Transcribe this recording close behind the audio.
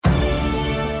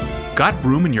Got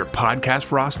room in your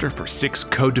podcast roster for 6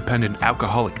 codependent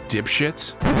alcoholic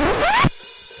dipshits?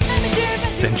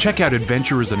 Then check out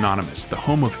Adventurers Anonymous, the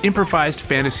home of improvised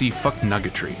fantasy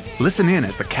fucknuggetry. Listen in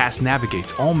as the cast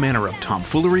navigates all manner of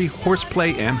tomfoolery,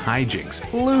 horseplay, and hijinks,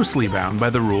 loosely bound by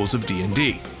the rules of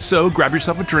D&D. So grab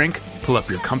yourself a drink, pull up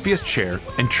your comfiest chair,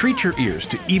 and treat your ears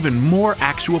to even more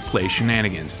actual play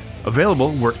shenanigans.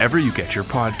 Available wherever you get your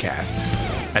podcasts.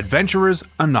 Adventurers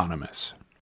Anonymous.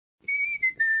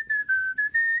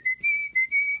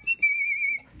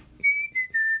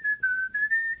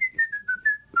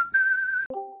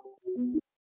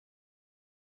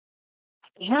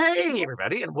 Hey,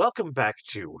 everybody, and welcome back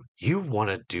to You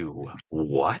Wanna Do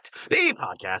What? The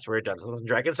podcast where Dungeons and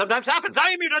Dragons sometimes happens. I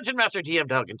am your Dungeon Master, DM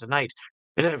Doug, and tonight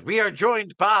we are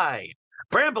joined by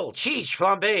Bramble, Cheech,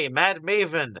 Flambe, Mad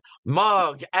Maven,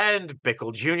 Mog, and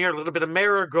Bickle Jr., a little bit of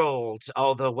Marigold,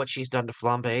 although what she's done to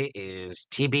Flambe is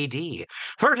TBD.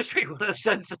 First, we want to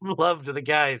send some love to the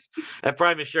guys at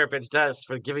Primus Sharp Edge Dice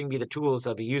for giving me the tools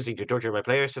I'll be using to torture my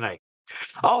players tonight.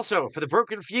 Also, for the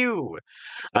broken few,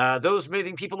 those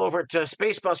amazing people over at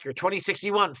Space Busker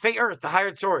 2061, Fey Earth, The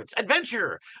Hired Swords,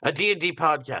 Adventure, a D&D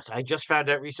podcast. I just found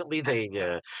out recently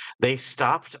they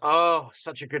stopped. Oh,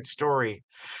 such a good story.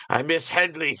 I miss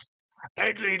Headley.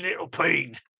 Headley Little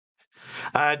Pain.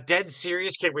 Dead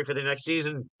serious. Can't wait for the next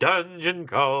season. Dungeon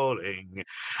Calling.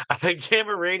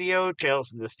 Gamma Radio, Tales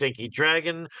from the Stinky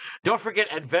Dragon. Don't forget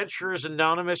Adventurers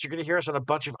Anonymous. You're going to hear us on a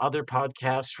bunch of other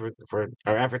podcasts for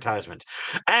our advertisement.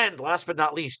 And last but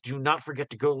not least, do not forget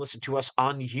to go listen to us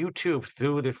on YouTube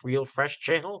through the Real Fresh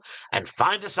channel and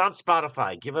find us on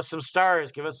Spotify. Give us some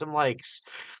stars. Give us some likes.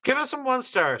 Give us some 1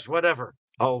 stars. Whatever.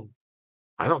 Oh,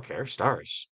 I don't care.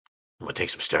 Stars. I'm going to take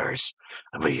some stars.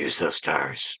 I'm going to use those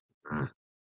stars.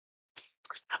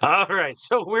 All right,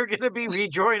 so we're going to be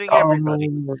rejoining everybody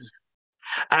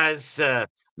as the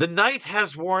night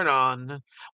has worn on.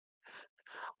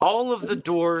 All of the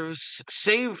dwarves,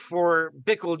 save for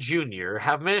Bickle Jr.,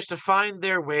 have managed to find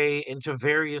their way into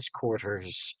various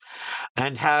quarters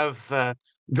and have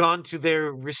gone to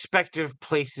their respective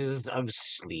places of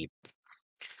sleep.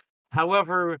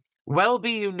 However,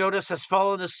 Welby, you notice, has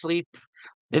fallen asleep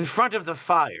in front of the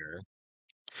fire.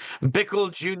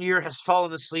 Bickle Jr. has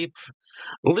fallen asleep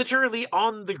literally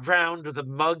on the ground with a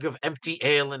mug of empty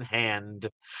ale in hand.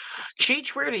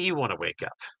 Cheech, where do you want to wake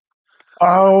up?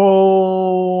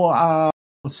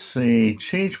 Let's see.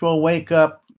 Cheech will wake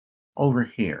up over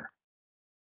here.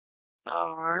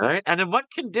 All right. And in what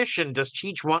condition does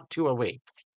Cheech want to awake?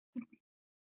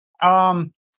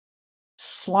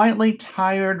 Slightly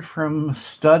tired from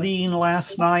studying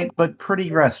last night, but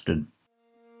pretty rested.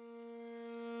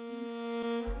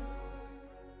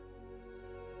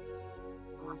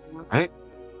 All right.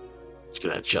 Just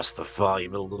going to adjust the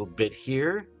volume a little bit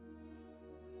here.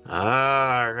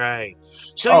 All right.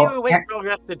 So you awake well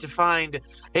rested to find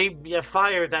a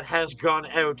fire that has gone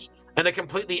out and a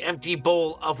completely empty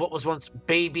bowl of what was once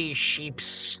baby sheep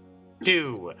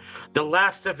stew. The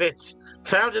last of it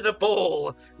found in a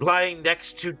bowl lying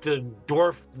next to the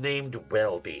dwarf named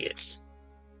Welby.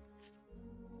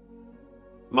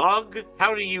 Mog,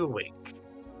 how do you wake?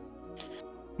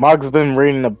 Mog's been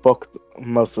reading a book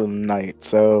most of the night,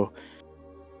 so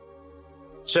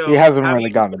he hasn't really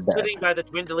gone to bed. Sitting by the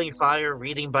dwindling fire,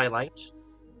 reading by light?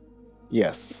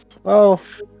 Yes. Well,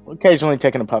 occasionally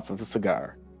taking a puff of a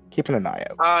cigar. Keeping an eye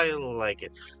out. I like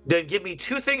it. Then give me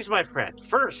 2 things, my friend.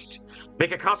 First,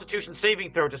 make a Constitution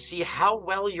saving throw to see how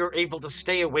well you're able to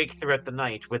stay awake throughout the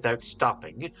night without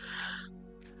stopping.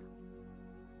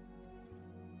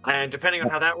 And depending on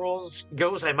how that roll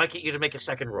goes, I might get you to make a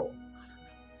second roll.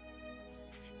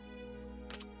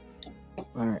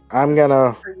 Alright, I'm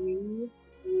gonna...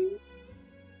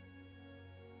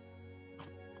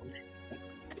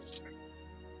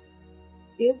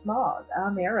 Is Mog a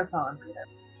marathon reader?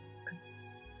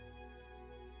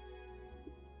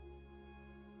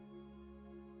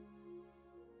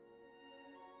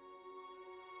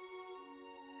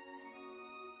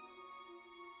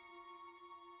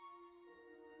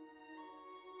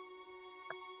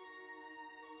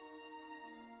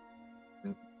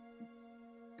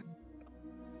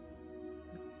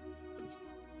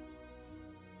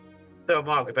 So,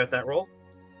 Mog, about that roll?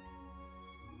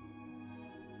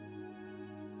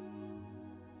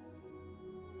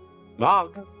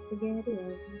 Mog?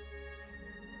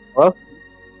 Hello?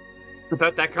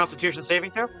 About that Constitution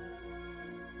saving throw?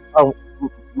 Oh,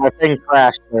 my thing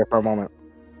crashed there for a moment.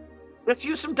 Let's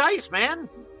use some dice, man.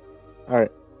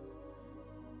 Alright.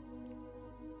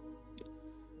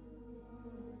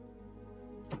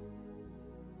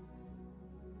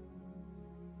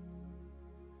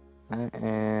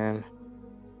 And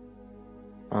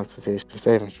Constitution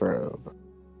saving throw.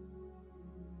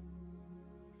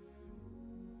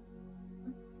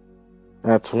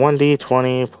 That's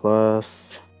 1d20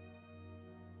 plus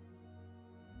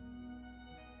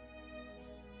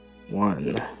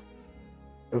 1.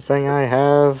 Good thing I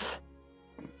have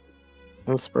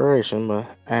inspiration,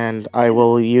 and I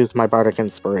will use my bardic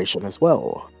inspiration as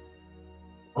well.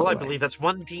 Well, I believe that's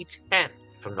 1d10,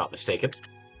 if I'm not mistaken.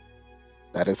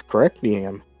 That is correct,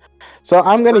 DM. So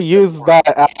I'm going to use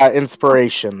that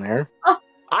inspiration there.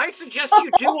 I suggest you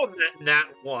do on that nat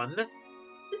 1. That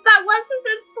was his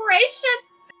inspiration.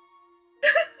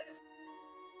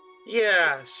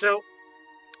 Yeah, so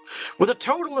with a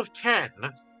total of 10.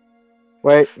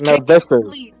 Wait, no, this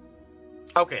is.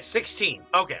 Okay, 16.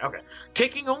 Okay.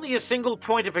 Taking only a single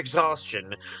point of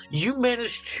exhaustion, you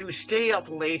managed to stay up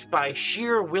late by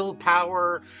sheer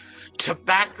willpower,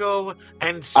 tobacco,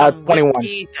 and some 21.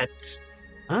 whiskey that's...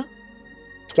 Huh?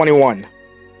 21.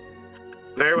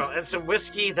 Very well, and some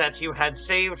whiskey that you had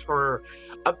saved for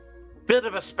a bit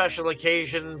of a special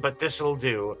occasion, but this'll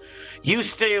do. You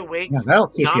stay awake, Yeah, that'll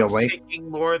keep you not awake. taking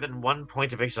more than 1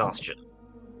 point of exhaustion.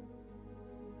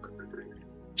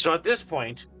 So at this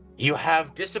point, you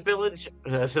have disadvantage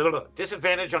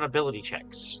on ability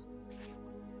checks.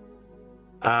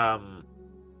 Now,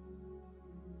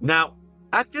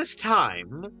 at this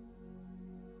time,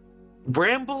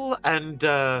 Bramble and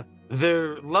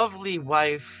their lovely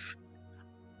wife,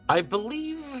 I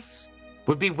believe,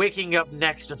 would be waking up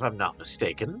next, if I'm not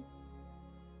mistaken.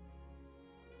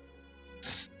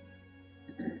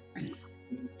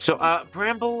 So,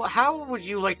 Bramble, how would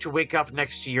you like to wake up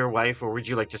next to your wife, or would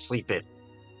you like to sleep in?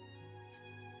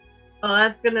 Well,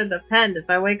 that's gonna depend. If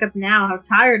I wake up now, how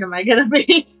tired am I gonna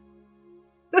be?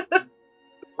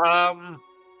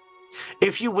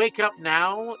 If you wake up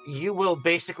now, you will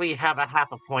basically have a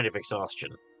half a point of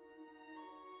exhaustion.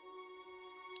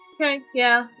 Okay,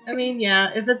 yeah. I mean, yeah.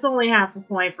 If it's only half a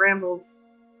point, Bramble's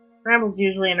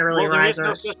usually an early Well, there is riser.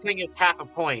 no such thing as half a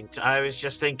point. I was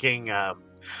just thinking, I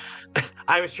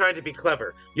was trying to be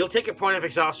clever. You'll take a point of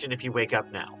exhaustion if you wake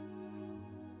up now.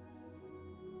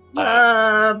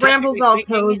 Bramble's all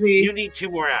cozy. You need 2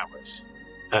 more hours.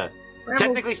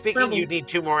 Technically speaking, you need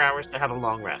 2 more hours to have a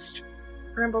long rest.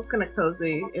 Bramble's gonna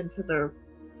cozy into their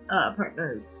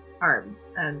partner's arms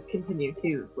and continue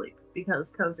to sleep,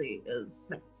 because cozy is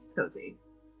cozy.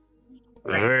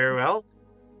 Very well.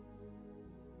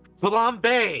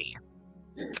 Flambe,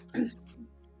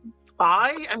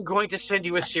 I am going to send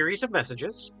you a series of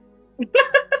messages.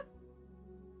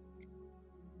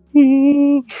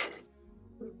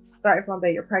 Sorry,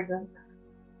 Flambe, you're pregnant.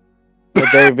 Would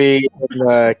they be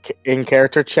in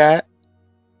character chat?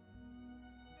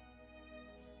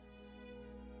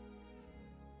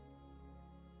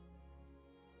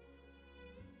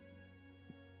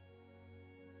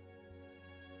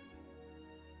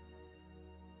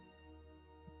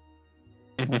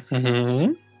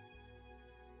 Mm-hmm.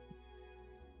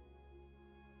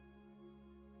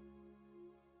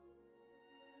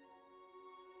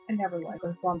 I never like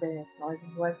when Flambe makes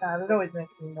noises like that. It always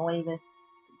makes me noises.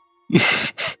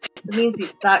 It means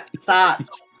he's that fat.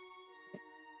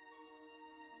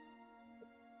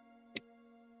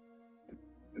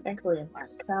 Thankfully, in my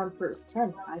soundproof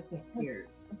tent, I can't hear.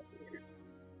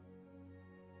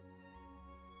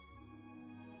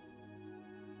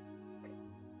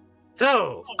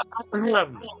 So,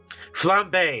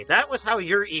 Flambe, that was how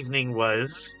your evening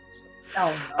was.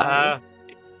 Oh no.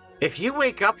 If you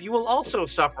wake up, you will also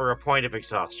suffer a point of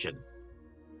exhaustion.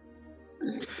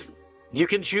 You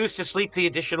can choose to sleep the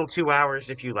additional 2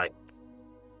 hours if you like.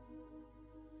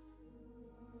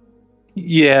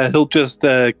 Yeah, he'll just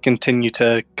continue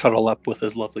to cuddle up with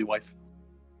his lovely wife.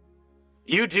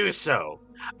 You do so.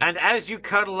 And as you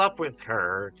cuddle up with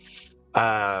her,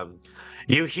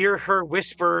 you hear her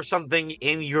whisper something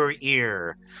in your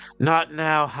ear. Not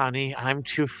now, honey. I'm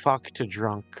too fucked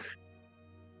drunk.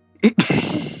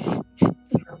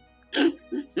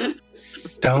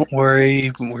 Don't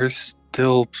worry, we're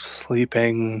still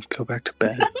sleeping. Go back to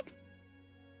bed.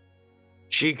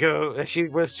 She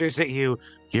whispers at you,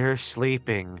 "You're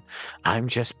sleeping. I'm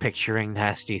just picturing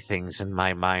nasty things in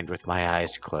my mind with my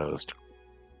eyes closed."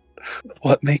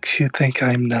 What makes you think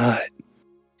I'm not?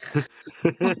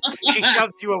 She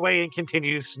shoves you away and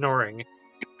continues snoring.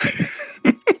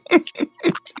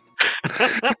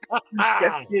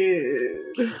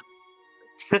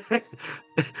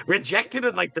 Rejected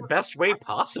in like the best way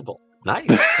possible. Nice.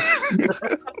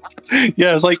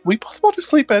 Yeah, it's like, we both want to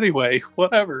sleep anyway.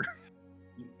 Whatever.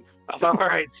 All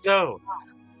right, so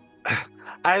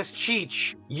As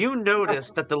Cheech, you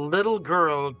notice that the little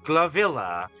girl,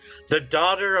 Glavilla, the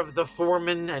daughter of the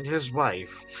foreman and his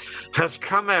wife, has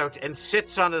come out and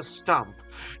sits on a stump,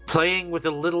 playing with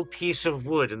a little piece of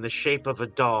wood in the shape of a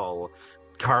doll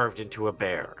carved into a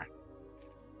bear.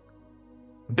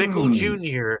 Bickle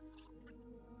Jr.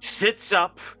 sits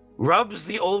up, rubs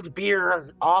the old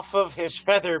beard off of his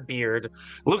feather beard,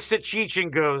 looks at Cheech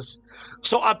and goes,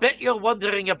 "So I bet you're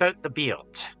wondering about the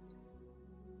beard."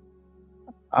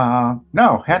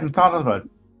 No, hadn't thought of it.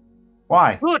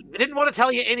 Why? Good, I didn't want to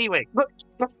tell you anyway.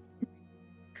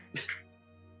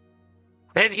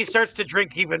 And he starts to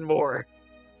drink even more.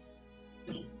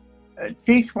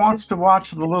 Cheech wants to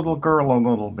watch the little girl a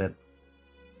little bit.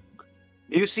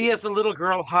 You see as the little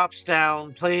girl hops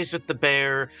down, plays with the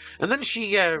bear, and then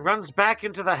she runs back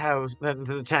into the house,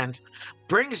 into the tent,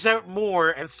 brings out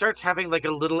more, and starts having like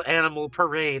a little animal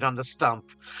parade on the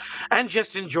stump, and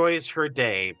just enjoys her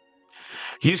day.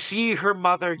 You see her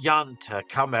mother, Yanta,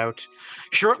 come out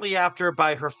shortly after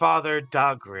by her father,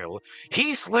 Dogril.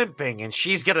 He's limping, and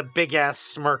she's got a big-ass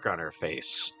smirk on her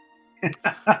face. And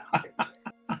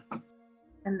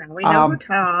now we know who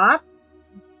top.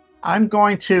 I'm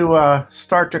going to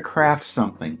start to craft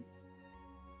something.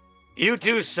 You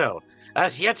do so,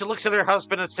 as Yanta looks at her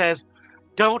husband and says,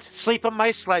 "Don't sleep on my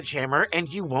sledgehammer, and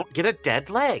you won't get a dead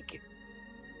leg."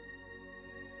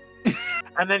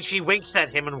 And then she winks at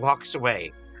him and walks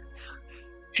away.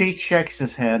 Cheech shakes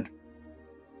his head.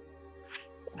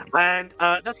 And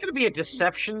that's going to be a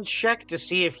deception check to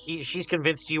see if she's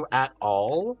convinced you at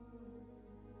all.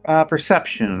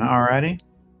 Perception, alrighty.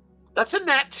 That's a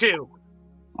nat 2.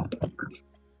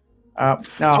 No, So as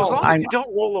long as I'm you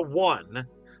don't roll a 1.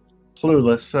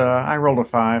 clueless. I rolled a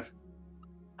 5.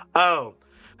 Oh.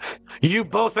 You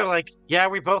both are like, yeah,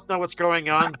 we both know what's going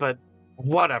on, but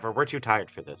whatever, we're too tired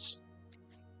for this.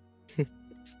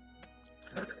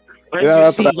 As Yeah, you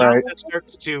that's see, about right. Yanta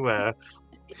starts to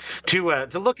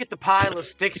look at the pile of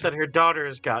sticks that her daughter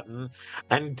has gotten,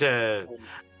 and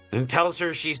tells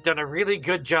her she's done a really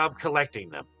good job collecting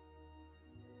them.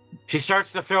 She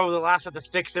starts to throw the last of the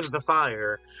sticks into the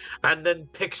fire, and then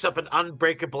picks up an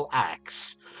unbreakable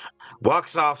axe.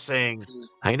 Walks off saying,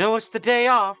 "I know it's the day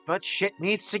off, but shit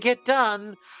needs to get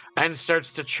done," and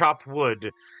starts to chop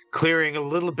wood, clearing a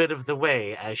little bit of the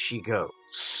way as she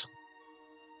goes.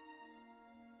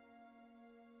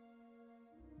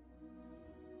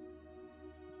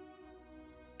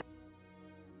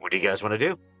 What do you guys want to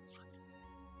do?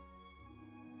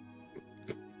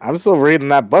 I'm still reading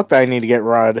that book that I need to get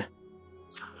read.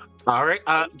 All right,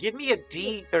 give me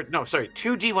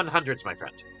two D100s, my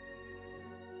friend.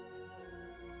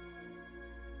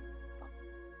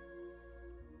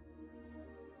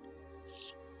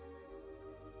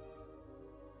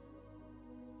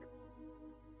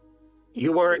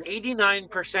 You are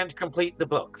 89% complete the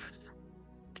book.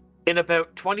 In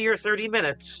about 20 or 30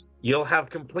 minutes, you'll have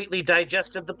completely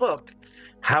digested the book.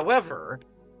 However,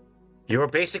 you're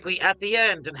basically at the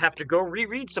end and have to go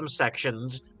reread some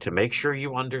sections to make sure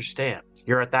you understand.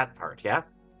 You're at that part, yeah?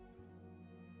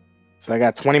 So I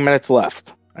got 20 minutes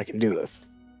left. I can do this.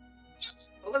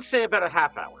 Well, let's say about a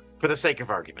half hour, for the sake of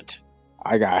argument.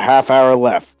 I got a half hour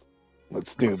left.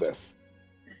 Let's do this.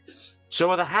 So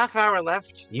with a half hour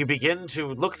left, you begin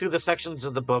to look through the sections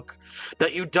of the book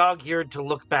that you dog-eared to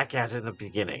look back at in the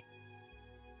beginning.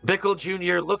 Bickle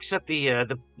Jr. looks at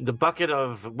the bucket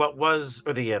of what was,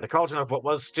 or the cauldron of what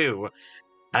was stew,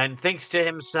 and thinks to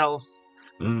himself,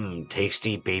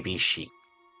 tasty baby sheep.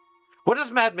 What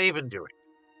is Mad Maven doing?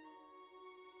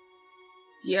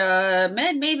 Yeah,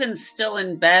 Mad Maven's still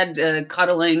in bed,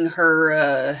 cuddling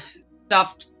her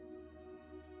stuffed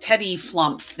teddy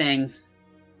flump thing.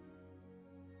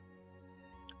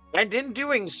 And in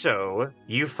doing so,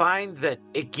 you find that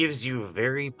it gives you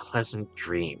very pleasant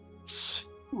dreams.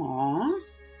 Aww.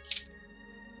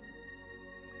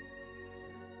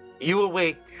 You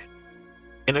awake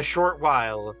in a short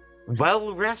while,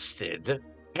 well rested,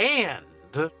 and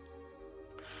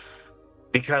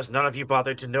because none of you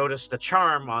bothered to notice the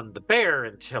charm on the bear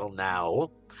until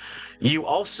now, you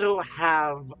also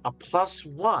have a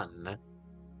 +1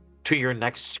 to your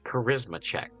next charisma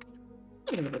check.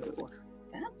 Ooh,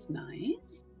 that's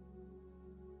nice.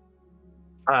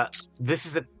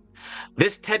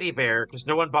 This teddy bear, because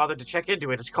no one bothered to check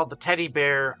into it, it's called the Teddy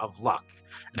Bear of Luck.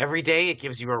 Every day it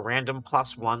gives you a random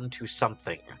 +1 to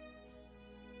something.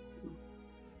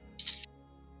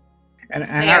 And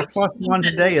our +1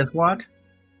 today is what?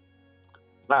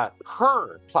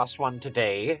 Her +1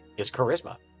 today is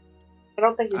charisma. I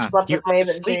don't think you slept You with have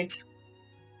to Maven, sleep. Cheech.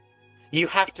 You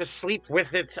have to sleep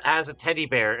with it as a teddy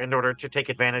bear in order to take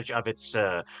advantage of its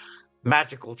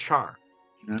magical charm.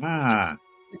 Ah.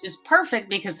 Which is perfect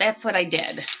because that's what I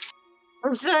did.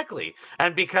 Exactly.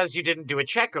 And because you didn't do a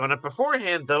check on it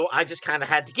beforehand, though, I just kind of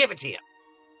had to give it to you.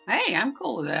 Hey, I'm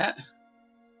cool with that.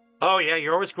 Oh, yeah,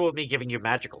 you're always cool with me giving you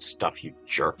magical stuff, you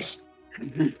jerks.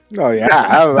 Oh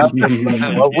yeah,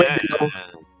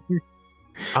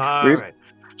 All right.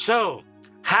 So,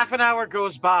 half an hour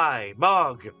goes by.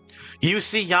 Mog, you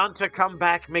see Yanta come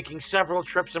back, making several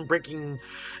trips and breaking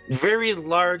very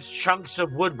large chunks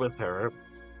of wood with her,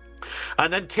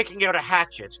 and then taking out a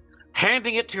hatchet,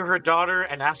 handing it to her daughter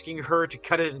and asking her to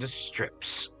cut it into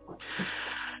strips.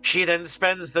 She then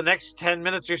spends the next 10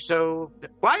 minutes or so.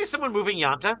 Why is someone moving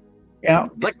Yanta? Yeah.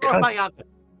 Like, go my Yanta.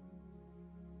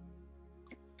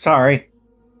 Sorry.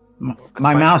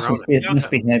 My mouse was Yanta.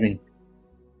 misbehaving.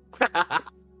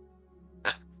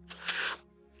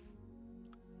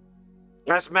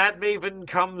 As Mad Maven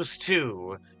comes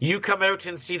to, you come out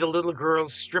and see the little girl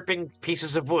stripping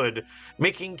pieces of wood,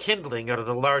 making kindling out of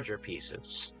the larger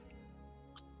pieces.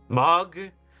 Mog,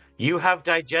 you have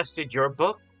digested your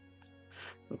book.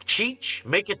 Cheech,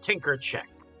 make a tinker check.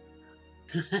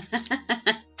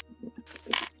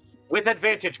 With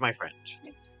advantage, my friend.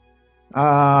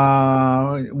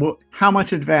 How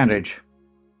much advantage?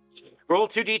 Roll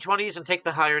 2 d20s and take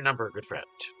the higher number, good friend.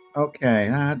 Okay,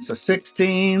 that's a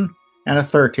 16 and a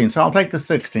 13, so I'll take the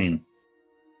 16.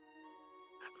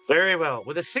 Very well.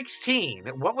 With a 16,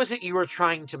 what was it you were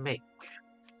trying to make?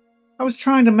 I was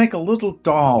trying to make a little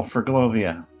doll for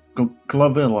Glovilla.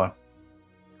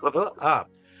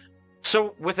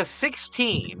 So with a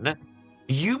 16,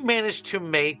 you managed to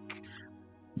make,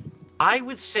 I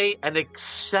would say, an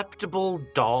acceptable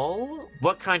doll.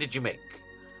 What kind did you make?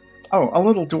 Oh, a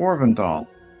little dwarven doll.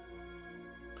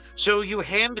 So you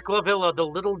hand Glovilla the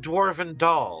little dwarven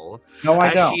doll. No,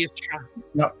 I don't.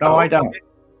 I don't.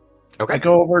 Okay. I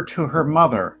go over to her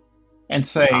mother and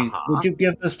say, would you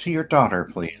give this to your daughter,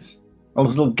 please? A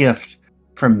little gift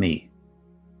from me.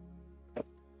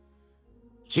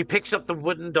 She picks up the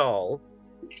wooden doll.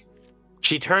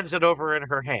 She turns it over in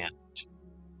her hand.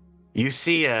 You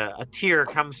see a tear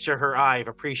comes to her eye of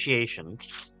appreciation.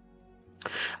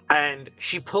 And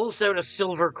she pulls out a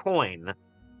silver coin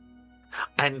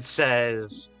and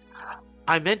says,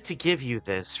 I meant to give you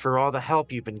this for all the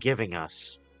help you've been giving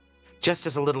us. Just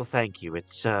as a little thank you.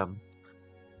 It's all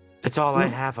I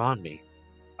have on me.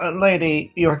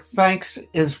 Lady, your thanks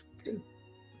is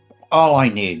all I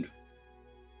need.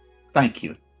 Thank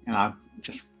you. And I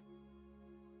just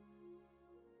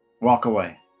walk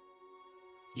away.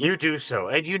 You do so,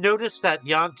 and you notice that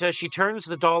Yanta, she turns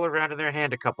the doll around in their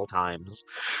hand a couple times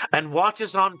and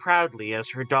watches on proudly as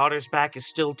her daughter's back is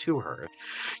still to her.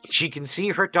 She can see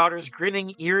her daughter's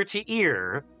grinning ear to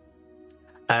ear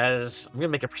as, I'm going to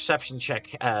make a perception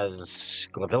check as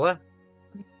Glovilla.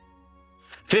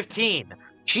 15.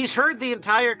 She's heard the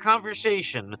entire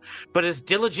conversation, but is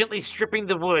diligently stripping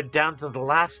the wood down to the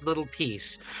last little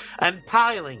piece and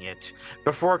piling it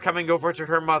before coming over to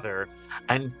her mother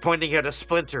and pointing out a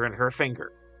splinter in her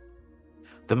finger.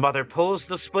 The mother pulls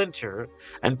the splinter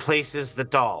and places the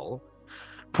doll,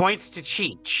 points to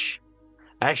Cheech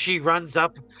as she runs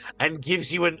up and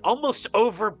gives you an almost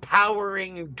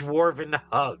overpowering dwarven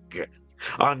hug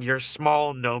on your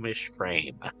small gnomish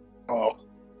frame.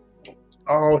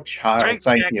 Oh, child, Strength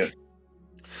thank check. you.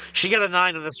 She got a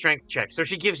 9 on the strength check, so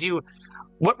she gives you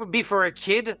what would be for a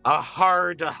kid a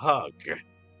hard hug,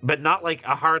 but not like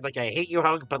a hard, like I hate you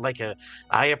hug, but like a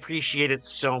I appreciate it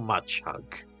so much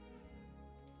hug.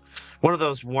 One of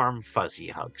those warm, fuzzy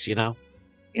hugs, you know?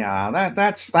 Yeah,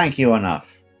 that's thank you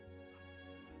enough.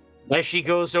 As she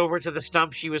goes over to the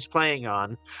stump she was playing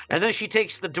on, and then she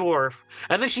takes the dwarf,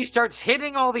 and then she starts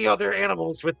hitting all the other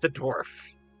animals with the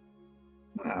dwarf.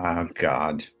 Oh,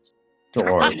 God.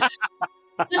 Dwarf.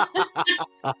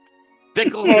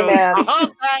 Bickle Hey, goes, man. I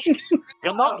heard that!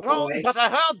 You're not wrong, but I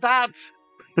heard that!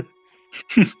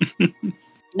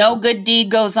 No good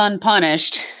deed goes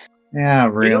unpunished. Yeah,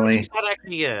 really.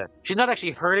 You know, she's not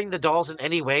actually hurting the dolls in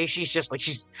any way. She's just like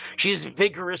she's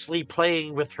vigorously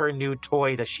playing with her new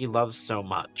toy that she loves so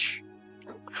much.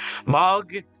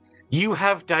 Mog, you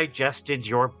have digested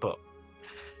your book.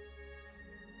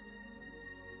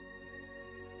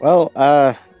 Well,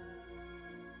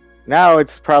 now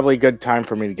it's probably a good time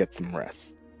for me to get some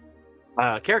rest.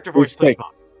 Character voice, please,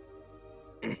 Mog.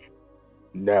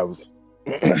 Now's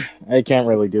I can't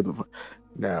really do the.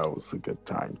 Now's a good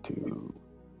time to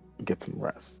get some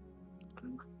rest.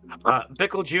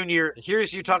 Bickle Jr.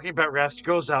 hears you talking about rest,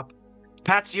 goes up,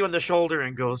 pats you on the shoulder,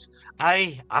 and goes,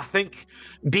 I think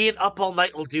being up all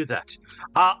night will do that.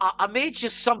 I made you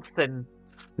something.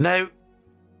 Now,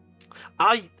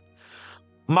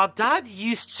 My dad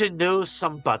used to know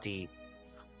somebody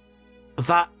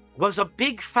that was a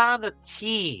big fan of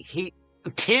tea.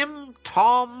 Tim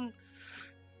Hopper.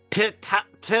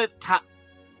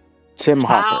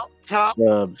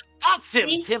 That's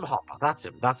him, Tim Hopper. That's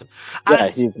him. Yeah,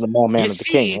 he's the mailman of the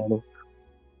king. Ain't he?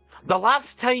 The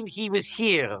last time he was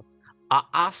here, I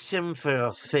asked him for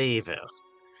a favor.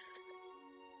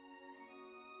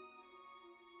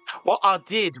 What I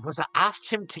did was I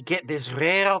asked him to get this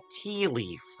rare tea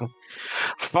leaf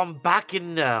from back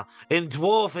in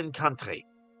Dwarven country.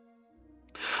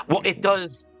 What it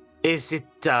does is it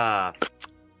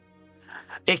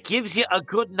gives you a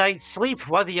good night's sleep,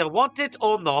 whether you want it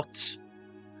or not.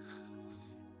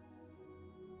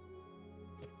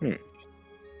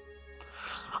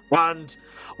 And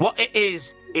what it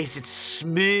is it's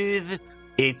smooth,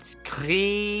 it's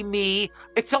creamy,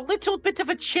 it's a little bit of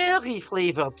a cherry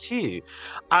flavor too.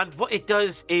 And what it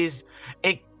does is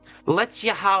it lets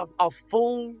you have a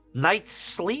full night's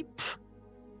sleep.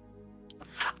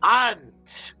 And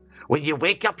when you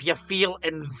wake up, you feel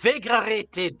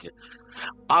invigorated.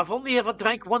 I've only ever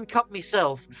drank one cup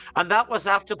myself, and that was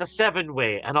after the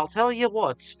 7-way. And I'll tell you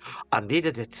what, I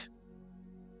needed it.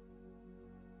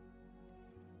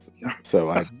 So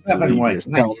I believe you're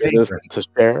telling me this to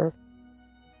share?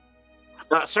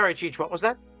 Sorry, Cheech, what was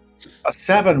that? A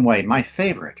 7-way, my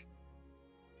favorite.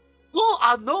 Oh,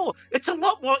 I know. It's a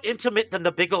lot more intimate than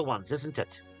the bigger ones, isn't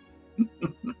it?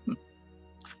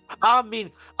 I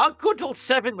mean, a good old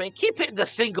 7-way. Keep it in the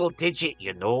single digit,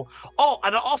 you know. Oh,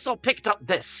 and I also picked up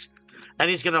this. And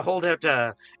he's going to hold out,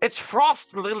 it's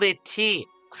Frost Lily tea.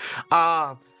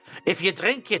 If you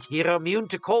drink it, you're immune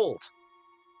to cold.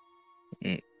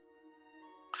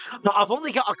 Now, I've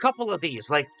only got a couple of these.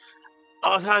 Like,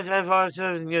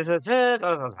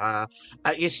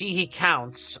 you see, he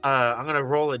counts. I'm going to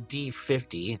roll a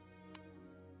D50.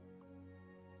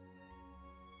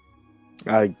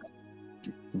 I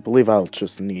believe I'll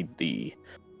just need the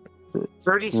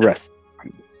 37. rest.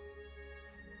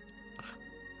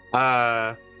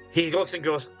 He looks and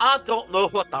goes, I don't know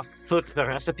what the fuck the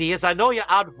recipe is. I know you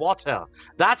add water.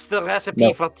 That's the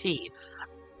recipe for tea.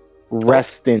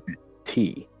 Rest in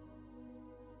tea.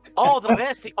 Oh, the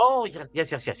recipe. Oh,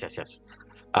 yes. I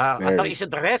thought you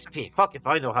said the recipe. Fuck if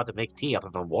I know how to make tea other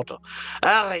than water.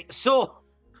 All right, so.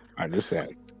 I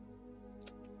understand.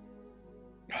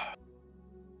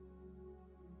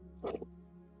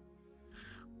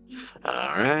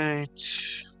 All right.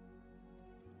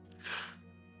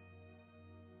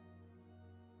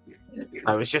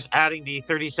 I was just adding the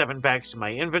 37 bags to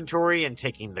my inventory and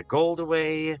taking the gold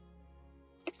away.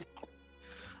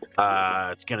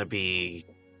 It's going to be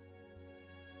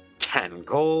 10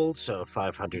 gold, so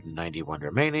 591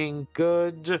 remaining.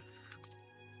 Good.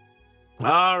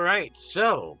 All right,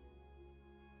 so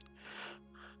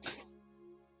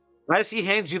as he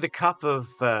hands you the cup of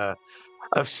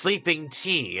sleeping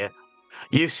tea,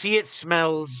 you see it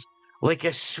smells like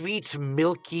a sweet,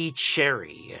 milky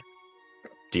cherry.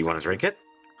 Do you want to drink it?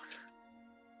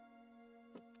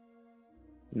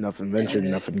 Nothing ventured,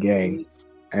 nothing gained.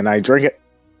 And I drink it.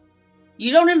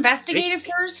 You don't investigate it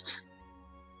first?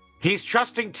 He's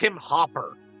trusting Tim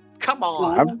Hopper. Come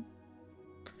on.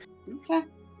 Okay.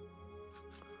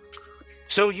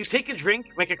 So you take a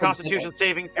drink, make a Constitution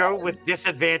saving throw with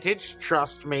disadvantage.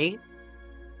 Trust me.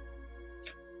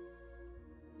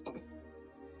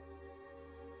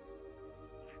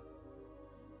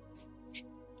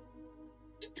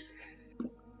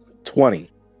 $20.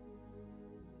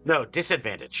 No,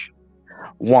 disadvantage.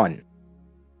 1.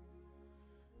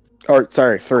 Or,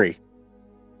 sorry, 3.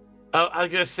 Oh, I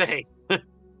was going to say.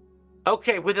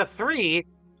 Okay, with a 3,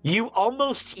 you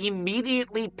almost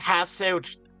immediately pass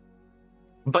out,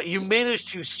 but you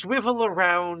manage to swivel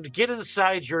around, get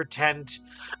inside your tent,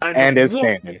 and is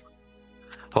standing.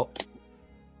 Oh.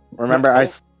 Remember, I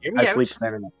sleep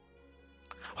standing up.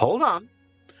 Hold on.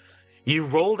 You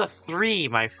rolled a 3,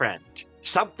 my friend.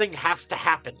 Something has to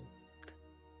happen.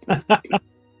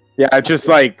 Yeah, I just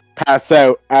pass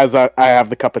out as I have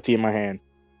the cup of tea in my hand.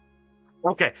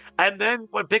 Okay, and then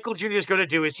what Bickle Jr. is going to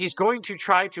do is he's going to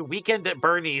try to weekend at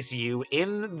Bernie's you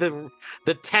in the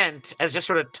tent and just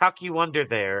sort of tuck you under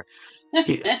there.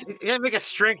 He's going to make a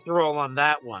strength roll on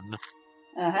that one.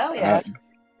 Hell yeah.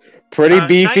 Pretty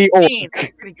beefy 19,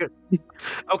 orc. Pretty good.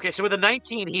 Okay, so with a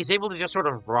 19, he's able to just sort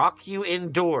of rock you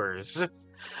indoors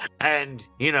and,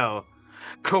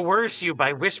 coerce you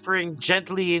by whispering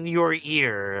gently in your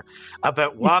ear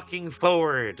about walking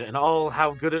forward and all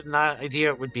how good an idea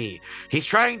it would be. He's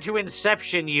trying to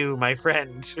inception you, my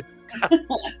friend.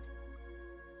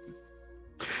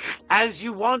 as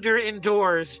you wander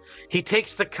indoors, he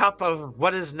takes the cup of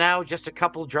what is now just a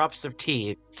couple drops of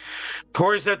tea,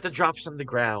 pours out the drops on the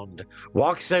ground,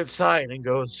 walks outside and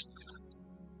goes,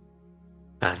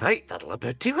 "All right, that'll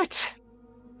about do it."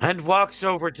 And walks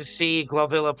over to see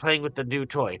Glovilla playing with the new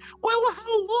toy. "Well,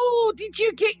 hello, did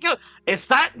you get your... Is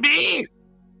that me?"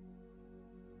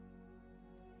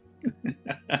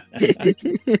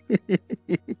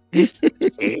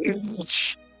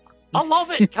 I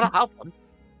love it. Can I have one?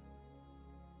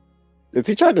 Is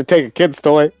he trying to take a kid's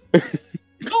toy?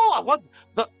 No, I want...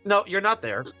 No, you're not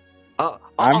there.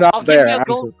 I'm not I'll there. give you a I'm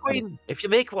gold just kidding. coin if you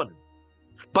make one.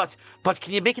 But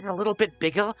can you make it a little bit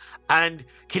bigger? And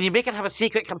can you make it have a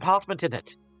secret compartment in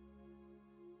it?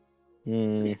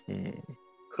 Mhm.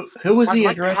 Who was I'd he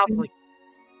like to have, addressing? like...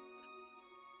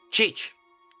 Cheech.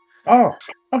 Oh,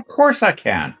 of course I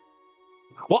can.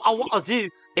 What I want to do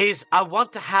is I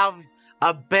want to have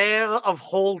a bear of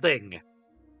holding.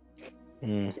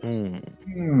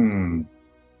 Mhm.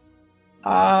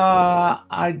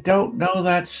 I don't know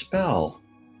that spell.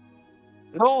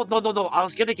 No. I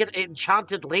was going to get it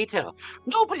enchanted later.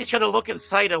 Nobody's going to look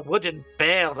inside a wooden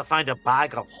bear to find a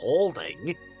bag of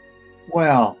holding.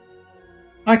 Well,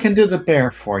 I can do the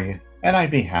bear for you, and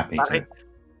I'd be happy to.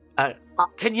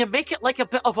 Can you make it like a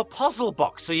bit of a puzzle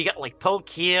box? So you get like poke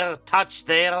here, touch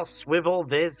there, swivel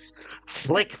this,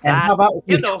 flick And that. how about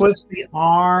You we know. twist the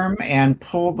arm and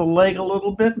pull the leg a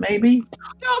little bit, maybe?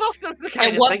 No, that's the kind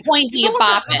At of what thing. point do You know you what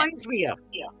pop that it? reminds me of?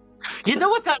 You know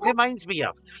what that reminds me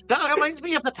of? That reminds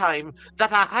me of the time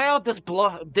that I hired this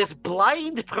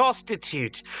blind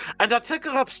prostitute, and I took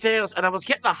her upstairs, and I was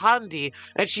getting a handy,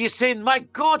 and she's saying, "My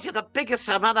God, you're the biggest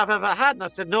man I've ever had." And I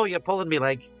said, "No, you're pulling me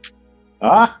leg."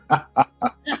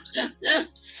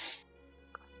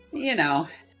 You know.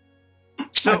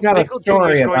 So I've got a Bickle Jr. is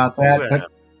story going about that,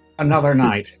 but another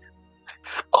night.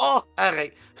 Oh, all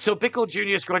right. So Bickle Jr.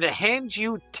 is going to hand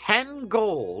you 10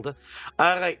 gold.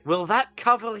 All right. Will that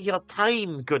cover your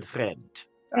time, good friend?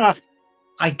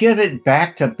 I give it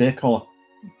back to Bickle.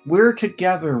 We're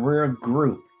together. We're a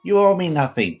group. You owe me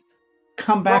nothing.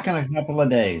 Come back in a couple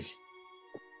of days.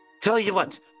 Tell you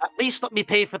what, at least let me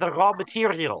pay for the raw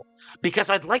material,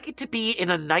 because I'd like it to be in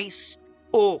a nice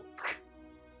oak.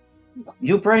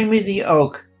 You bring me the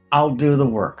oak. I'll do the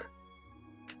work.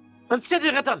 Consider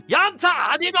it done. Yanta,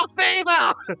 I need a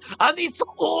favor. I need some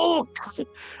oak.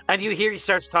 And you hear he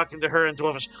starts talking to her in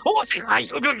Dwarvish. Oh,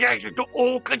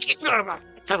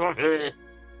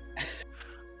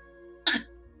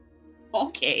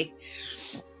 Okay.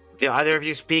 do either of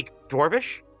you speak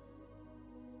Dwarvish?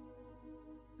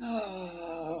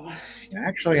 Oh.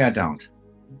 Actually, I don't.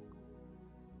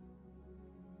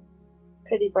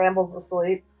 Pity Bramble's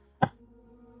asleep.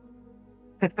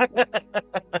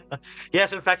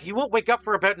 Yes, in fact, you won't wake up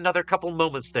for about another couple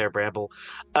moments there, Bramble.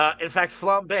 In fact,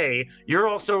 Flambe, you're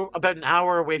also about an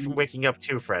hour away from waking up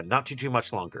too, friend. Not too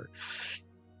much longer.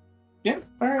 Yeah,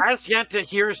 all right. As Yanta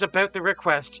hears about the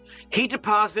request, he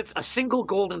deposits a single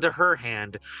gold into her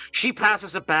hand. She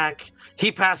passes it back.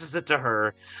 He passes it to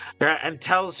her and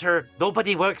tells her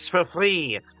nobody works for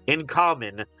free in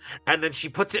common. And then she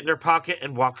puts it in her pocket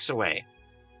and walks away.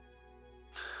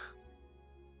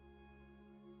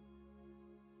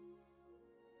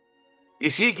 You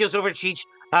see, he goes over to Cheech.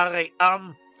 All right,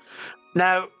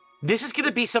 now, this is going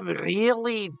to be some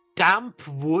really damp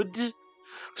wood.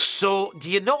 So, do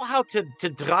you know how to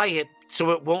dry it so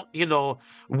it won't,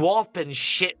 warp and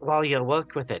shit while you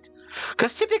work with it?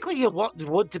 Because typically you want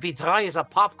wood to be dry as a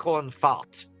popcorn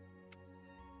fart.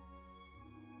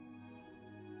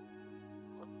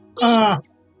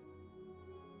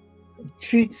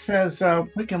 Cheat says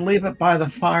we can leave it by the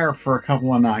fire for a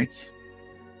couple of nights.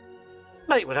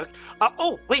 Might work.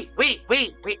 Oh, wait.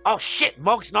 Oh, shit,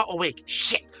 Mog's not awake.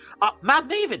 Shit. Mad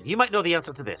Maven, you might know the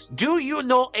answer to this. Do you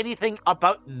know anything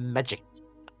about magic?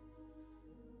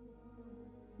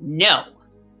 No.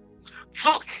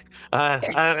 Fuck. All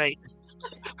right.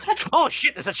 Oh,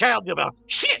 shit, there's a child nearby.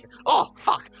 Shit. Oh,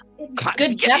 fuck.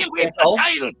 Good Get job, me away from Bickle. the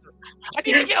child. I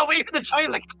need to get away from the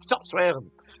child. I can't stop swearing.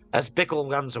 As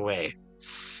Bickle runs away.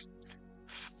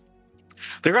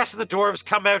 The rest of the dwarves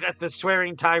come out at the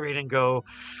swearing tirade and go.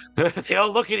 They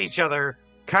all look at each other,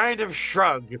 kind of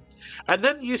shrug. And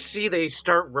then you see they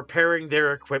start repairing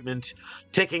their equipment,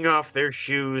 taking off their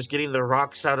shoes, getting the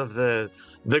rocks out of the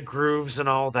grooves and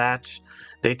all that.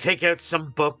 They take out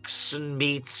some books and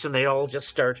meats, and they all just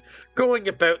start going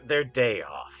about their day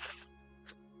off.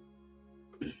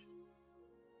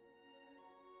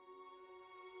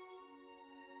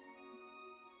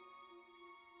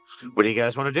 What do you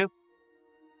guys want to do?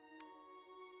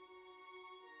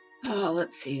 Oh,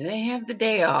 let's see. They have the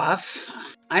day off.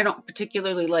 I don't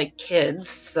particularly like kids,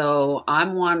 so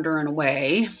I'm wandering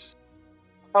away.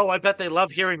 Oh, I bet they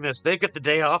love hearing this. They've got the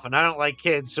day off, and I don't like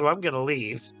kids, so I'm going to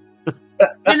leave. No.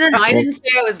 I didn't say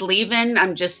I was leaving.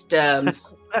 I'm just, their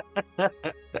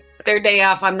day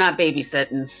off, I'm not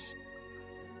babysitting.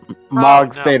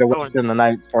 Mog stayed awake in the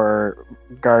night for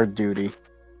guard duty.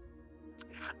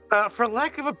 For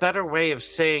lack of a better way of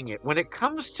saying it, when it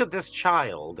comes to this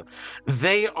child,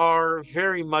 they are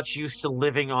very much used to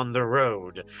living on the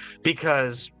road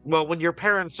because, well, when your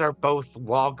parents are both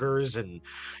loggers and,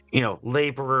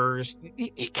 laborers,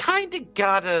 you kind of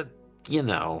gotta,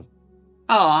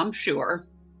 Oh, I'm sure.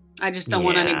 I just don't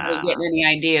want anybody getting any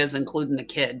ideas, including the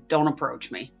kid. Don't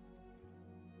approach me.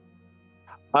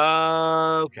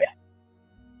 Okay.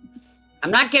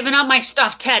 I'm not giving up my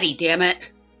stuffed teddy, damn it.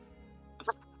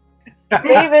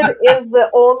 Maven is the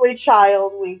only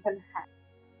child we can have.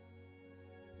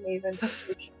 Maven is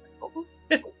the child.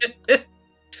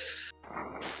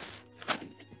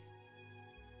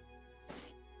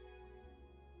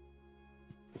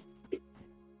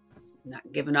 Not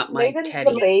giving up my Maven's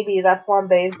teddy. the baby that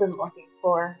Flambe's been looking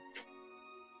for.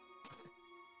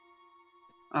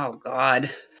 Oh, God.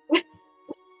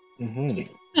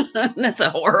 Mm-hmm. That's a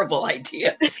horrible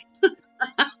idea.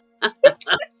 I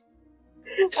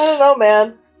don't know,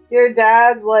 man. Your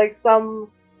dad's like some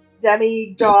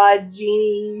demigod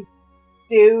genie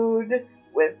dude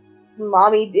with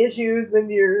mommy issues, and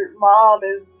your mom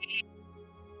is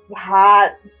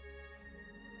hot.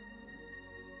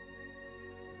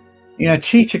 Yeah,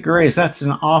 Cheech agrees. That's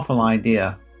an awful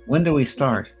idea. When do we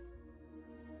start?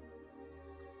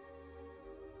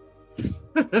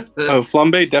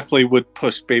 Flambe definitely would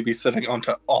push babysitting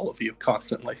onto all of you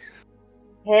constantly.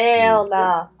 Hell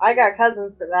nah. I got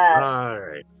cousins for that. All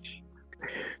right.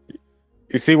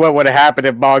 You see what would have happened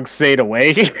if Mog stayed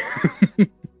away?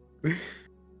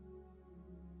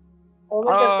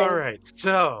 All right.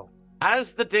 So,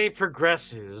 as the day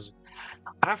progresses,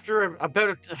 after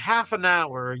about half an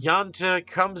hour, Yanta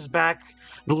comes back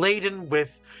laden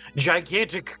with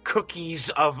gigantic cookies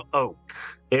of oak.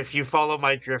 If you follow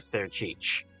my drift there,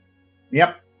 Cheech.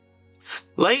 Yep.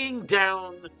 Laying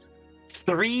down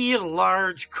 3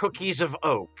 large cookies of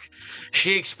oak,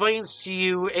 she explains to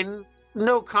you in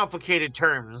no complicated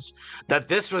terms that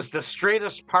this was the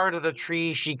straightest part of the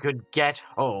tree she could get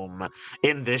home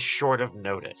in this short of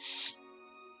notice.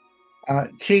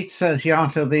 Cheech says,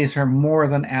 Yanta, these are more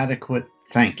than adequate.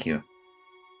 Thank you.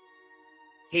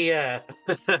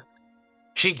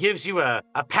 She gives you a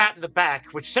pat in the back,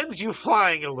 which sends you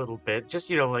flying a little bit. Just,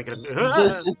 like a...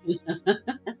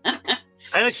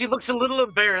 And then she looks a little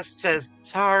embarrassed, says,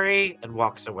 sorry, and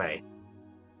walks away.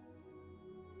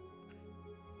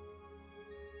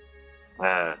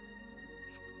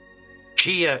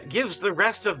 She gives the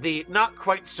rest of the not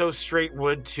quite so straight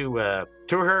wood to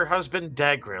her husband,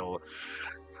 Dagril,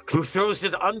 who throws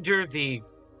it under the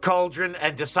cauldron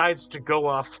and decides to go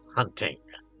off hunting.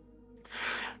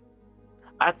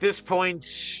 At this point,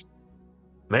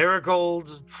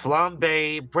 Marigold,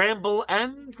 Flambe, Bramble,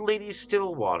 and Lady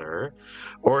Stillwater,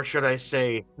 or should I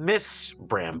say Miss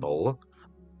Bramble,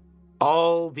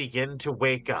 all begin to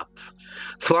wake up.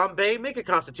 Flambe, make a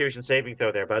Constitution saving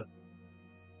throw there, bud.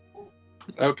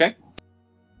 Okay.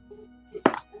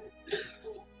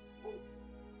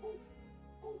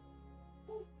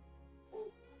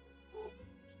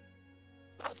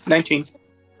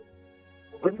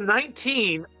 With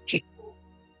 19,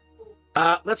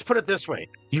 let's put it this way.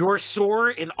 You're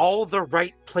sore in all the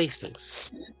right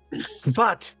places,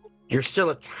 but you're still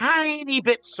a tiny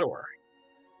bit sore.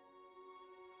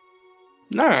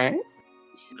 All right.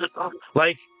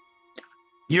 Like,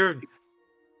 you're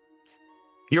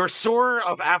sore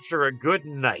of after a good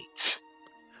night.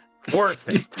 Worth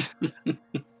it.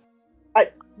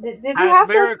 Did you have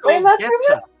to explain that to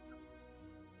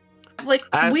me? Like,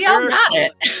 we all got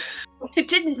it. It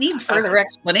didn't need further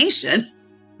explanation.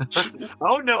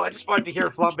 Oh no, I just wanted to hear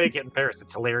Flambe get embarrassed.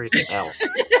 It's hilarious as hell.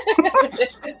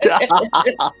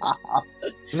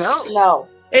 No.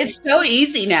 It's so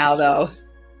easy now, though.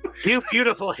 You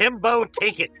beautiful himbo,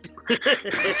 take it.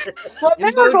 What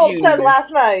Marigold said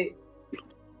last night.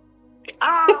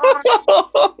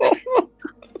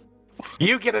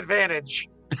 You get advantage.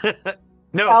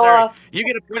 No, sorry. You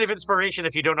get a point of inspiration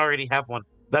if you don't already have one.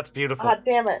 That's beautiful. God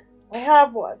damn it. I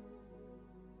have one.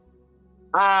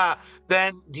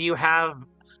 Then do you have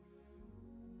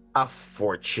a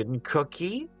fortune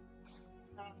cookie?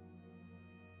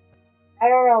 I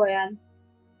don't know, man.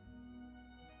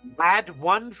 Add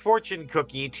 1 fortune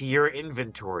cookie to your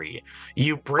inventory.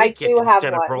 You break it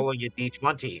instead of rolling a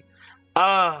d20.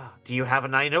 Do you have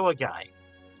an I know a guy?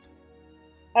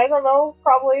 I don't know.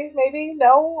 Probably. Maybe.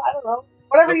 No. I don't know.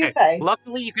 Whatever you say.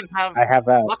 Luckily, you can have. I have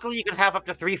that. Luckily, you can have up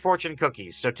to 3 fortune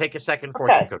cookies. So take a second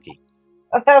fortune cookie.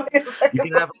 You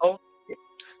can have.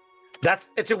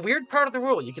 It's a weird part of the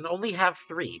rule. You can only have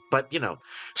 3, but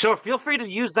So feel free to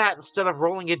use that instead of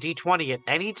rolling a d20 at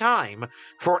any time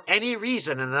for any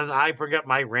reason, and then I bring up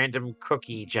my random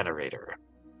cookie generator.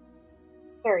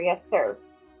 Sir, yes, sir.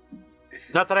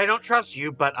 Not that I don't trust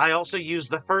you, but I also use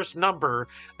the first number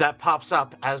that pops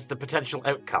up as the potential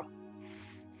outcome.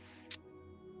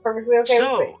 Perfectly okay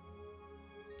with me.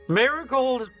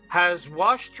 Marigold has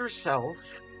washed herself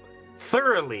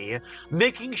thoroughly,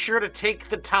 making sure to take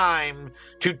the time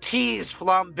to tease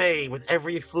Flambe with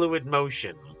every fluid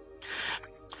motion.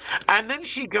 And then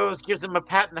she gives him a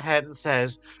pat in the head and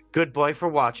says, "Good boy for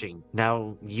watching.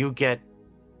 Now you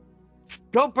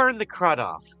go burn the crud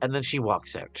off." And then she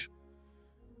walks out.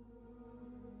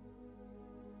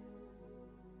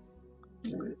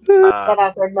 That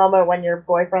awkward moment when your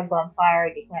boyfriend's on fire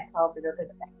and you can't tell if you're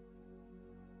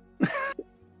good.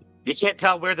 You can't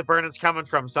tell where the burning's coming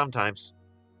from sometimes.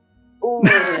 Ooh.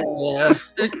 Yeah,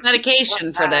 there's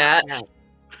medication for that.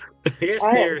 Yes,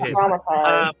 there is.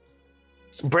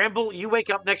 Bramble, you wake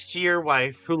up next to your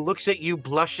wife, who looks at you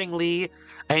blushingly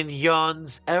and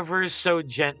yawns ever so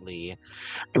gently,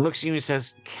 and looks at you and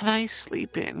says, "Can I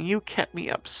sleep in? You kept me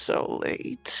up so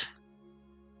late."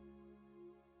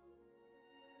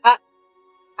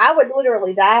 I would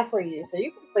literally die for you, so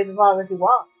you can sleep as long as you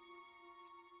want.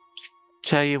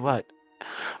 Tell you what,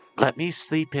 let me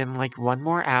sleep in like 1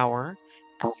 more hour,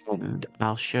 and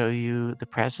I'll show you the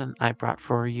present I brought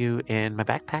for you in my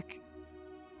backpack.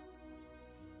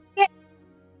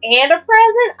 And a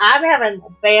present? I'm having the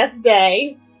best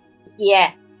day.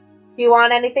 Yeah. Do you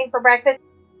want anything for breakfast?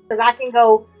 Because I can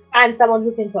go find someone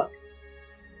who can cook.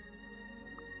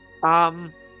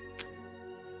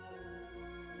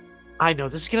 I know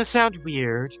this is going to sound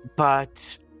weird,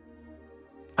 but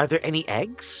are there any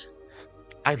eggs?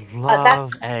 I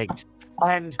love eggs.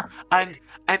 And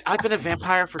I've been a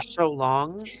vampire for so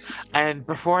long, and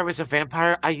before I was a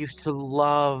vampire, I used to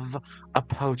love a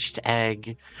poached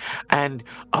egg. And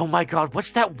oh my god,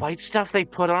 what's that white stuff they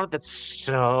put on it that's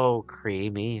so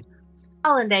creamy?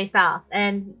 Hollandaise sauce,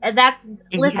 and that's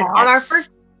listen. On our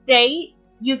first date,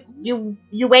 you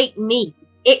ate meat.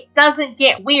 It doesn't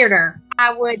get weirder.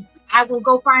 I will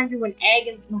go find you an egg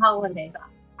and some hollandaise sauce.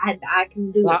 I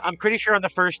can do it. I'm pretty sure on the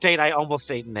first date I almost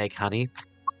ate an egg, honey.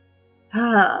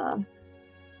 I'm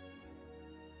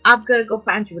gonna go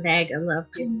find you an egg. I love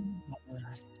you.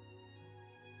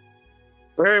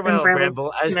 Very well,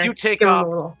 Bramble. As you take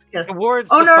off towards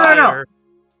the fire.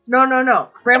 No.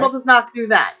 Bramble does not do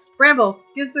that. Bramble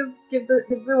gives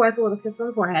their wife a little kiss on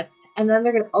the forehead, and then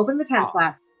they're gonna open the tent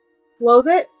flap, close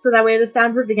it so that way the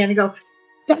soundproof again, and go.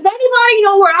 Does anybody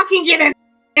know where I can get an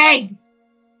egg?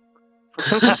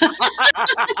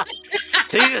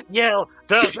 So you just yell,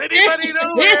 "Does anybody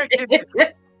know where I can get an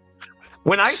egg?"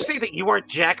 When I say that you are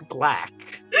Jack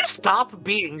Black, stop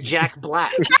being Jack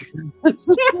Black. You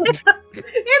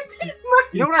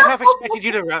know what I have expected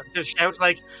you to shout?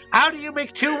 Like, how do you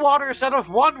make 2 waters out of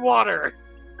 1 water?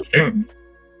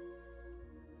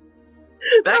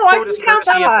 That quote is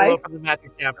courtesy of Hello from the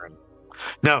Magic Tavern.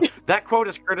 No, that quote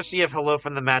is courtesy of Hello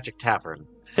from the Magic Tavern.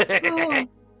 Oh,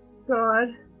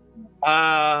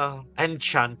 God. And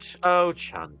Chunt. Oh,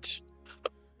 Chunt.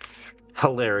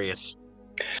 Hilarious.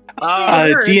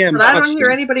 DM but I don't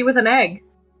hear anybody with an egg.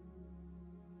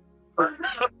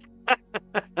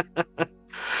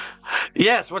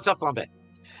 Yes, what's up, Flambe?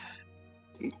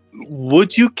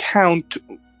 Would you count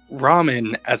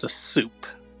ramen as a soup?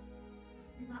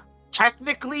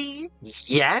 Technically,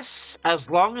 yes, as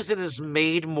long as it is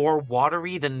made more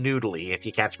watery than noodly, if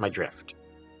you catch my drift.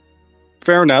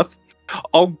 Fair enough.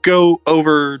 I'll go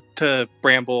over to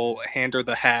Bramble, hand her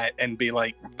the hat, and be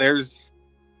like, there's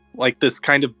like this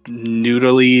kind of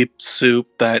noodly soup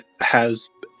that has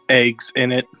eggs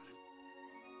in it.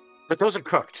 But those are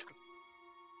cooked.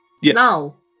 Yes.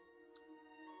 No.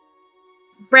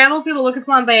 Bramble's gonna look at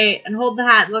Flambe and hold the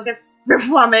hat, look at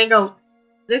Flambe and go,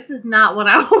 "This is not what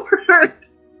I ordered."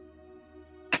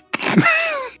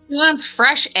 He wants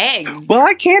fresh egg. Well,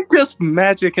 I can't just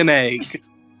magic an egg.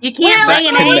 You can't lay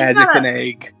an egg. Magic an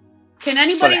egg. Can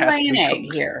anybody lay an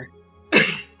egg here?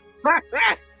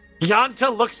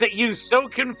 Yanta looks at you so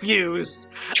confused,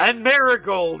 and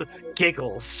Marigold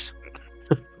giggles.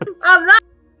 I'm not.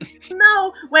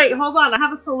 No, wait, hold on. I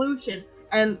have a solution.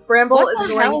 And Bramble What is the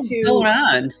going hell's to. going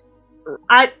on?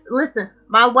 Listen.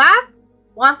 My wife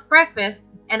wants breakfast,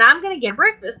 and I'm going to get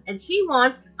breakfast, and she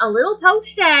wants a little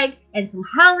poached egg and some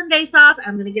hollandaise sauce.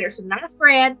 I'm going to get her some nice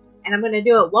bread, and I'm going to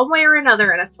do it one way or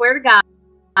another, and I swear to God,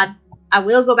 I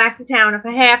will go back to town if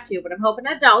I have to, but I'm hoping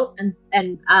I don't,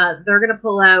 and they're going to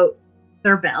pull out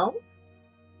their bell.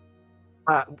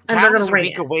 And they're going to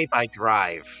ring it. Away by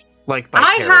drive. Like by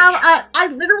carriage. I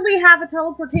literally have a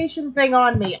teleportation thing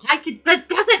on me. That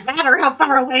doesn't matter how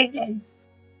far away it is.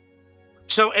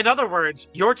 So, in other words,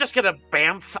 you're just gonna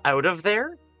bamf out of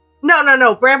there?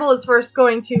 No. Bramble is first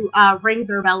going to ring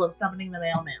their bell of summoning the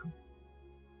mailman.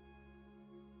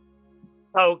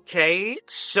 Okay,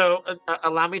 so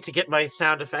allow me to get my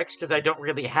sound effects because I don't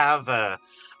really have a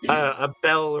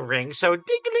bell ring. So,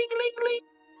 ding-a-ling-a-ling-a-ling.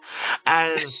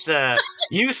 As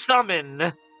you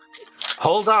summon.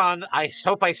 Hold on, I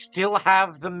hope I still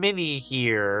have the mini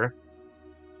here.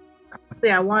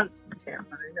 Yeah, I want to.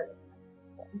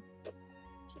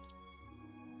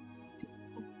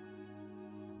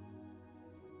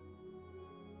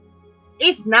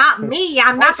 It's not me.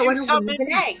 I'm not the one who wins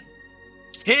an egg.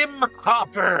 Tim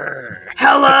Hopper.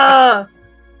 Hello,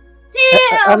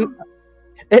 Tim.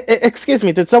 Excuse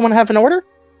me. Did someone have an order?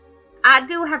 I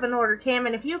do have an order, Tim,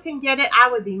 and if you can get it,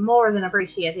 I would be more than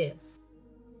appreciative.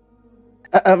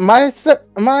 My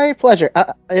pleasure.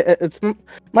 It's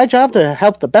my job to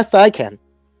help the best I can.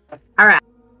 All right.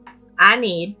 I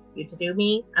need you to do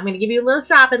me. I'm going to give you a little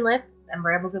shopping list, and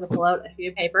Bramble's going to pull out a sheet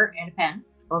of paper and a pen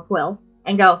or a quill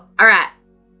and go, all right.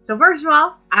 So first of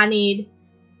all, I need,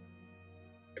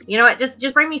 you know what,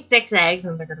 just bring me 6 eggs,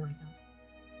 and they're going to wake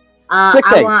up.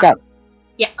 6 eggs, got it.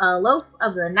 Yeah, a loaf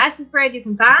of the nicest bread you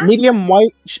can find. Medium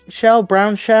white shell,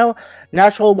 brown shell,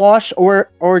 natural wash,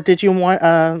 or did you want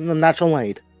the natural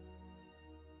laid?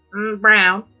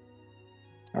 Brown.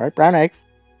 All right, brown eggs.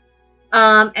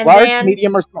 And large, then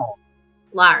medium, or small?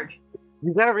 Large.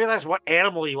 You gotta realize what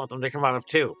animal you want them to come out of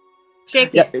too. Chicken.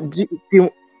 Yeah, do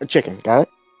you chicken? Got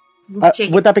it.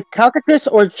 Chicken. Would that be cockatious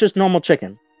or just normal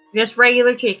chicken? Just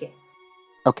regular chicken.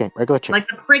 Okay, regular chicken. Like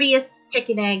the prettiest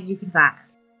chicken eggs you can find.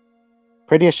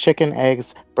 Prettiest chicken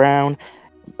eggs, brown,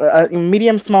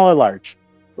 medium, small, or large?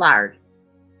 Large.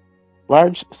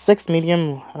 Large, 6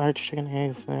 medium, large chicken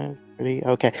eggs. Pretty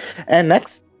okay. And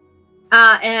next?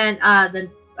 And the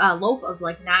loaf of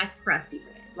like nice crusty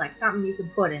bread, like something you can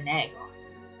put an egg on,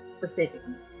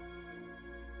 specifically.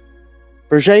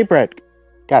 Berger bread,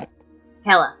 got it.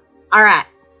 Hella. All right.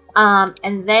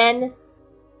 And then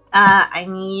I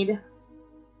need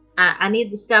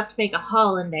the stuff to make a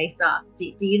hollandaise sauce.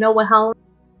 Do you know what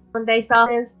hollandaise sauce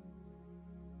is?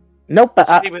 Nope.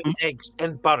 With eggs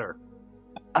and butter.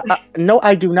 No,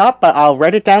 I do not. But I'll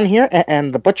write it down here,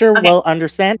 and the butcher will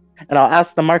understand. And I'll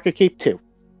ask the market keep too.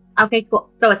 Okay, cool.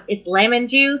 So it's lemon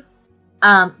juice.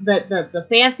 The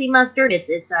fancy mustard.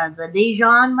 It's the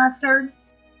Dijon mustard.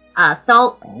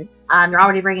 Salt. Right. They're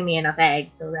already bringing me enough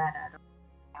eggs, so that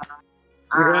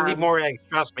You're gonna need more eggs.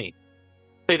 Trust me.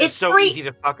 It is so easy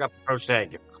to fuck up a poached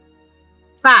egg.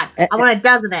 Fine. I want a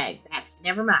dozen eggs. Actually,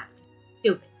 never mind.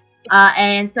 Stupid.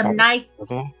 And some nice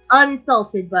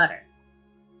unsalted butter.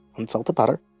 Unsalted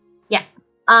butter. Yeah.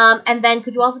 And then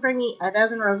could you also bring me a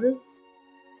dozen roses?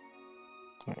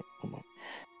 Right, hold on.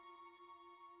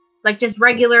 Like just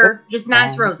regular, just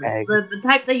nice roses. The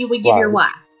type that you would give your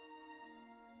wife.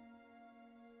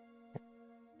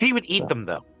 He would eat them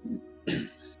though.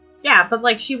 Yeah, but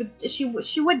like she would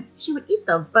eat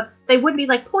them, but they wouldn't be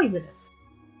like poisonous.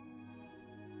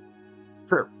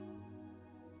 True.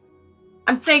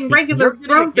 I'm saying regular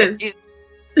roses.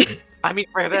 I mean,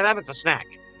 for them, it's a snack.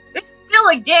 It's still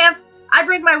a gift. I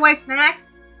bring my wife snacks.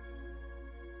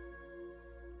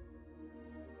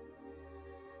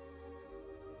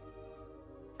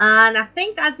 And I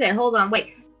think that's it. Hold on,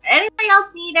 wait. Anybody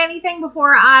else need anything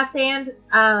before I send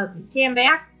Cam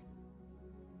back?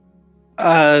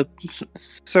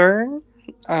 Sir,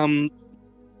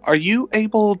 are you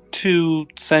able to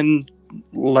send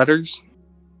letters?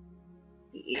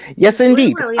 Yes,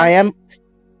 indeed. I am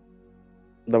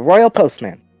the royal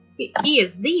postman. He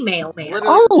is the mailman.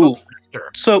 Oh,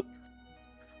 so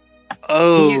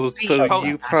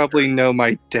you probably know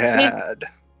my dad.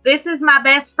 This is my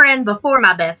best friend before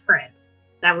my best friend.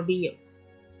 That would be you.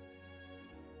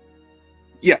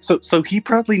 Yeah, so he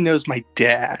probably knows my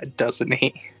dad, doesn't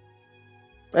he?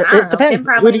 It depends.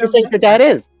 Who do you think your dad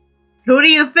is? Who do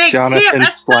you think? Jonathan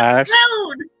Splash.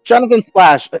 Jonathan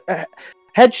Splash,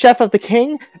 head chef of the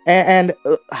king and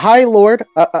high lord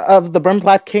of the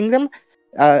Brimplat Kingdom,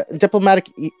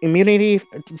 diplomatic immunity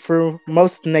for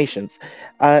most nations.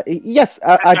 Yes,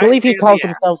 I believe he calls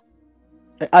himself.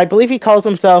 I believe he calls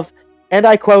himself, and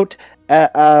I quote,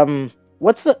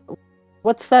 "What's the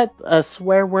what's that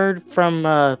swear word from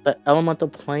the elemental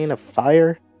plane of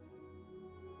fire?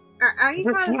 Are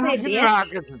you trying to say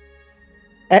bitch?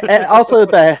 And also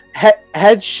the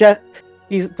head chef.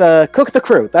 He's the cook of the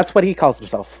crew. That's what he calls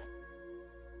himself.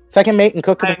 Second mate and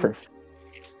cook of the crew.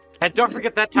 And don't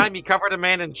forget that time he covered a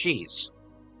man in cheese.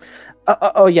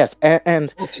 Oh yes,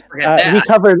 and he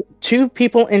covered 2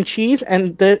 people in cheese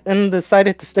and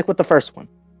decided to stick with the first one.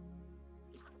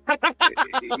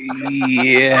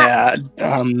 Yeah,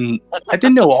 I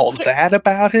didn't know all that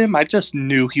about him. I just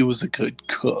knew he was a good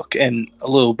cook and a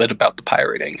little bit about the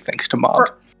pirating, thanks to Mom.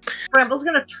 Bramble's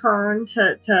gonna turn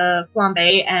to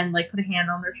Flambe and like put a hand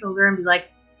on their shoulder and be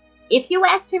like, if you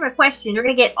ask him a question, you're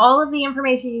gonna get all of the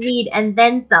information you need and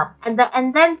then some. And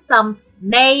then some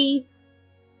may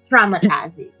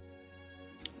traumatize you.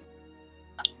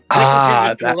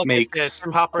 That makes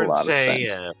Tim Hopper a lot and say,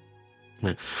 of sense.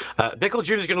 Bickle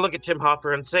Jr. is going to look at Tim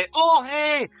Hopper and say, "Oh,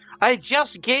 hey, I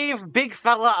just gave Big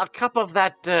Fella a cup of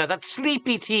that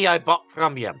sleepy tea I bought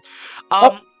from you.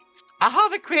 I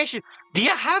have a question. Do you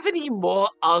have any more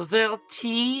other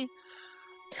tea?"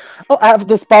 Oh, I have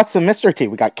this box of mystery tea.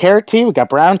 We got carrot tea, we got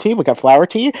brown tea, we got flower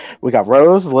tea, we got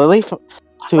rose, lily,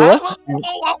 tulip.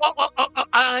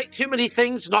 All right, too many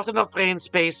things, not enough brain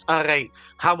space. All right,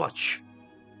 how much?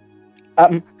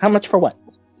 How much for what?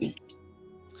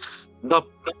 The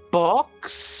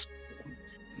box?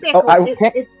 Oh,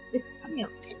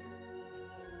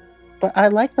 but I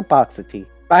like the box of tea.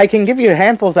 I can give you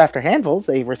handfuls after handfuls.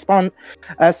 They respond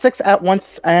 6 at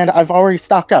once, and I've already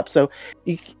stocked up. So,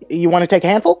 you want to take a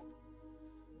handful?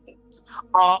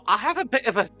 I have a bit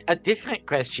of a different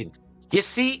question. You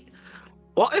see,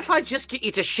 what if I just get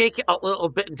you to shake it a little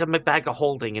bit into my bag of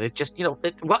holding, and it just,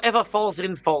 whatever falls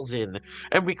in,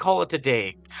 and we call it a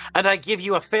day, and I give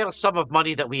you a fair sum of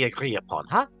money that we agree upon,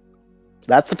 huh?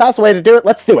 That's the fast way to do it.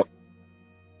 Let's do it.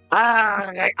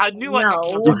 I knew I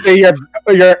could count. You see,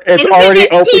 it's already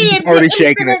open. He's already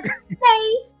shaking it.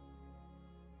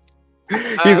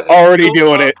 He's already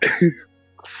doing it.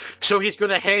 So he's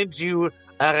going to hand you.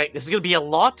 All right, this is going to be a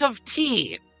lot of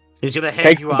tea. He's going to hand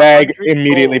Takes you the bag,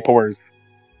 immediately gold. pours.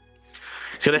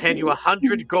 He's going to hand you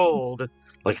 100 gold.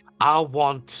 Like, I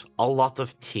want a lot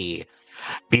of tea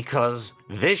because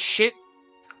this shit.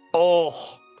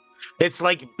 Oh, it's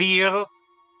like beer,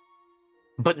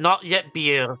 but not yet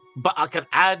beer. But I can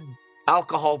add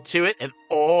alcohol to it, and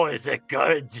oh, is it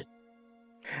good?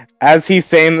 As he's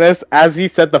saying this, as he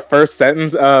said the first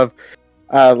sentence of,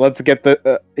 let's get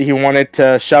he wanted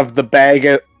to shove the bag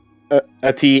of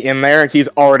tea in there. He's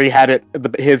already had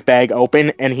his bag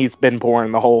open, and he's been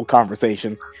pouring the whole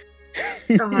conversation.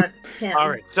 God, all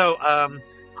right, so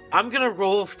I'm gonna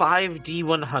roll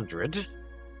 5d100.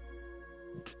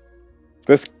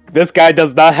 This guy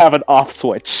does not have an off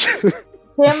switch.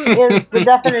 Tim is the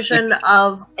definition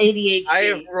of ADHD. I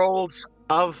have rolled,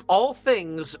 of all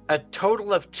things, a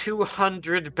total of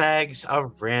 200 bags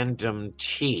of random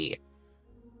tea.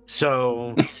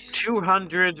 So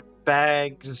 200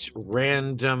 bags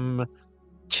random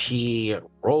tea.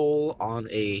 Roll on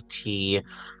a tea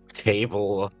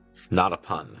table. Not a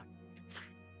pun.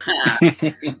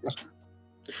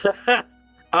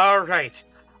 All right.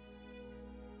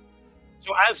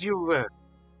 So as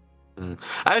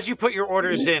you put your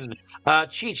orders in,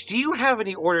 Cheech, do you have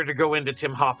any order to go into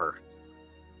Tim Hopper?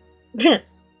 Mad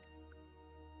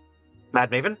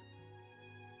Maven?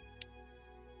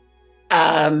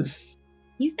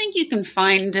 You think you can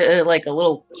find like a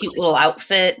little cute little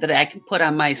outfit that I can put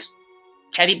on my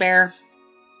teddy bear?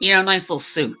 Nice little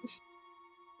suit.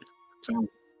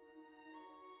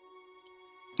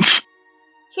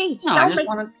 I just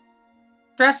want to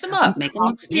dress him up, make him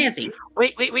look snazzy.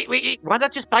 Wait. Why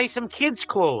not just buy some kids'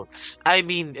 clothes? I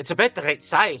mean, it's about the right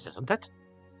size, isn't it?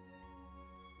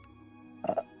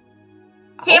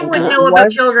 Tim would know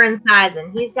about children's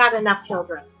sizing. He's got enough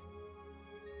children.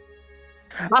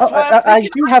 I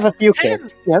do have a few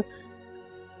kids, yes.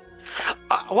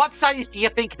 What size do you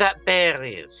think that bear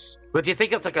is? Would you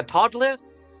think it's like a toddler?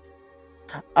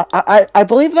 I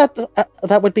believe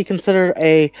that would be considered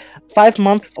a 5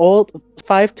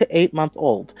 to 8 month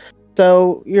old.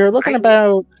 So you're looking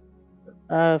about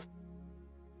 7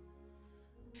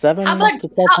 to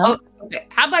 12 pounds. Okay.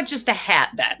 How about just a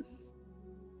hat then?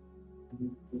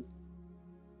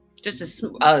 Just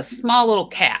a small little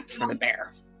cap for the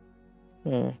bear.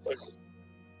 Well,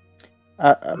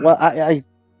 I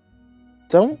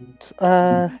don't.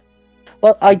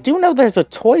 Well, I do know there's a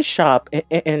toy shop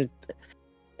in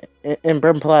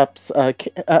Brimplap's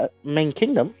main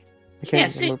kingdom.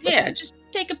 Just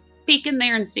take a peek in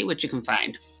there and see what you can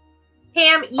find.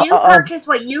 Pam, you purchase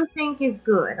what you think is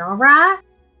good, all right?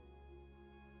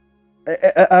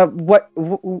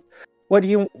 What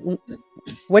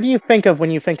do you think of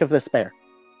when you think of this bear?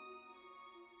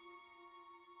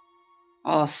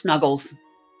 Oh, Snuggles.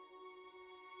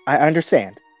 I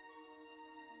understand.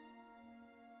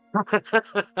 God,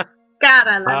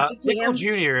 I love you, Pickle Tim.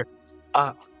 Jr.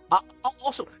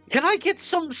 Also, can I get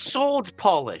some sword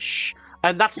polish?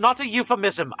 And that's not a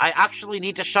euphemism. I actually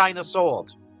need to shine a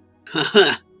sword.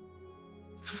 I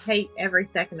hate every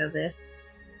second of this.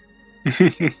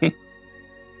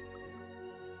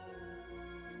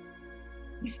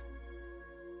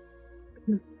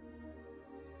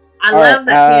 I All love right,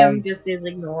 that Tim just is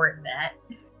ignoring that.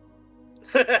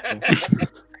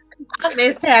 I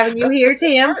missed having you here,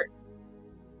 Tim.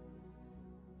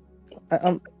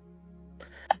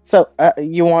 So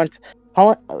you want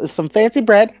some fancy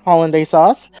bread, hollandaise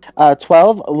sauce,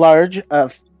 12 large,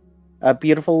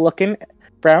 beautiful-looking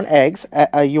brown eggs.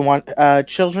 You want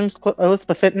children's clothes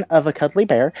befitting of a cuddly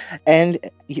bear, and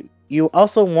you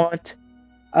also want.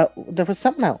 There was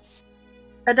something else.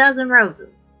 A dozen roses.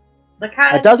 The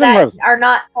kind A dozen that roses. are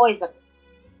not poison.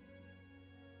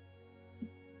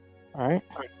 All right.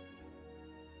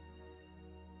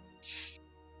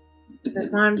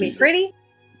 Just want to be pretty.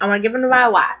 I want to give them to my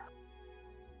wife,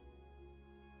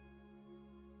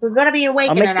 who's going to be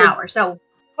awake in an hour. So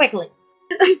quickly.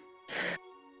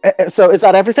 So is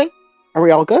that everything? Are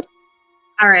we all good?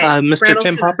 All right, Mr. Brandle's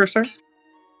Tim gonna- Popper, sir?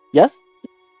 Yes.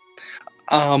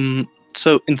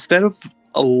 So instead of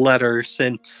a letter,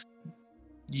 since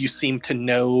you seem to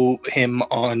know him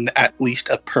on at least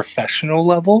a professional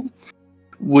level,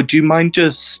 would you mind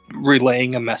just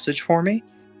relaying a message for me?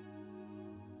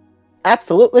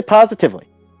 Absolutely, positively.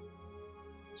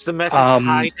 It's the message,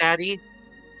 hi, Daddy.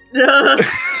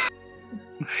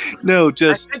 No,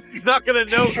 just, I think he's not going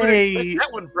to know who to hey, take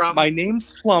that one from. my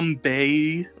name's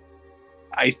Flambe.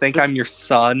 I think I'm your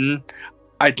son.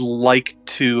 I'd like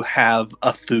to have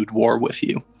a food war with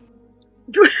you.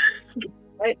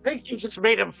 I think you just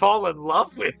made him fall in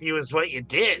love with you is what you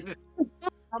did.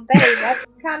 Oh, babe, that's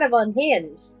kind of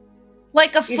unhinged.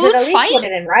 Like a You food should at least fight? put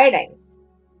it in writing.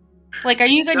 Like, are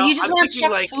you good? No, You just I'm want to thinking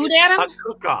chuck like food at him? a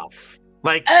cook-off.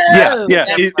 Like, Oh, Yeah,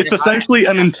 that's it's different. essentially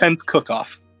an intense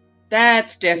cook-off.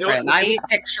 That's know what different. I I was mean?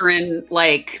 picturing,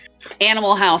 like,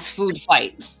 Animal House food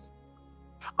fight.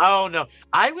 oh no.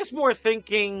 I was more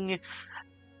thinking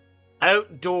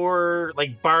outdoor,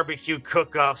 like barbecue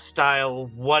cook-off style,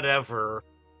 whatever.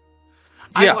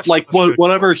 I Yeah, watched like the food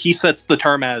whatever war. he sets the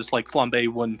term as, like Flambe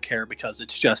wouldn't care because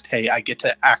it's just, hey, I get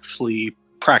to actually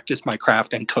practice my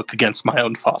craft and cook against my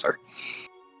own father.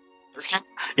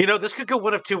 This could go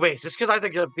one of two ways. This could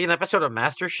either be an episode of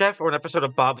MasterChef or an episode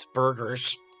of Bob's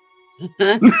Burgers.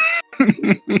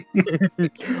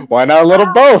 Why not a little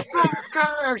both?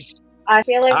 Burgers! I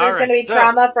feel like All there's going to right, be so-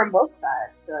 trauma from both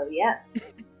sides. So yeah.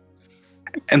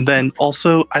 And then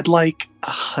also, I'd like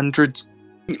 100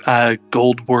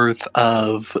 gold worth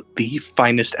of the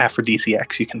finest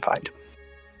aphrodisiacs you can find.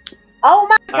 Oh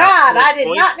my God! I did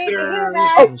not need to oysters hear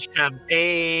that. and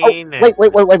champagne.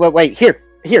 Wait! Here,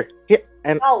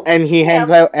 and Oh, and he hands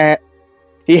yeah.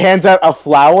 out a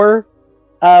flower.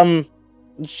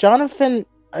 Jonathan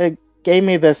gave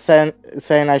me this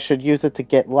saying I should use it to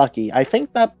get lucky. I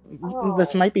think that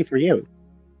this might be for you.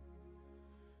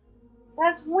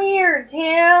 That's weird,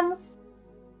 Tim.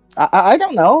 I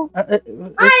don't know. I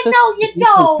know you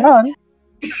don't. Done.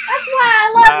 That's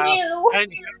why I love you.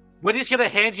 And what he's going to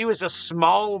hand you is a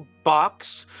small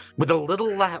box with a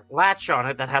little latch on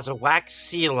it that has a wax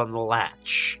seal on the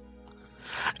latch.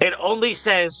 It only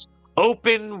says,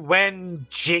 open when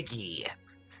jiggy.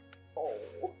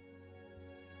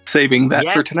 Saving that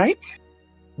Yes. for tonight?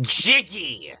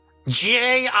 Jiggy.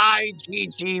 Jiggy.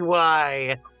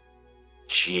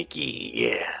 Jiggy,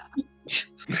 yeah.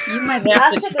 You might I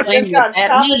have to should have explain just what gone that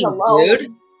shopping means, alone.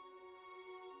 dude.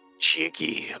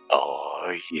 Jiggy,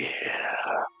 oh yeah.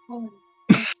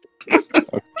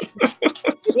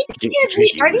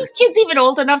 Are these kids even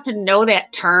old enough to know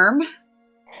that term?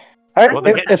 All right, Well,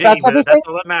 they're getting if that's jiggy with it, everything, that's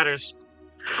all that matters.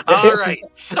 All right,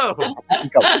 so go.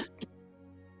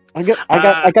 I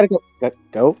gotta go.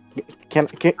 Go. Can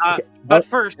but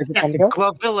first, is it time to go?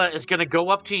 Glovilla is going to go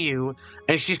up to you,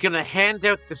 and she's going to hand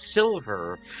out the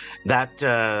silver that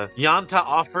Yanta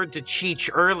offered to Cheech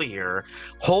earlier,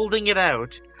 holding it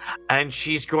out, and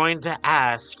she's going to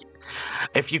ask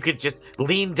if you could just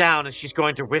lean down, and she's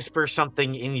going to whisper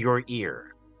something in your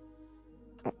ear.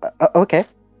 Okay.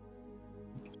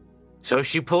 So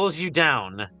she pulls you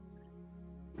down.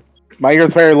 My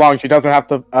ear's very long. She doesn't have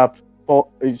to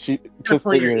pull. She just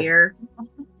Pull the your ear. ear.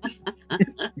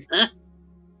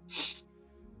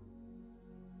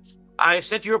 I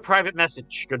sent you a private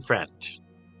message, good friend.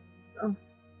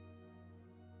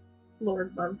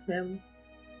 Lord love him.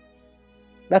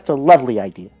 That's a lovely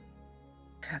idea.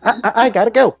 I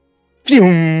gotta go.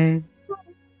 Phew.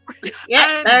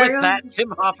 Yeah, And there with you go. that,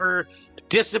 Tim Hopper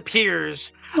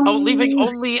disappears, leaving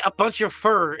only a bunch of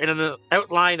fur in an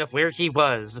outline of where he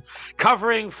was,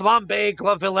 covering Flambe,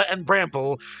 Glavilla, and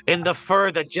Bramble in the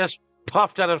fur that just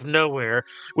puffed out of nowhere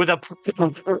with a.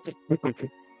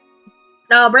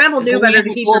 No, Bramble Does knew any better of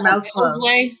to it keep go her over mouth Bill's closed.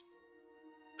 way?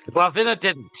 Glavilla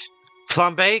didn't.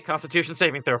 Flambe, Constitution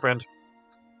saving throw, friend.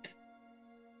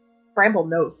 Bramble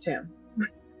knows Tim.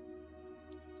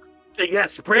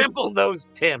 Yes, Bramble knows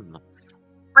Tim.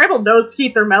 Bramble knows to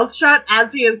keep their mouth shut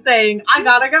as he is saying, I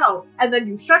gotta go. And then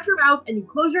you shut your mouth and you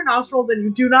close your nostrils and you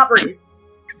do not breathe.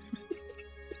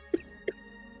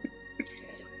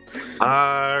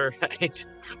 All right.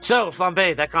 So,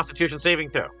 Flambe, that Constitution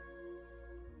saving throw.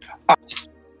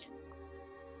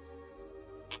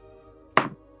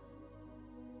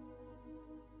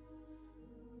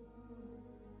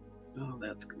 Oh,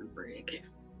 that's gonna break.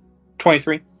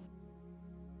 23.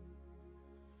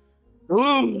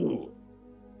 Ooh.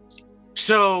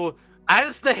 So,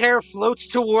 as the hair floats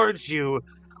towards you,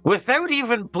 without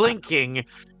even blinking,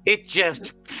 it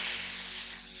just.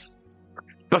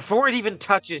 Before it even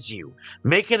touches you,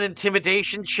 make an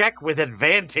intimidation check with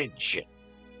advantage.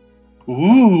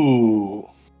 Ooh.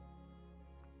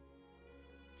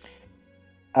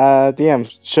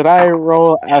 DM, should I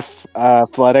roll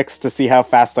athletics to see how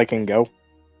fast I can go?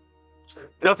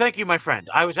 No, thank you, my friend.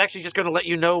 I was actually just going to let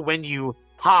you know when you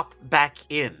hop back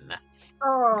in.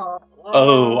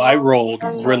 Oh, I rolled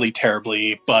really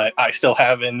terribly, but I still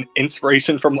have an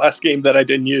inspiration from last game that I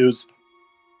didn't use.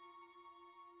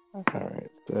 Alright,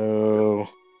 so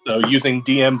So using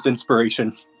DM's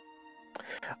inspiration.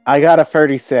 I got a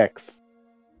 36.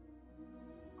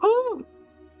 Ooh.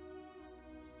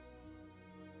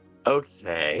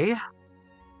 Okay.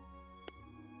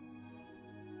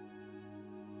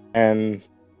 And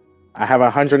I have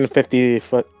 150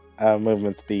 foot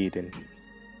movement speed. And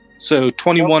So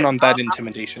 21 Okay, on that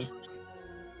intimidation.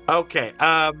 Okay.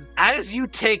 As you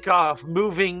take off,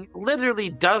 moving literally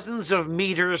dozens of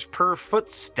meters per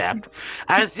footstep,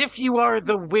 as if you are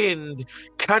the wind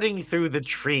cutting through the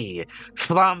tree,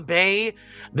 Flambe,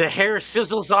 the hair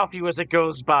sizzles off you as it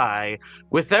goes by.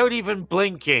 Without even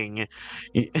blinking,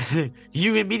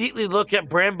 you immediately look at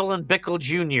Bramble and Bickle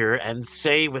Jr. and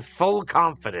say with full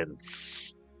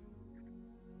confidence,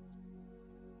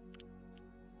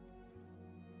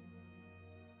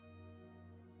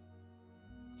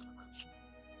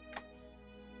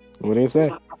 what do you say?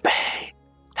 Flambe,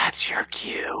 that's your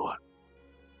cue.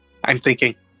 I'm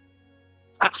thinking,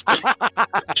 That's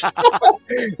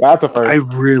a first. I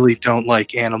really don't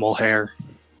like animal hair.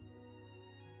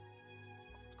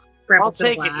 I'll Bramble's gonna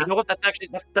take it. You laugh. know what?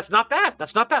 That's not bad.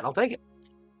 That's not bad. I'll take it.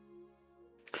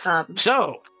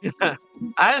 So,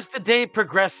 as the day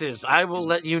progresses, I will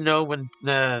let you know when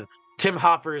Tim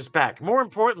Hopper is back. More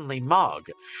importantly, Mog,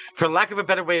 for lack of a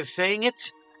better way of saying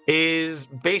it, is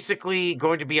basically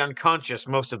going to be unconscious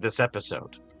most of this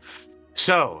episode.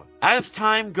 So, as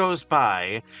time goes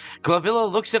by,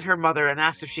 Glavilla looks at her mother and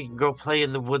asks if she can go play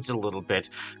in the woods a little bit,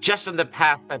 just on the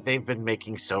path that they've been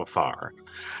making so far.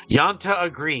 Yanta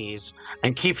agrees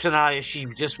and keeps an eye as she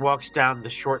just walks down the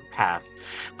short path,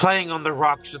 playing on the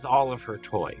rocks with all of her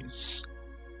toys.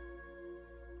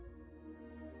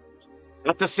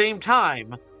 At the same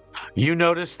time, you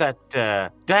notice that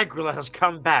Dagrilla has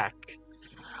come back.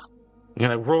 I'm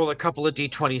going to roll a couple of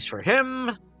d20s for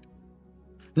him.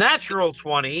 Natural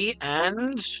 20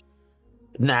 and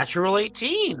natural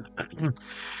 18.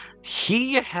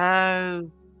 He has...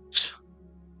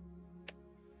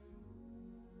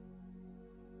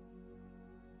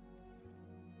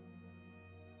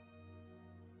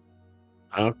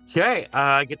 Okay,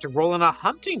 I get to roll on a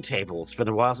hunting table. It's been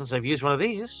a while since I've used one of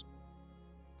these.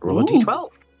 Roll a Ooh. d12.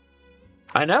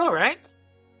 I know, right?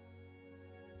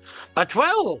 A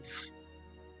 12.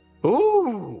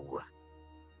 Ooh.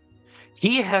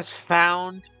 He has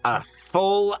found a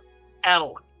full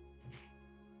elk.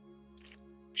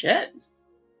 Shit.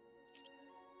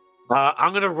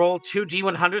 I'm going to roll 2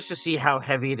 d100s to see how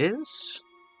heavy it is.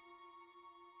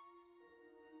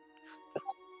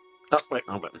 Oh, wait,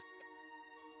 hold on.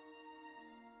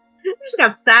 You just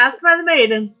got sassed by the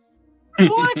maiden.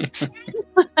 What?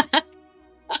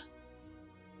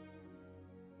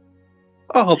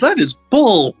 Oh, that is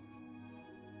bull.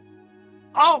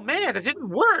 Oh, man, it didn't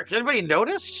work. Anybody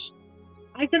notice?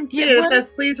 I can see Yeah, it. It what says,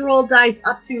 please roll dice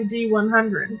up to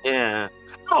D100. Yeah.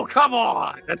 Oh, come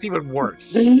on. That's even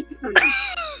worse.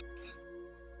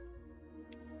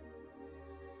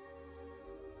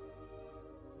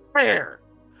 Fair.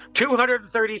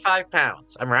 235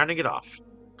 pounds. I'm rounding it off.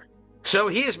 So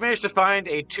he has managed to find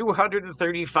a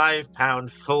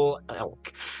 235-pound full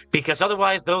elk, because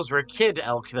otherwise those were kid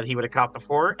elk that he would have caught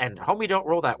before, and homie don't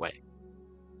roll that way.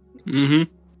 Mm-hmm.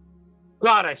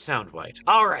 God, I sound white.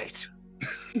 All right.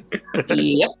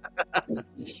 Yep.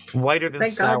 Whiter than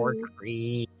Thank sour God.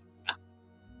 cream.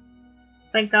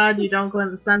 Thank God you don't go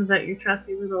in the sunset, your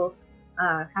trusty little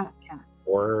cat.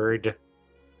 Word.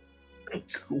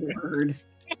 Word.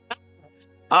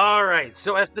 All right.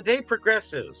 So as the day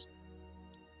progresses,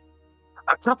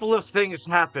 a couple of things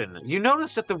happen. You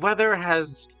notice that the weather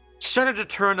has started to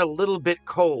turn a little bit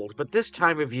cold, but this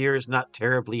time of year is not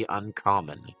terribly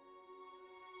uncommon.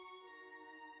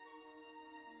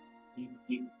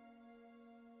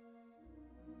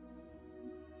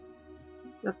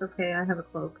 That's okay, I have a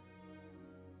cloak.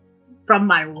 From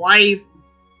my wife.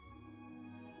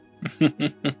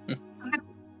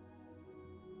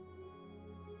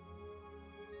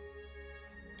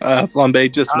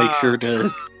 Flambe, just make sure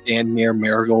to stand near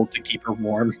Marigold to keep her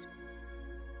warm.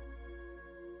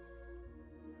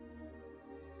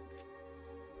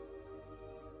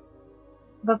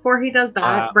 Before he does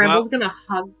that, Bramble's well- gonna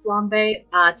hug Flambe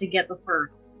to get the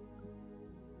fur.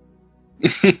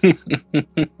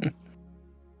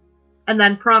 And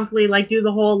then promptly do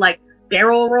the whole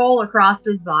barrel roll across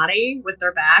his body with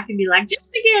their back and be like,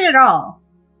 just to get it all.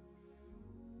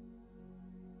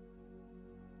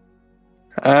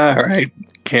 Alright.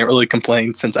 Can't really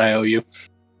complain since I owe you.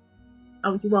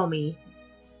 Oh, you owe me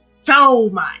so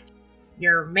much.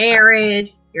 Your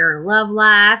marriage, your love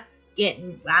life,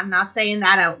 I'm not saying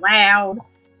that out loud.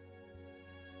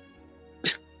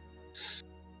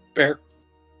 Fair.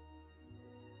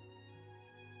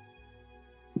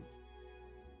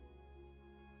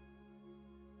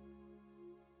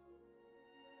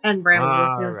 And Bramble is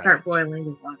going Alright. to start boiling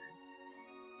the water.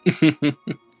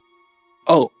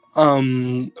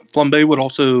 Flambe would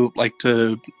also like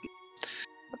to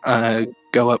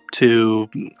go up to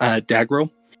Dagro.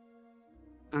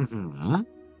 Mm-hmm.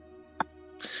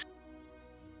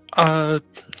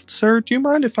 Sir, do you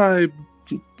mind if I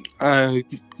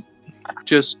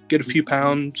just get a few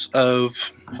pounds of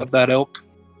that elk?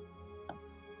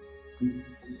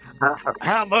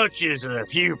 How much is a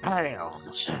few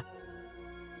pounds?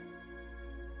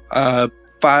 5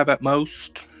 at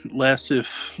most, less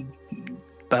if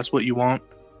that's what you want.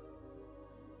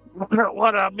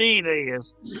 What I mean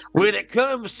is, when it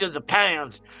comes to the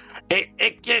pounds,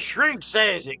 it shrinks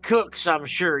as it cooks, I'm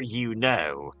sure you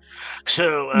know.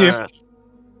 So, Yeah.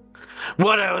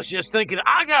 what I was just thinking,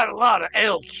 I got a lot of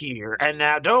elk here, and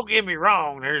now don't get me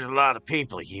wrong, there's a lot of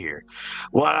people here.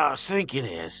 What I was thinking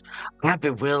is, I'd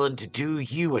be willing to do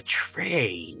you a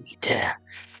trade.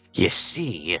 You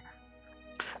see,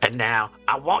 and now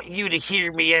I want you to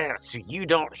hear me out so you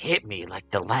don't hit me like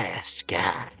the last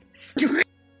guy.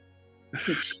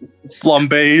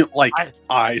 Flambe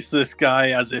eyes this guy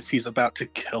as if he's about to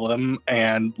kill him,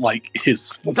 and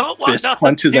his Don't want fist nothing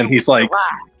clenches, to and do he's with like,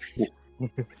 your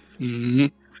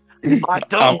wife. I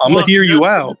don't I'm gonna want hear you nothing-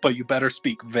 out, but you better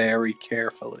speak very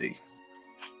carefully.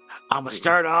 I'm gonna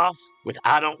start off with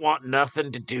I don't want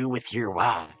nothing to do with your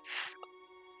wife.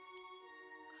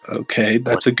 Okay,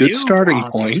 that's What a good you starting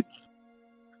want- point.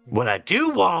 What I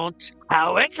do want,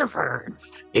 however,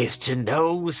 is to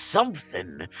know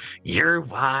something your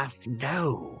wife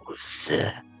knows.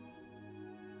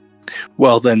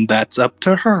 Well, then that's up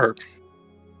to her.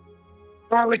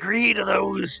 I'll agree to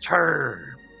those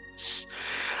terms.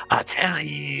 I tell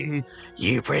you,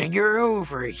 you bring her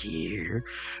over here,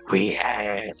 we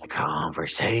have a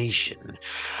conversation,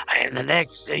 and the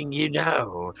next thing you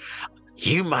know,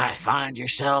 you might find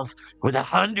yourself with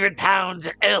 100 pounds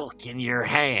of elk in your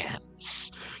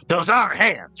hands. Those are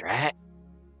hands, right?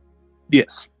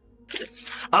 Yes.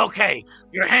 Okay,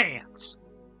 your hands.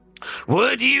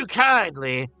 Would you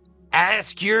kindly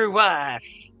ask your wife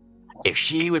if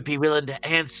she would be willing to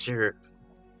answer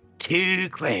 2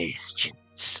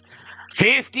 questions?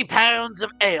 50 pounds of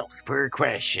elk per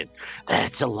question.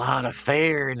 That's a lot of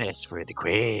fairness for the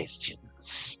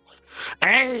questions.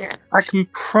 And I can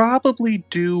probably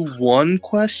do one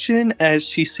question, as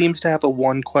she seems to have a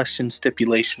one question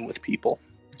stipulation with people,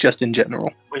 just in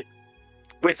general.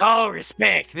 with all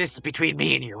respect, this is between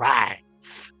me and your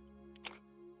wife.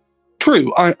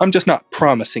 True, I'm just not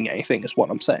promising anything, is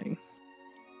what I'm saying.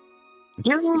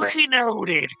 Duly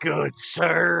noted, good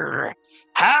sir.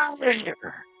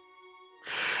 However,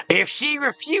 If she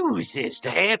refuses to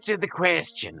answer the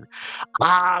question,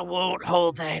 I won't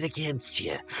hold that against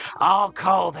you. I'll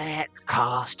call that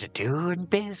cost of doing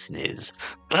business.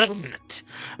 But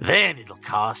then it'll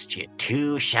cost you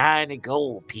 2 shiny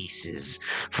gold pieces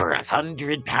for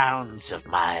 100 pounds of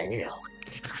my elk.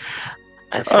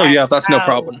 Oh, yeah, that's no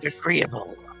problem.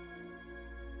 Agreeable.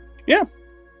 Yeah,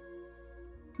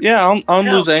 I'll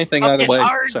lose anything either way.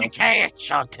 Hard So. to catch,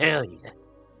 I'll tell you.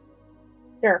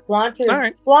 Sure, flaunt your, All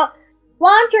right. flaunt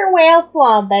your whale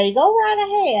flambe. Go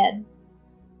right ahead.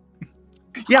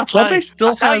 Yeah, Flambe still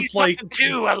I'll tell you has like. something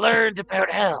too. I learned about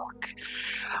elk.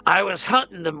 I was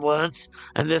hunting them once,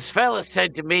 and this fella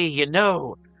said to me, "You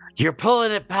know, you're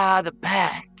pulling it by the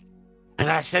back." And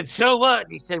I said, "So what?"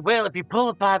 And he said, "Well, if you pull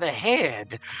it by the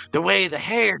head, the way the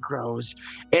hair grows,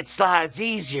 it slides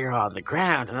easier on the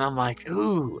ground." And I'm like,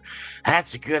 "Ooh,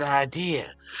 that's a good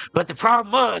idea." But the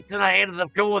problem was that I ended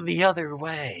up going the other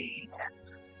way.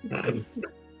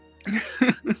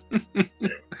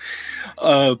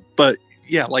 But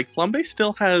yeah, like Flambe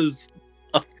still has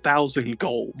 1,000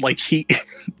 gold. Like he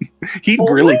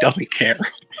really doesn't care.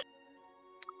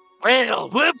 Well,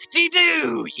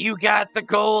 whoop-de-doo! You got the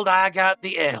gold, I got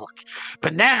the elk.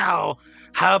 But now,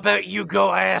 how about you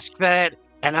go ask that,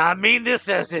 and I mean this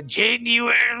as a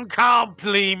genuine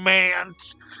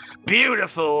compliment,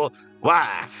 beautiful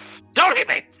wife. Don't hit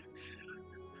me!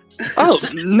 Oh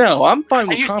no, I'm fine I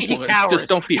with used to hate compliments. cowards. Just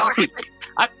don't be a creep.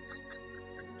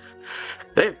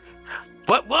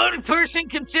 What one person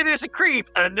considers a creep,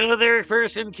 another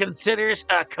person considers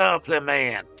a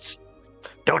compliment.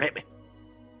 Don't hit me.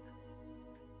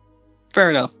 Fair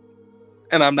enough.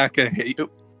 And I'm not gonna hit you.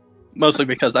 Mostly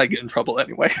because I get in trouble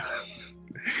anyway.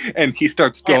 And he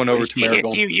starts going over to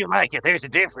Marigold. If you like it, there's a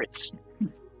difference.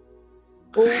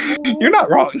 You're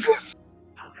not wrong.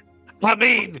 I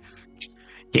mean,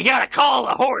 you gotta call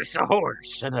a horse,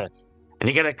 and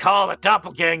you gotta call a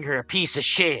doppelganger a piece of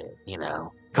shit, you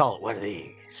know? Call it one of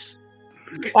these.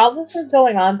 While this is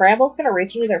going on, Bramble's gonna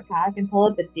reach into their pack and pull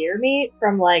up the deer meat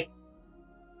from, like,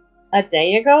 a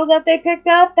day ago that they picked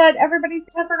up that everybody's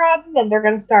forgotten, and they're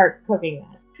gonna start cooking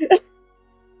that.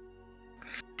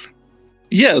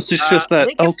 Yes, it's just that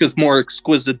elk is more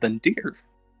exquisite than deer.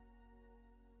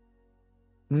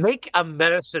 Make a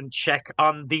medicine check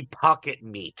on the pocket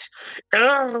meat.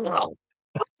 Ugh.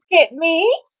 Pocket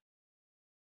meat?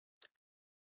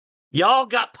 Y'all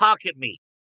got pocket meat.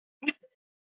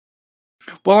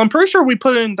 Well, I'm pretty sure we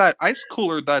put it in that ice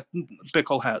cooler that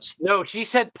Bickle has. No, she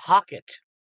said pocket.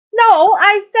 No,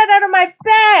 I said out of my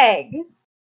bag.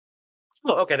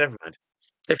 Oh, okay, never mind.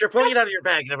 If you're pulling it out of your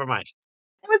bag, never mind.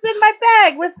 It was in my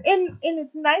bag. In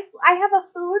its nice. I have a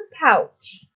food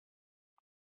pouch.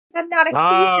 I'm not a heathen.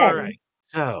 All right.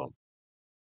 So.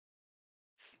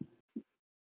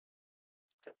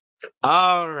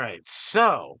 All right.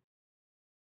 So.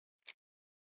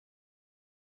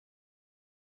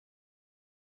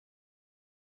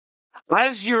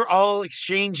 As you're all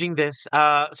exchanging this,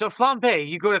 so Flambe,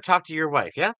 you go to talk to your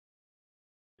wife, yeah?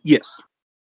 Yes.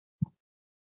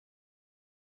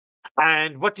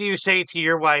 And what do you say to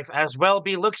your wife as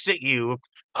Welby looks at you,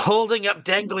 holding up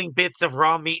dangling bits of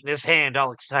raw meat in his hand,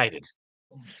 all excited?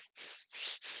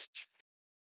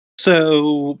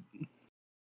 So,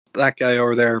 that guy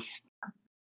over there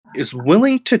is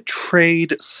willing to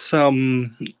trade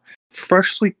some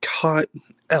freshly caught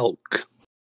elk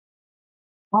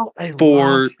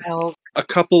for a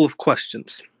couple of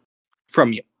questions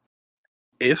from you.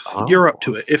 If you're up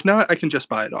to it. If not, I can just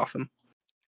buy it off him.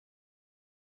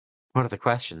 What are the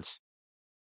questions?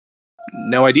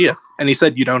 No idea. And he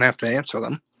said you don't have to answer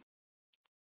them.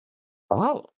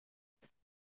 Oh.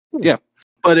 Yeah.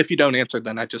 But if you don't answer,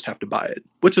 then I just have to buy it,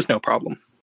 which is no problem.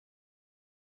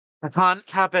 How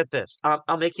about this?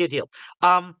 I'll make you a deal.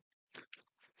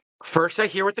 First I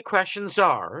hear what the questions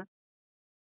are.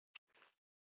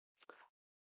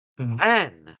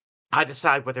 Then I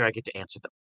decide whether I get to answer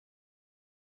them.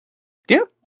 Yeah.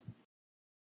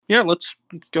 Yeah, let's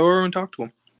go over and talk to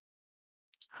him.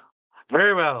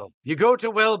 Very well. You go to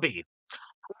Welby.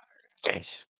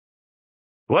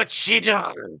 What's she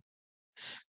done?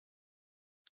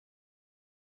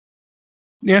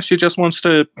 Yeah, she just wants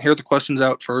to hear the questions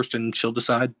out first, and she'll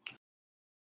decide.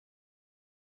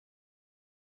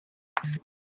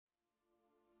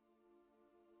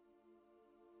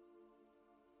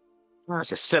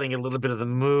 Just setting a little bit of the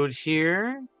mood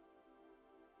here.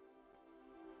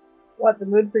 What, the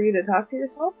mood for you to talk to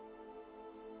yourself?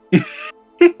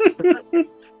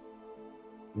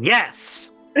 Yes.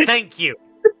 Thank you.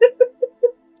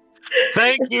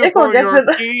 Thank you for your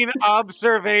keen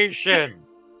observation.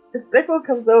 If Bickle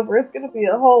comes over, it's going to be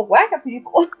a whole whack of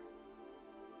people.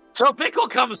 So Pickle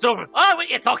comes over. Oh,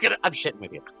 wait, you're talking. I'm shitting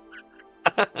with you.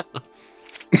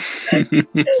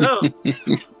 So,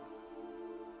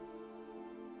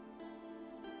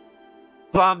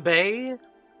 Bombay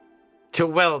to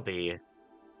Welby.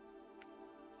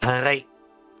 All right.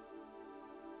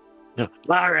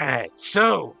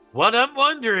 So, what I'm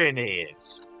wondering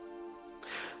is,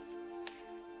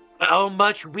 how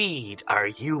much weed are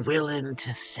you willing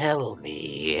to sell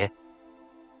me?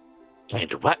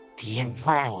 And what do you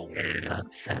have?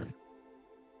 And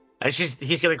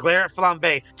he's gonna glare at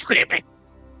Flambe. Screaming.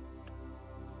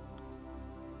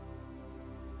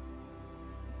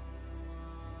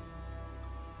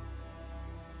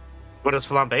 What does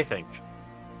Flambe think?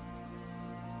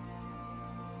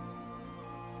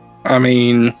 I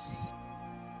mean,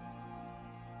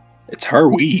 it's her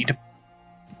weed.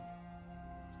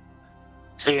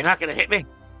 So you're not gonna hit me?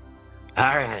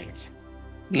 All right.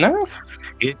 No.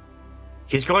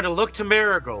 He's going to look to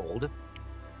Marigold,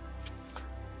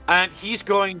 and he's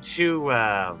going to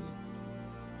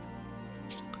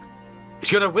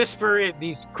whisper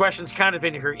these questions kind of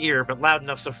in her ear, but loud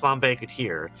enough so Flambe could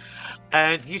hear.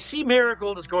 And you see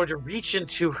Marigold is going to reach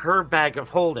into her bag of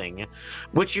holding,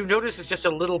 which you notice is just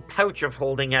a little pouch of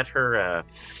holding at her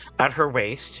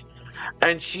waist,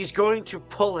 and she's going to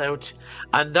pull out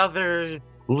another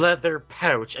leather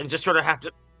pouch and just sort of have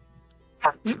to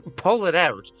pull it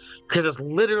out because it's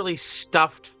literally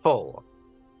stuffed full.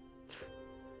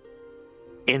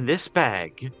 In this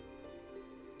bag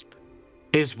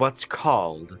is what's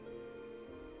called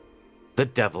the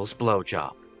Devil's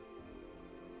Blowjob.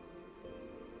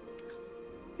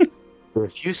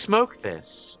 If you smoke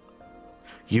this,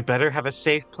 you better have a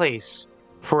safe place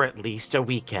for at least a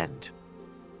weekend.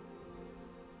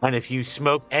 And if you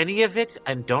smoke any of it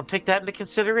and don't take that into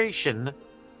consideration,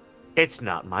 it's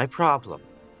not my problem.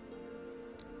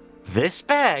 This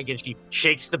bag, and she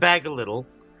shakes the bag a little,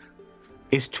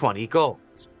 is 20 gold.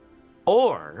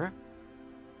 Or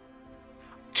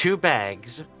 2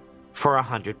 bags for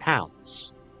 100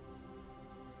 pounds.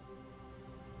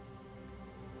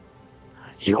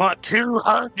 You want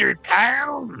 200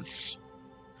 pounds?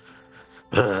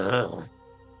 Hey,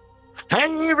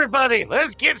 everybody,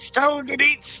 let's get stoned and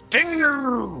eat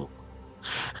stew!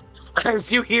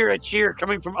 As you hear a cheer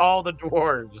coming from all the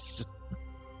dwarves.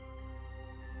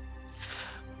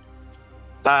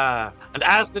 And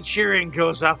as the cheering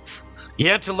goes up,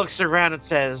 Yenta looks around and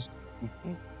says,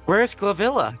 "Where's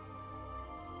Glavilla?"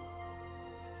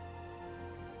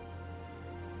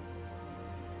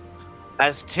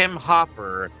 As Tim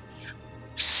Hopper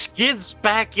skids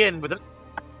back in with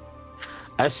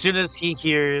as soon as he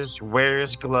hears,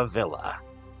 "Where's Glavilla?"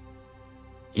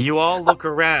 You all look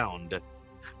around,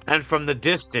 and from the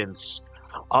distance,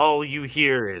 all you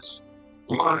hear is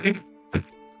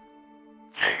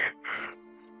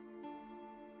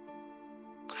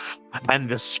and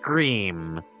the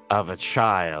scream of a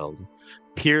child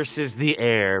pierces the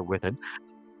air with an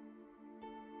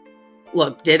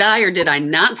Look, did I or did I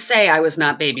not say I was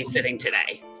not babysitting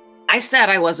today? I said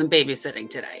I wasn't babysitting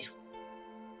today.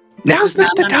 Now's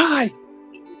not the time.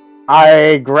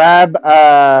 I grab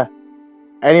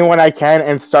anyone I can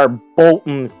and start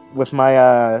bolting with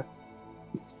my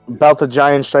belt of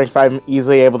giant strength. I'm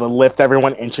easily able to lift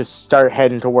everyone and just start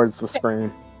heading towards the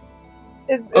screen.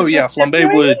 Oh yeah,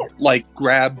 Flambe would like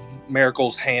grab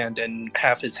Miracle's hand and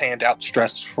have his hand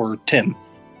outstretched for Tim.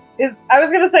 I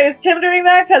was gonna say, is Tim doing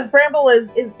that? Because Bramble is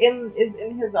in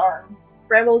his arms.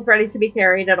 Bramble is ready to be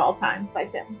carried at all times by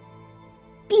Tim.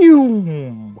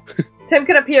 Pew! Tim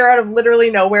can appear out of literally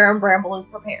nowhere, and Bramble is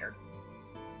prepared.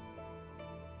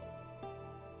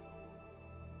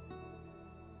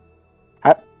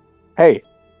 Hey,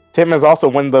 Tim is also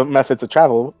one of the methods of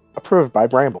travel approved by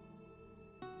Bramble.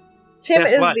 Tim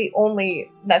is the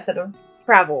only method of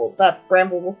travel that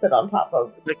Bramble will sit on top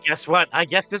of. But guess what? I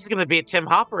guess this is going to be a Tim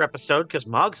Hopper episode because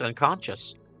Mog's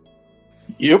unconscious.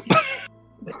 Yep.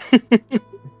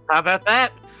 How about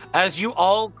that? As you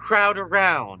all crowd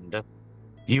around,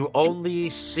 you only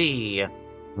see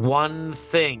one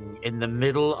thing in the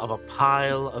middle of a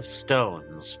pile of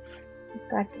stones.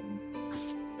 Exactly.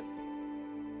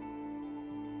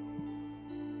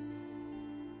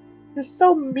 They're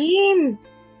so mean.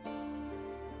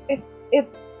 It's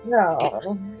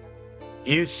no.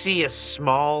 You see a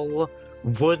small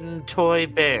wooden toy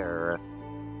bear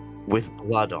with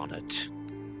blood on it.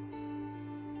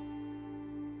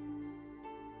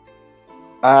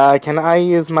 Can I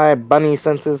use my bunny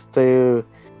senses to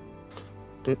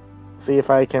see if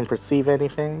I can perceive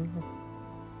anything?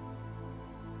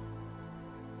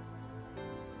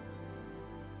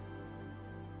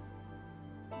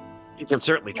 You can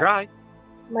certainly try.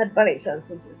 My bunny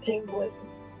senses are tingling.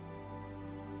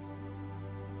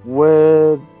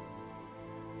 Would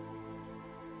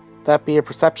that be a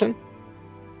perception?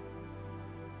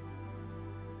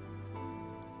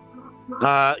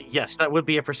 Yes, that would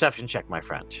be a perception check, my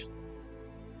friend.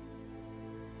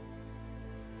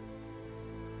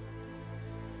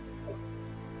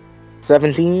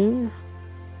 $17.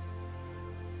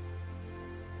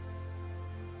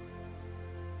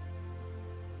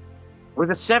 With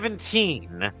a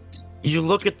 17, you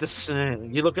look at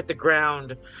the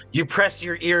ground, you press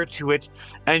your ear to it,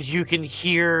 and you can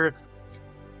hear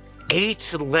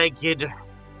 8-legged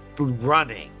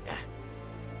running.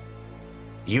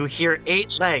 You hear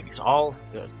 8 legs or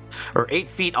 8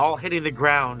 feet all hitting the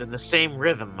ground in the same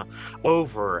rhythm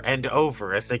over and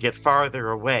over as they get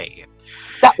farther away.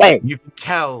 That way! You can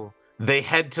tell they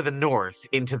head to the north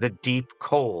into the deep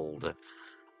cold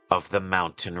of the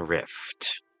mountain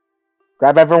rift.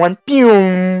 Grab everyone.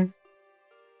 Pew!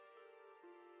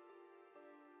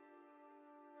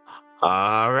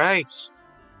 All right.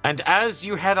 And as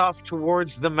you head off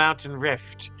towards the mountain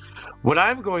rift, what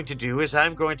I'm going to do is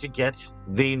I'm going to get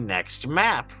the next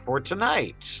map for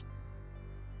tonight.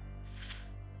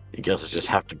 You guys just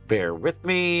have to bear with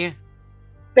me.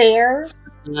 Bear?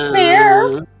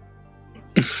 Uh,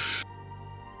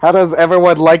 How does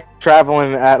everyone like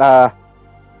traveling at a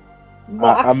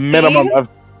Walk minimum speed?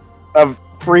 of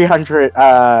 300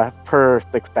 per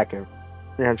 6 seconds?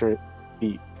 300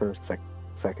 feet per second.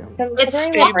 It's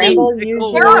Considering that fucking Bramble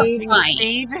usually... terrifying.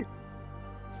 Speed?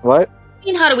 What? I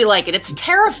mean, how do we like it? It's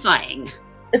terrifying.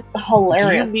 It's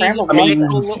hilarious. Do you Bramble mean I mean,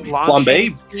 loves it. vehicle launching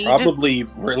Flambe speed? probably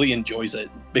really enjoys it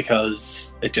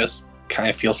because it just kind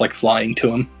of feels like flying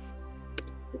to him.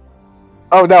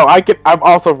 Oh no, I'm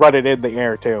also running in the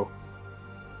air too.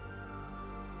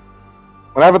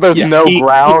 Whenever there's Yeah, no he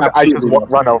ground, I just absolutely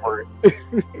loves run it. over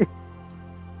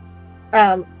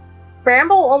it.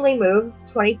 Bramble only moves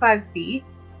 25 feet.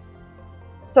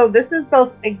 So this is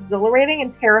both exhilarating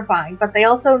and terrifying, but they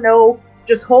also know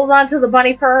just hold on to the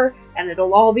bunny fur and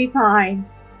it'll all be fine.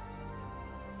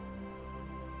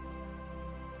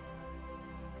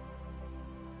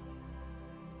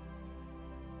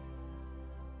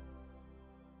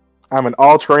 I'm an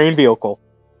all-terrain vehicle.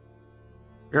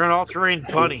 You're an all-terrain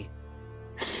bunny.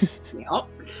 Yep.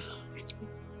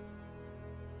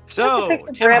 So, I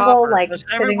picture Tim Bramble, Hopper, like, as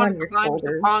sitting everyone on your climbs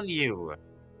shoulders. upon you,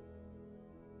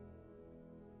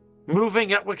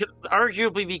 moving at what could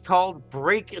arguably be called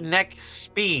breakneck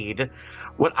speed,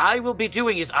 what I will be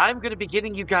doing is I'm going to be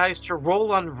getting you guys to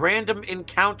roll on random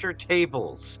encounter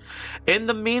tables. In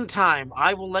the meantime,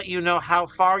 I will let you know how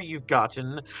far you've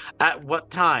gotten at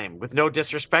what time. With no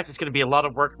disrespect, it's going to be a lot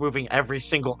of work moving every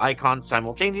single icon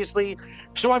simultaneously.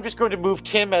 So I'm just going to move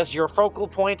Tim as your focal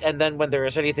point, and then when there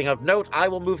is anything of note, I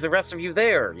will move the rest of you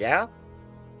there, yeah?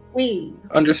 Wee.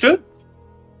 Understood?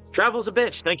 Travel's a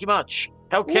bitch, thank you much.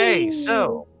 Okay, Wee.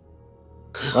 so...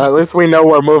 Well, at least we know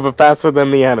we're moving faster than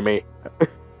the enemy.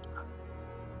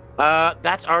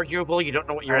 that's arguable. You don't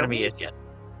know what your enemy is yet.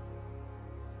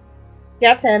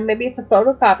 Yeah, Tim, maybe it's a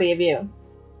photocopy of you.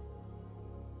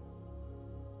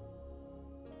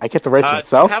 I get to race You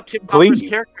myself? have Tim Hopper's Please.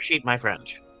 character sheet, my friend.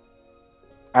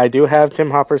 I do have Tim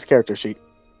Hopper's character sheet.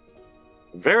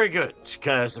 Very good,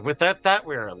 because without that,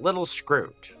 we're a little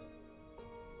screwed.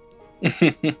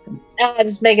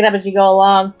 Just make it up as you go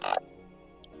along.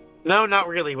 No, not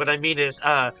really. What I mean is,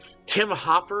 Tim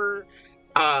Hopper,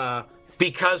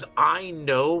 because I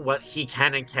know what he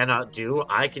can and cannot do,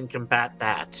 I can combat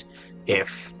that.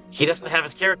 If he doesn't have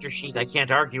his character sheet, I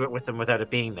can't argue it with him without it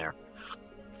being there.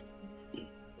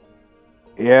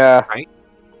 Yeah. Right?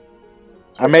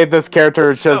 I made this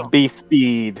character just So- be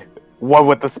speed. One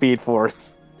with the speed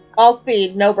force. All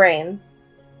speed, no brains.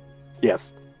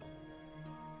 Yes.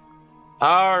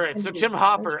 All right, so Tim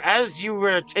Hopper, as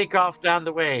you take off down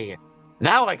the way,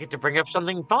 now I get to bring up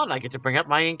something fun. I get to bring up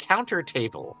my encounter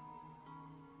table.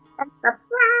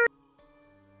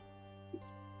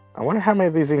 I wonder how many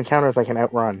of these encounters I can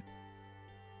outrun.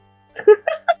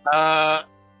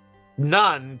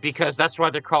 None, because that's why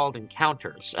they're called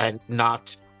encounters and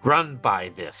not run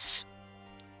by this.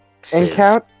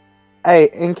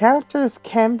 Encounters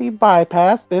can be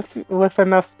bypassed if with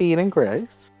enough speed and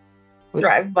grace.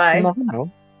 Drive You by. never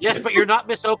know. Yes, but you're not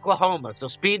Miss Oklahoma, so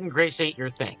speed and grace ain't your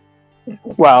thing.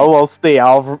 Well, we'll see.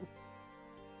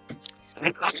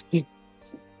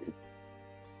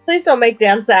 Please don't make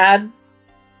Dan sad.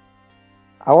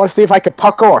 I want to see if I can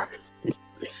parkour.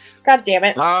 God damn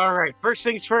it. All right, first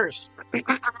things first.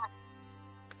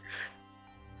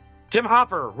 Tim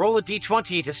Hopper, roll a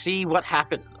d20 to see what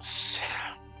happens.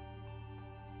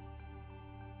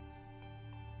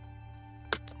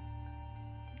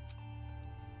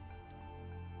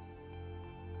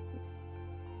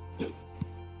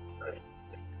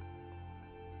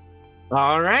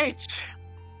 All right.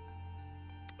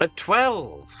 A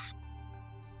 12.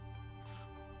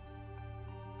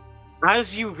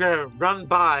 As you run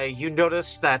by, you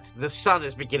notice that the sun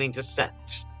is beginning to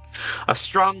set. A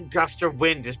strong gust of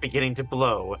wind is beginning to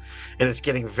blow, and it's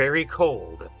getting very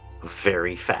cold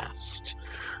very fast.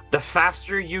 The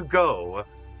faster you go,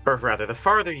 or rather, the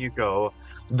farther you go,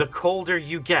 the colder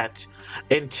you get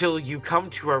until you come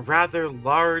to a rather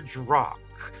large rock.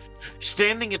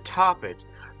 Standing atop it,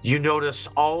 you notice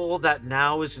all that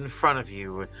now is in front of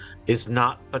you is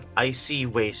not but icy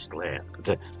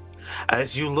wasteland.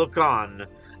 As you look on,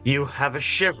 you have a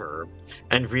shiver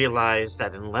and realize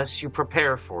that unless you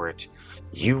prepare for it,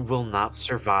 you will not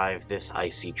survive this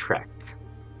icy trek.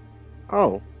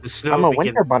 Oh, The snow I'm a begins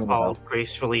winter to bunny, fall though.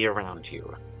 gracefully around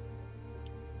you.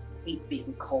 Hate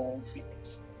being cold.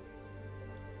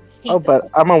 Oh, but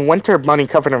I'm a winter bunny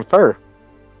covered in fur.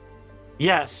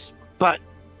 Yes, but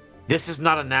this is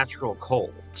not a natural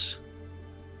cold.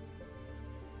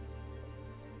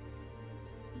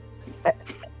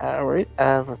 All right.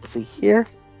 Let's see here.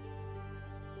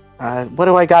 What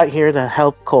do I got here to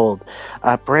help cold?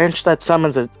 A branch that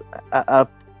summons a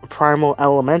primal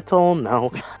elemental?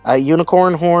 No. A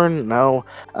unicorn horn? No.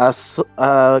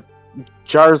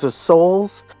 Jars of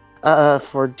souls?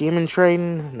 For demon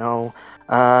trading? No.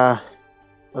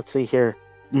 Let's see here.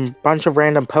 Bunch of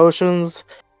random potions.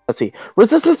 Let's see.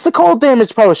 Resistance to cold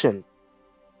damage potion.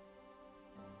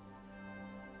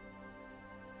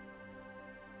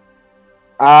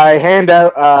 I hand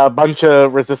out a bunch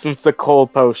of resistance to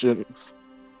cold potions.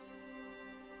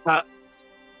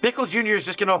 Pickle Jr. is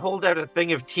just going to hold out a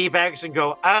thing of tea bags and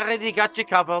go, already got you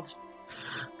covered.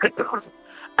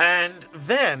 And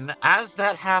then, as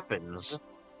that happens,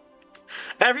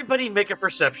 everybody make a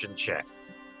perception check.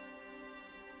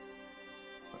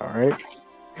 All right.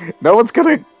 No one's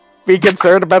gonna be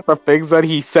concerned about the things that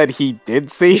he said he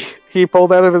did see. He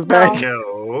pulled out of his bag.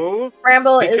 No.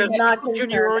 Bramble is Because not Pickle Jr.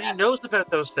 concerned. already knows about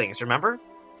those things, remember?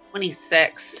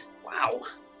 26. Wow.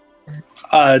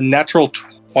 Natural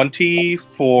 20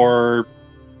 for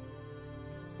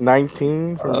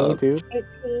 19 for me too.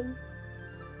 18.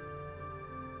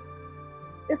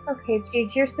 It's okay,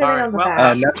 Cheech. You're sitting All right, on the well,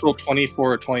 back. natural 20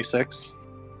 for 26.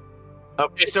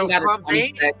 Okay, so got a from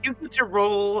me, 26. you get to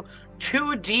roll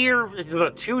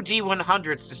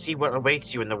 2D100s to see what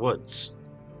awaits you in the woods.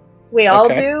 We all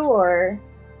okay. do, or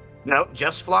No,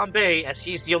 just Flambe, as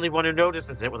he's the only one who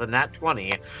notices it with a nat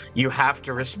 20. You have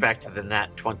to respect the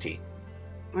nat 20.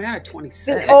 I got a 26.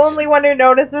 the only one who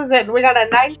notices it. We got a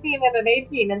 19 and an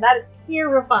 18, and that is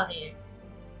terrifying.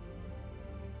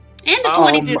 And a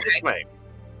Put it 26. this way.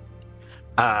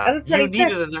 And a You 26.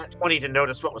 needed a nat 20 to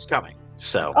notice what was coming.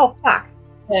 So, Oh, fuck.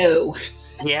 Oh.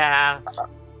 yeah.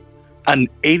 An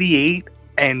 88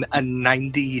 and a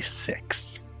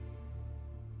 96.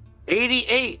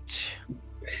 88.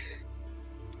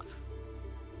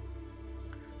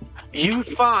 You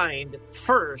find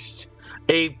first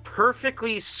a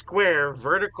perfectly square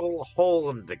vertical hole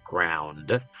in the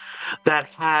ground that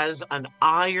has an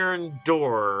iron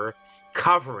door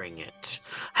covering it.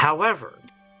 However,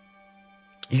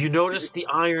 you notice the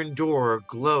iron door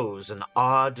glows an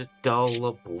odd,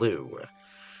 dull blue.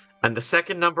 And the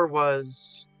second number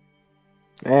was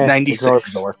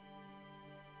 96. The door.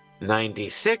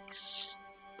 96.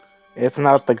 It's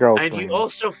not the girl's And you brain.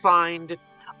 also find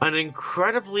an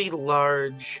incredibly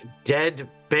large dead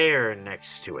bear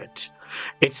next to it.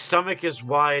 Its stomach is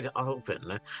wide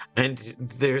open, and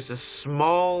there's a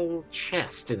small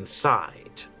chest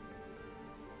inside.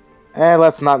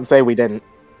 Let's not say we didn't.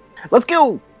 Let's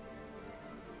go!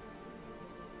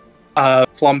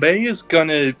 Flambe is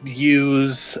gonna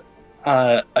use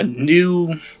a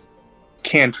new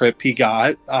cantrip he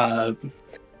got.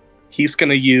 He's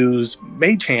gonna use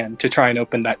Mage Hand to try and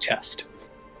open that chest.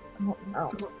 Oh, no.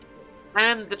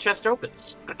 And the chest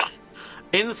opens.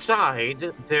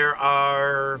 Inside, there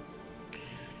are...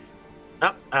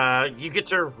 you get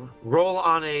to roll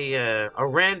on a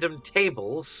random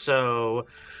table, so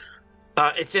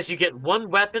it says you get one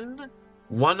weapon,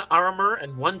 one armor,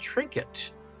 and one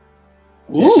trinket.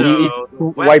 Ooh. So, He the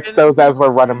wipes weapon- those as we're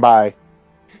running by.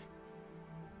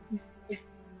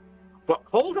 Well,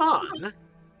 hold on.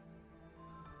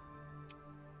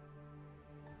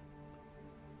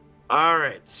 All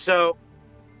right, so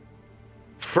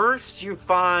first you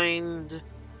find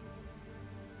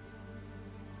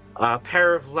a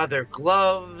pair of leather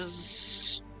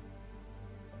gloves,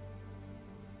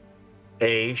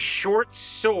 a short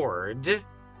sword,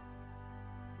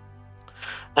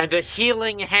 and a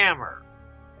healing hammer.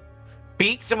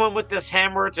 Beat someone with this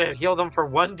hammer to heal them for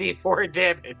 1d4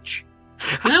 damage.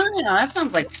 No, that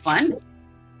sounds like fun.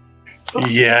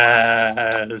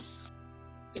 Yes.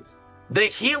 The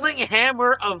healing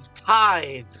hammer of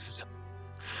tides.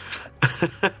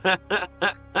 That's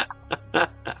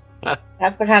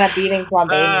the kind of beating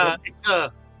Flambe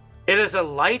needs. It is a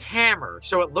light hammer,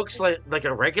 so it looks like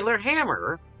a regular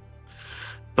hammer,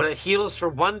 but it heals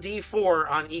for 1d4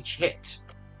 on each hit.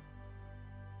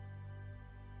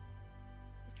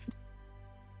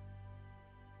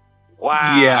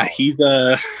 Wow. Yeah, he's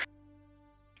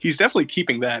definitely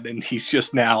keeping that, and he's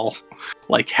just now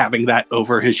like having that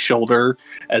over his shoulder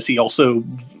as he also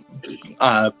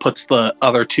puts the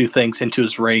other two things into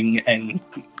his ring and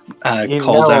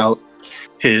calls out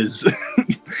his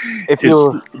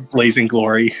blazing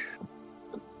glory.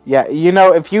 Yeah,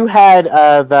 if you had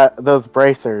those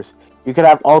bracers, you could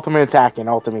have ultimate attack and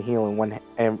ultimate heal in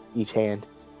each hand.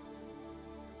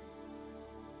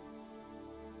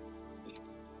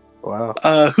 Wow.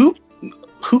 Who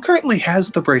currently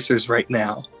has the bracers right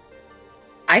now?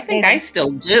 I think I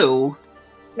still do.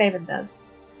 Maven does.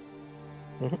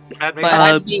 But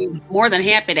I'd be more than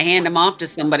happy to hand them off to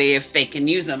somebody if they can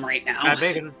use them right now.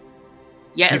 Maven,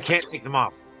 Yes. you can't take them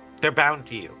off. They're bound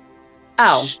to you.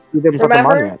 Oh. You didn't put them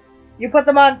on yet. You put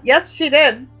them on. Yes, she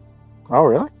did. Oh,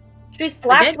 really? She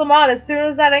slapped them on as soon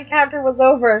as that encounter was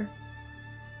over.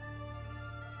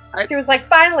 She was like,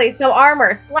 finally, some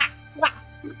armor. Slap, slap.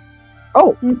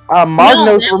 Oh, Marg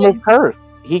knows remove hers.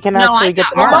 He can actually get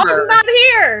them on. Marg's not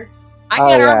here. I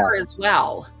got armor as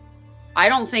well. I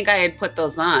don't think I had put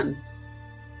those on.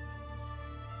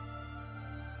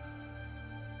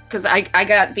 Because I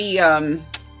got the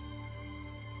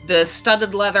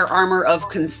studded leather armor of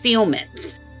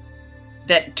concealment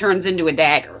that turns into a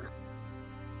dagger.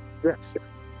 Yes.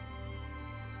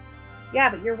 Yeah,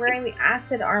 but you're wearing the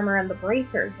acid armor and the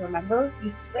bracers, remember?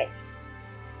 You switched.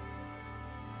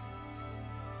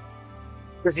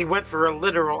 Because he went for a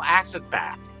literal acid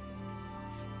bath.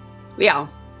 Yeah.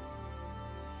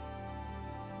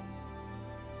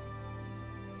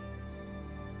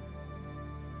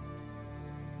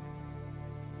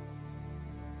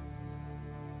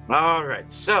 All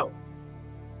right, so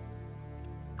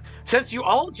since you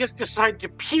all just decide to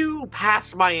pew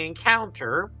past my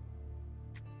encounter,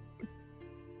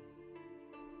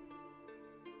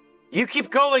 you keep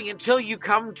going until you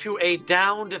come to a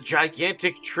downed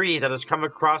gigantic tree that has come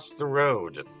across the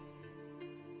road.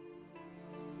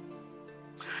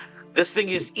 This thing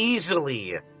is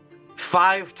easily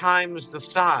 5 times the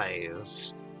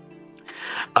size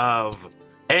of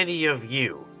any of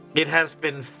you. It has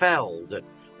been felled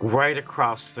right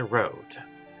across the road.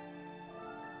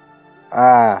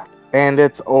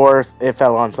 Bandits, or it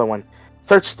fell on someone.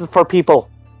 Search for people.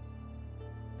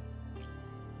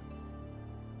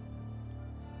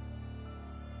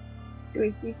 Do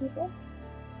we see people?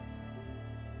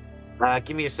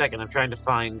 Give me a second. I'm trying to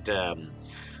find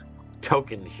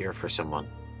token here for someone.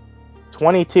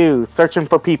 22. Searching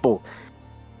for people.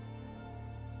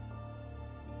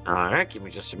 All right, give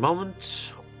me just a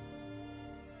moment.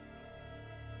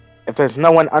 If there's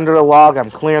no one under the log,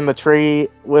 I'm clearing the tree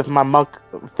with my monk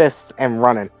fists and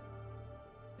running.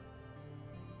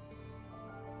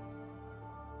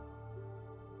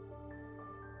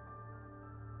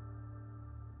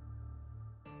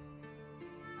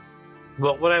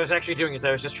 Well, what I was actually doing is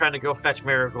I was just trying to go fetch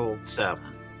Marigold's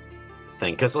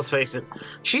thing. Because let's face it,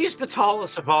 she's the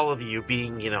tallest of all of you,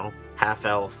 being, half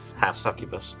elf, half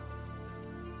succubus.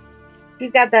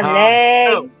 She's got the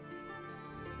legs. So,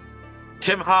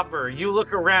 Tim Hopper, you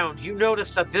look around, you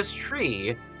notice that this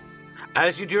tree,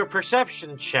 as you do a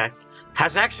perception check,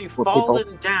 has actually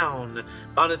fallen down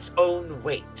on its own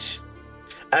weight.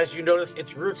 As you notice,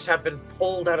 its roots have been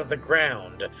pulled out of the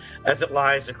ground as it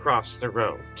lies across the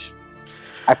road.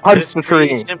 I punched the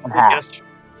tree simply in half. just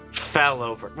fell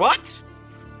over. What?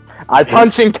 I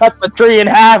punch and cut the tree in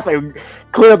half and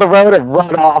clear the road and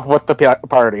run off with the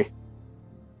party.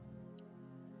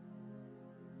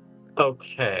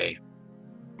 Okay.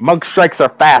 Monk strikes are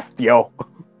fast, yo.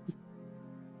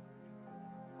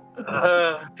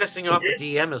 Pissing off the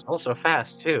DM is also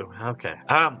fast too. Okay.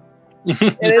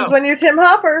 It is when you're Tim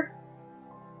Hopper.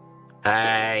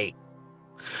 Hey.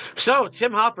 So,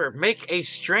 Tim Hopper, make a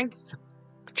strength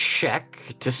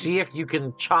check to see if you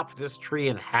can chop this tree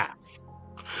in half.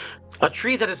 A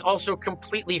tree that is also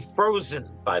completely frozen,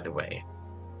 by the way.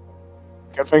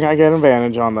 Good thing I get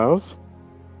advantage on those.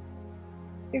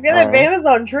 You get advantage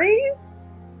on trees?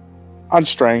 On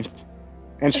strength.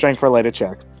 And strength related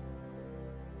checks.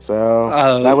 So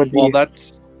that would be while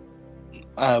that's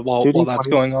while that's 2d20.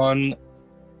 going on,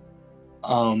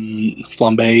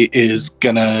 Flambe is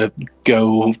gonna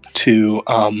go to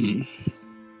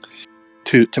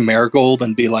Marigold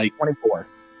and be like, 24.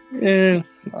 I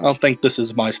don't think this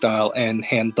is my style, and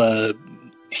hand the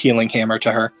healing hammer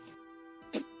to her.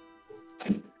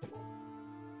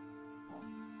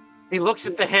 He looks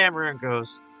at the hammer and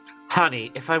goes,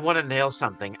 "Honey, if I want to nail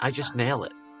something, I just nail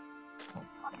it."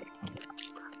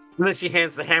 And then she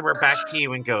hands the hammer back to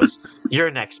you and goes, "You're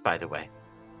next, by the way."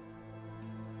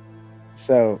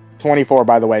 So 24,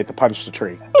 by the way, to punch the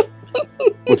tree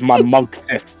with my monk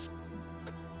fists.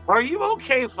 Are you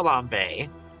okay, Flambe?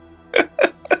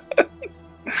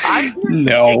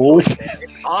 No.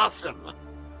 It's awesome.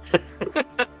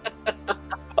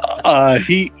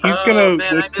 He's Oh, gonna,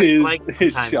 man, with I miss Mike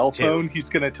his sometimes, shell too. phone, he's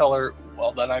gonna tell her,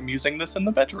 well, then I'm using this in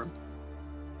the bedroom.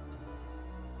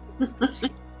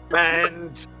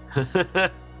 And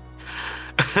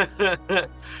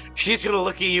she's gonna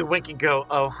look at you, wink, and go,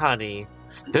 "Oh, honey,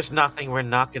 there's nothing we're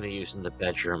not gonna use in the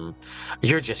bedroom.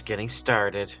 You're just getting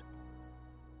started."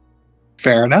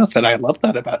 Fair enough, and I love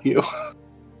that about you.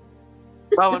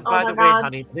 Oh, and Oh by my the way, God.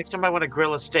 honey, next time I want to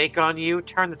grill a steak on you,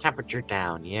 turn the temperature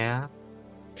down, yeah?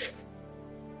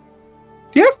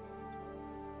 Yeah.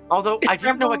 Although, I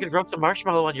didn't know I could roast a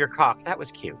marshmallow on your cock. That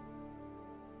was cute.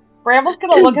 Bramble's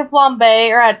gonna look at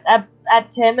Flambe or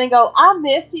at Tim and go, "I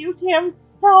miss you, Tim,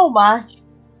 so much."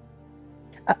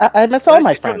 I miss all I'm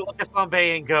my just going friends. to look at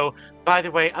Flambe and go, "By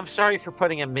the way, I'm sorry for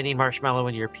putting a mini marshmallow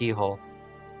in your pee hole."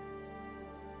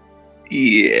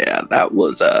 Yeah, that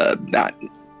was not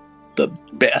the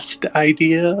best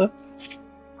idea.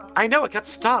 I know, it got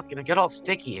stuck and it got all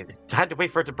sticky and I had to wait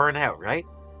for it to burn out, right?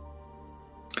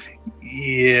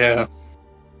 Yeah.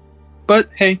 But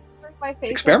hey, My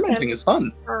face experimenting is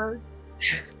fun.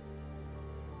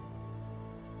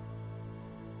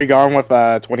 You going with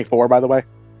 24, by the way?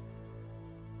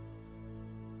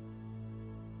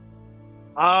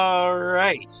 All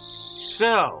right,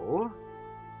 so...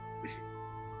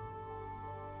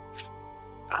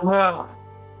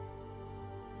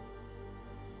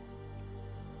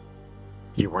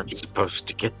 you weren't supposed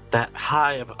to get that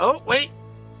high of... Oh, wait!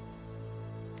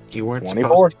 You weren't 24.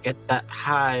 supposed to get that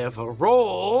high of a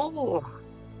roll. All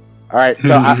right,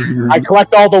 so I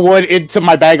collect all the wood into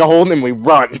my bag of holding and we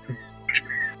run.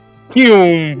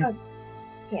 Boom.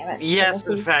 Damn it. Yes,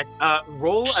 in fact,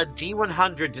 roll a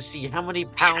D100 to see how many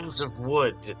pounds of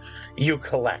wood you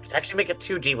collect. Actually, make it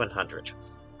 2 D100.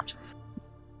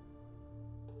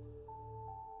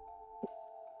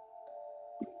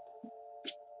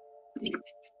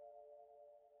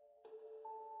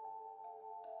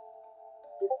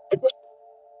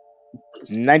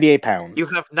 £98. You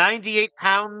have 98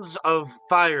 pounds of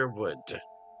firewood.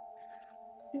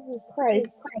 Jesus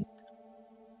Christ.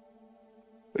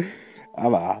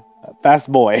 I'm a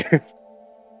fast boy.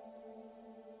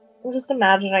 I'm just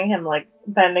imagining him like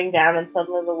bending down and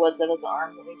suddenly the wood's in his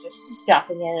arms and he's just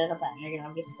stuffing it in a bag and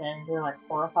I'm just standing there like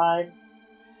horrified.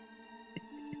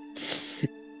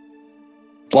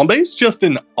 Flambe's just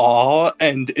in awe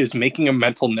and is making a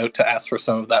mental note to ask for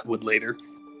some of that wood later.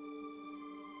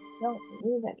 Don't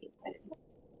move anything.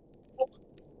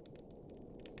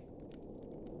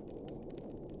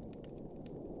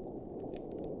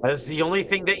 As the only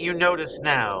thing that you notice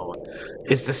now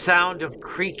is the sound of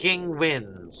creaking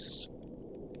winds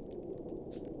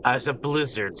as a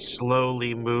blizzard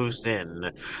slowly moves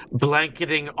in,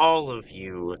 blanketing all of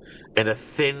you in a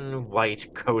thin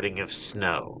white coating of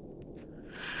snow.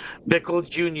 Bickle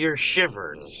Jr.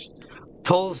 shivers,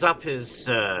 pulls up his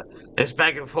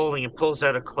bag of holding and pulls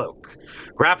out a cloak,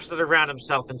 wraps it around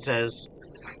himself and says,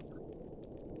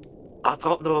 "I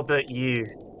don't know about you,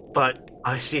 but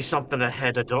I see something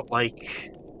ahead I don't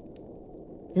like."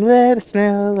 Let it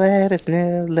snow, let it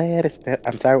snow, let it snow.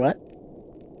 I'm sorry, what?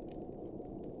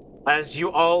 As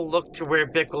you all look to where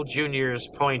Bickle Jr. is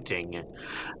pointing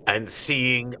and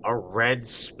seeing a red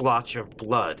splotch of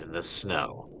blood in the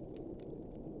snow.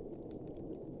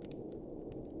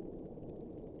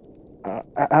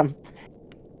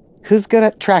 Who's good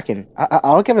at tracking?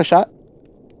 I'll give it a shot.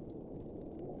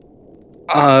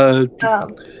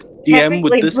 DM,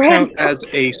 would this count Brandon- as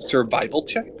a survival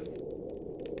check?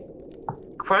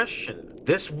 Question.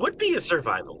 This would be a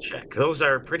survival check. Those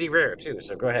are pretty rare too,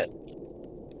 so go ahead.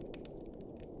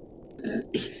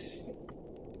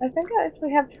 I think I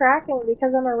actually have tracking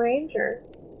because I'm a ranger.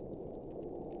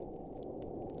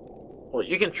 Well,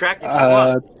 you can track if you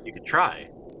want. You can try.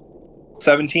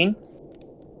 17?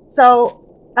 So,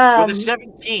 With a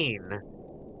 17.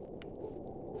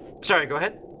 Sorry, go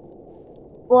ahead.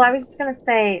 well, I was just gonna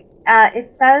say,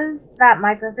 it says that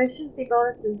my proficiency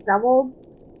bonus is doubled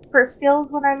for skills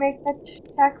when I make the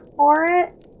check for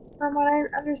it, from what I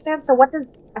understand. So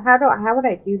how would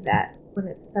I do that? when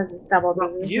it says it's double. Well,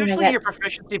 does it mean I usually get- your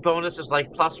proficiency bonus is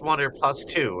like +1 or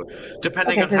 +2,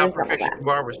 depending Okay, on so how just double proficient that. you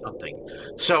are with something.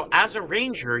 So, as a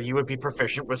ranger, you would be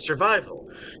proficient with survival.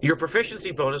 Your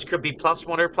proficiency bonus could be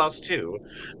 +1 or +2,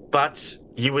 but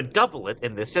you would double it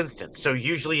in this instance. So,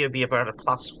 usually it'd be about a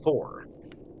 +4.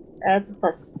 It's a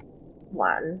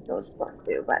 +1, so it's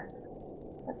 +2, but.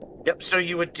 Yep. So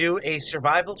you would do a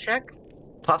survival check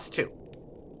 +2.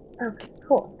 Okay,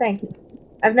 cool. Thank you.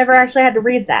 I've never actually had to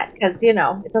read that because it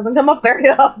doesn't come up very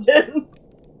often.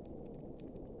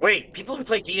 Wait, people who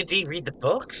play D&D read the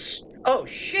books? Oh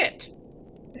shit!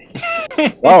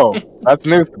 Whoa, that's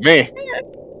news to me.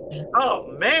 Oh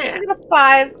man! I got a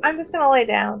 5. I'm just gonna lay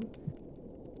down.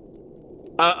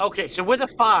 Okay, so with a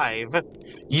 5,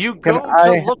 you Can go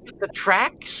I- to look at the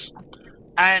tracks,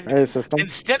 and Hey, system.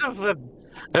 instead of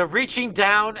reaching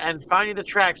down and finding the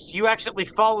tracks, you accidentally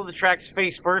follow the tracks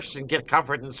face first and get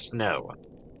covered in snow.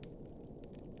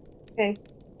 Okay.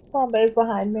 Bombay's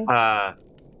behind me.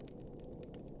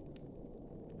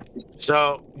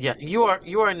 So yeah, you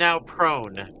are now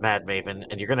prone, Mad Maven,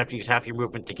 and you're gonna have to use half your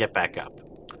movement to get back up.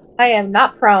 I am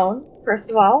not prone,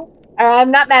 first of all.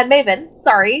 I'm not Mad Maven.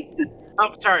 Sorry.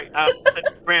 Oh, sorry,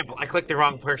 Bramble, I clicked the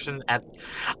wrong person.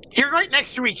 You're right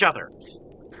next to each other.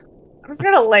 I'm just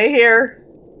gonna lay here.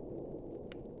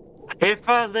 If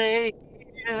I lay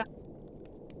here,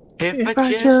 If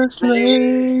I just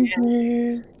lay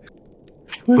here,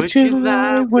 would you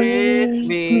lie with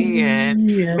me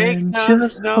make and some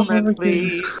just snowmen, forget?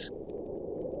 please?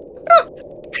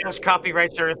 Because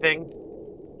copyrights are a thing.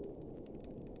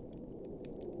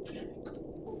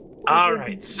 All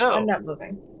right, so I'm not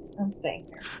moving. I'm staying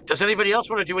here. does anybody else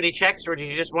want to do any checks, or do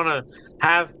you just want to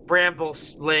have Bramble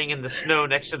laying in the snow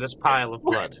next to this pile of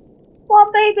blood?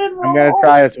 Bombay did roll. I'm gonna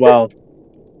try as well.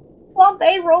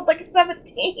 Bombay rolled like a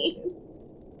 17.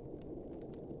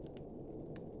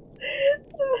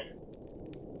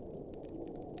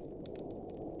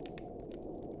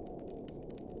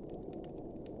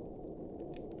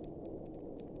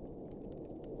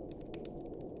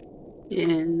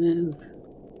 And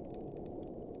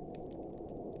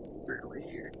where are we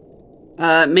here?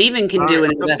 Maven can do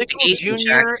an All right, so Pickle investigation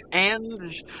check. Jr.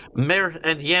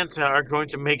 and Yanta are going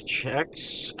to make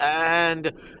checks, and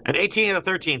an 18 and a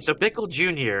 13. So Pickle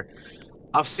Jr.,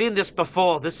 I've seen this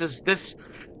before. This is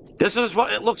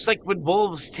what it looks like when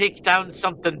wolves take down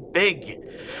something big.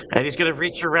 And he's gonna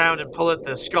reach around and pull at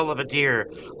the skull of a deer.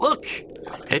 Look!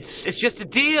 It's just a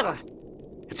deer!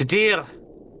 It's a deer.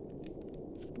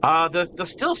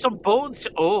 There's still some bones.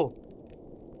 Oh.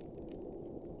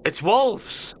 It's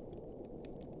wolves.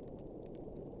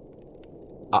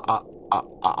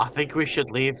 I think we should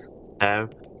leave now.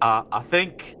 I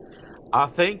think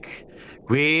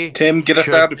we Tim, get us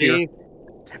should out of here. leave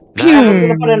I'm now. just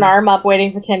gonna put an arm up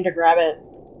waiting for Tim to grab it.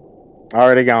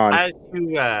 Already gone.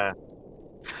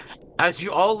 As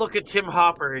you all look at Tim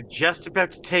Hopper just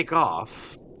about to take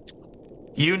off,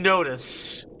 you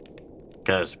notice,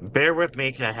 because bear with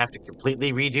me, I have to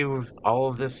completely redo all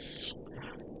of this.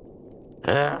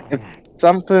 If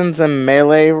something's in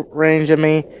melee range of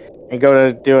me and go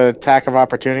to do an attack of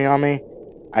opportunity on me,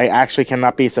 I actually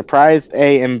cannot be surprised.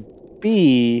 A and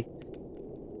B,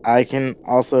 I can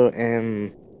also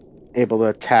am able to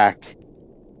attack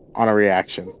on a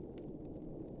reaction.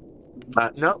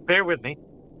 No, bear with me.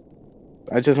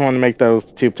 I just want to make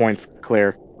those 2 points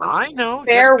clear. I know.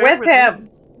 Bear just with him.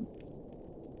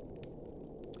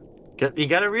 You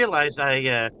got to realize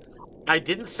I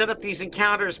didn't set up these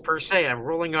encounters per se. I'm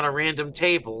rolling on a random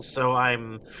table, so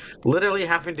I'm literally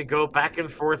having to go back and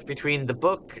forth between the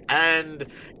book and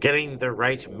getting the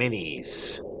right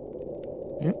minis.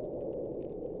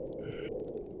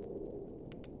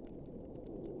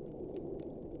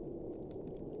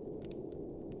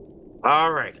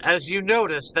 All right. As you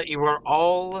notice that you are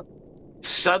all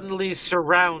suddenly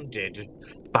surrounded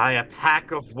by a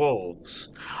pack of wolves,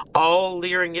 all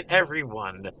leering at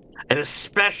everyone, and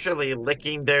especially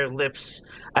licking their lips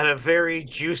at a very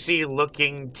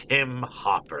juicy-looking Tim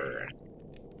Hopper.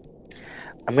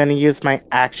 I'm going to use my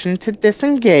action to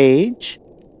disengage,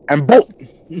 and bolt.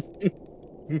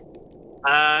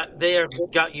 They have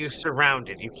got you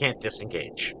surrounded. You can't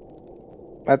disengage.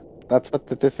 That's what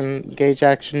the disengage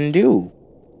action do.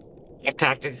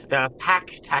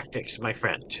 Pack tactics, my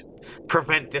friend.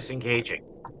 Prevent disengaging.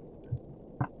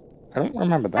 I don't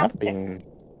remember that being.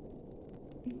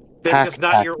 This Pack is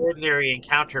not your ordinary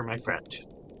encounter, my friend.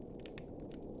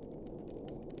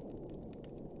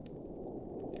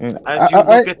 As you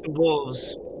look at the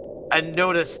wolves and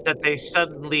notice that they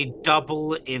suddenly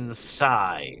double in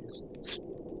size.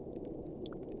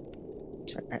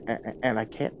 And I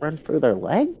can't run through their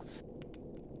legs?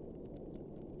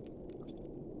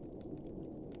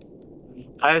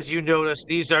 As you notice,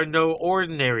 these are no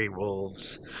ordinary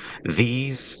wolves.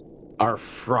 These are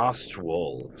frost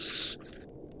wolves.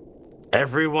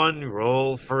 Everyone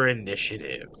roll for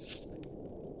initiative.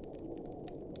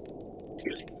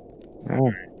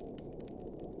 Oh.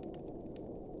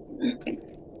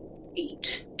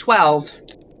 8, 12,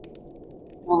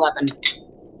 11.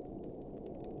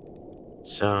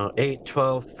 So 8,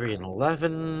 12, 3, and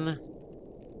 11.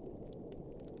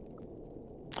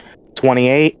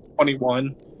 28.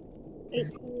 21.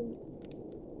 18.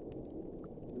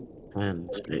 And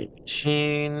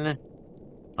 18.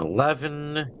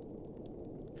 11.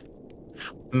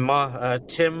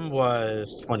 Tim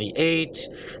was 28.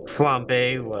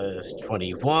 Flambe was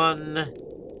 21.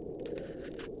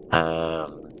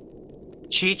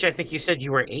 Cheech, I think you said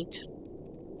you were 8?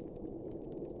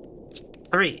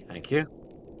 3, thank you.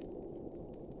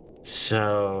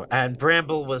 So, and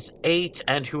Bramble was 8,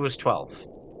 and who was 12?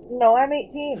 No, I'm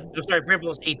 18. No, sorry, Bramble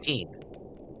was 18.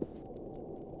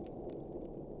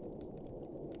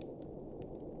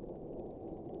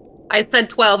 I said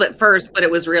 12 at first, but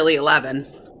it was really 11.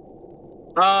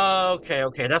 Oh,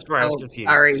 okay, that's where I was Oh, confused.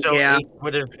 sorry, So yeah. 8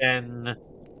 would have been...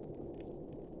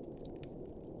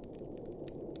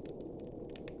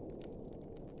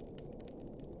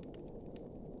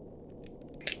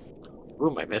 Who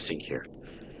am I missing here?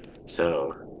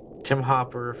 So, Tim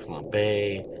Hopper,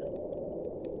 Flambe.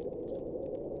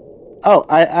 Oh,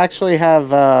 I actually have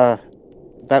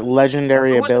that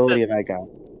legendary Who was it ability that I got.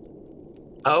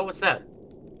 Oh, what's that?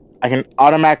 I can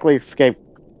automatically escape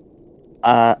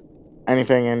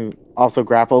anything and also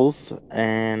grapples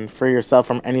and free yourself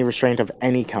from any restraint of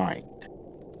any kind.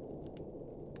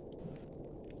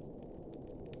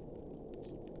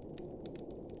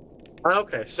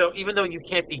 Okay, so even though you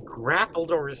can't be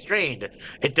grappled or restrained,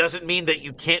 it doesn't mean that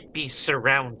you can't be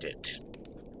surrounded.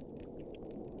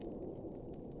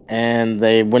 And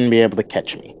they wouldn't be able to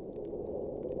catch me.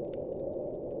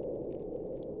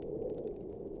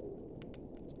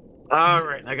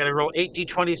 Alright, I gotta roll 8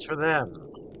 d20s for them.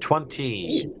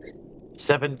 20,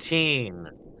 17,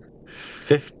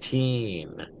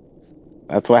 15,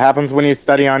 That's what happens when you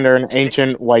study under an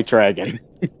ancient white dragon.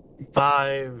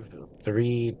 5,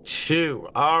 3, 2.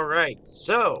 Alright,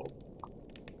 so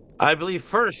I believe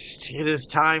first it is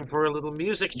time for a little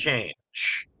music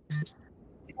change.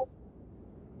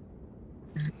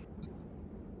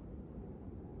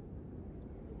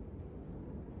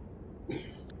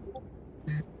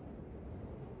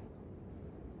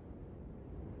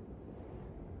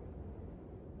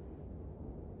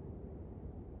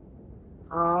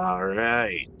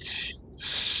 Alright,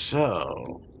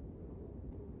 so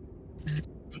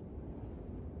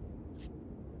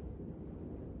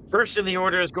first in the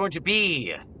order is going to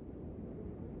be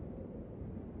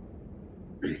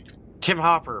Tim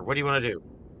Hopper. What do you want to do?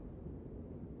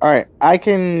 Alright, I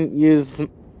can use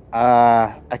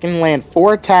I can land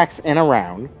 4 attacks in a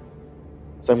round.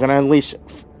 So I'm gonna unleash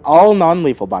all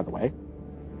non-lethal, by the way.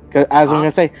 Because as I'm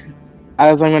gonna say,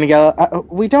 as I'm gonna yell,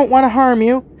 we don't want to harm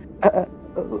you.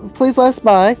 Please let us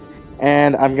by.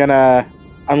 And I'm gonna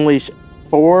unleash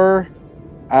 4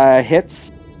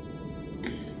 hits,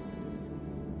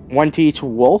 1 to each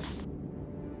wolf,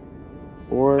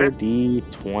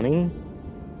 4d20,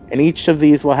 and each of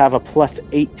these will have a plus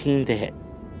 18 to hit.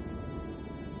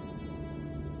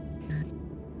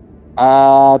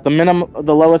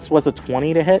 The lowest was a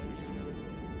 20 to hit.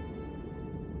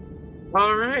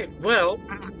 Alright, well,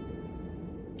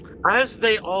 as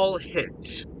they all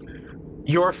hit,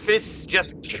 your fists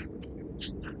just...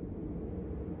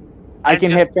 I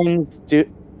can hit things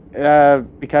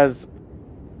because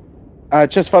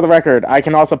just for the record, I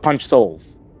can also punch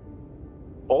souls.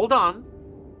 Hold on.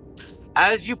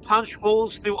 As you punch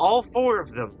holes through all 4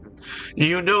 of them,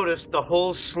 you notice the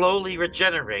holes slowly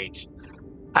regenerate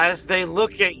as they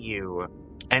look at you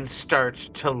and start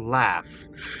to laugh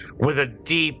with a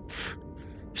deep,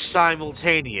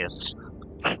 simultaneous...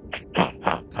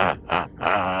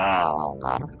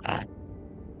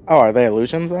 Oh, are they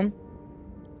illusions then?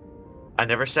 I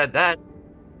never said that.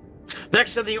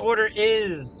 Next in the order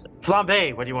is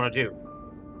Flambe. What do you want to do?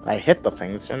 I hit the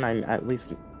things, and at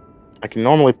least I can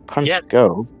normally punch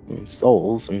ghosts and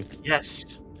souls and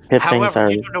yes. hit However,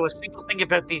 things. you don't know a single thing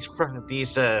about these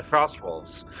frost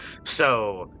wolves.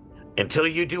 So, until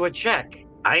you do a check,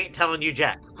 I ain't telling you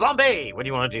jack. Flambe, what do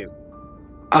you want to do?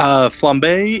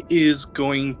 Flambe is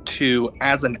going to,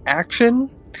 as an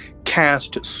action,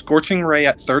 cast Scorching Ray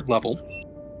at 3rd level,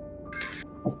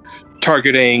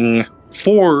 targeting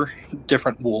 4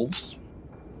 different wolves.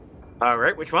 All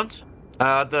right, which ones?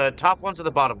 The top ones or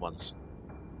the bottom ones?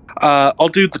 I'll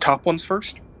do the top ones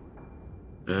first.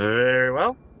 Very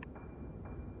well.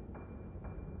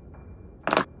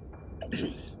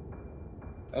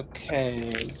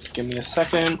 Okay, give me a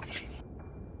second.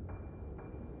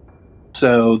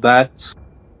 So that's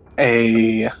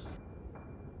a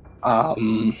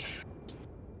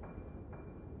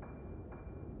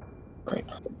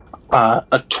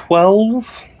a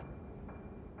 12,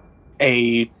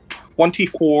 a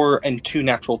 24, and 2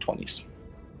 natural 20s.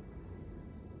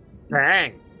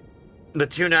 Bang! The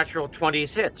 2 natural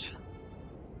 20s hit.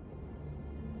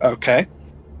 Okay,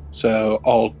 so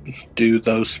I'll do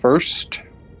those first.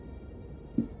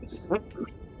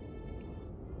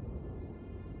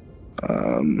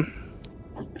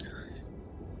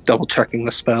 Double checking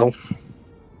the spell.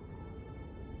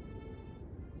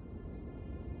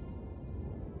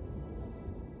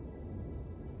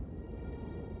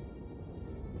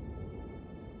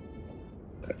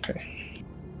 Okay.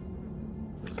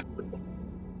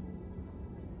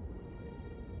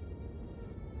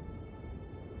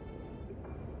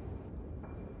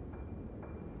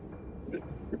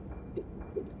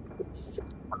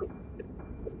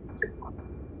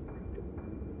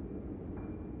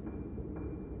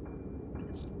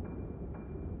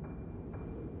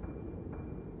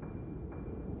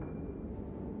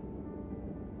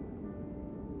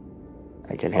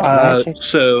 I can have magic.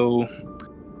 So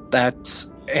that's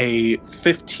a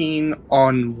 15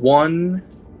 on one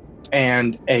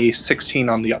and a 16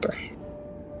 on the other.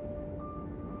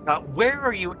 Where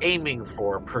are you aiming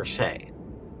for, per se?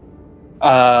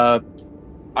 I'd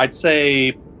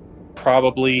say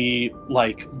probably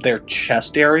like their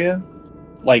chest area,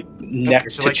 like neck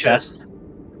so to like chest.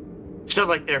 So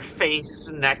like their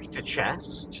face, neck to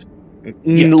chest?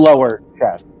 Yes. Lower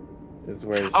chest is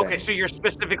where he's Okay, saying. so you're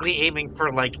specifically aiming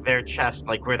for like their chest,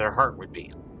 like where their heart would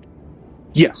be.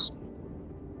 Yes.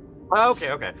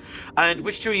 Okay. And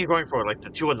which two are you going for? Like the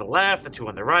two on the left, the two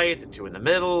on the right, the two in the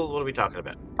middle? What are we talking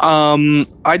about?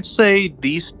 I'd say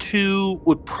these two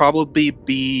would probably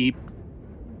be,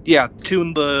 two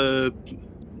in the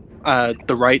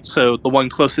right. So the one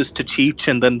closest to Cheech,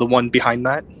 and then the one behind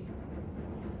that.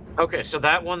 Okay, so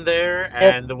that one there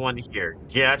and the one here.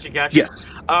 Gotcha. Yes.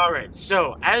 All right.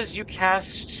 So as you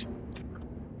cast,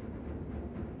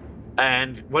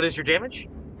 and what is your damage?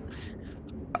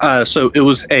 So it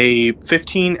was a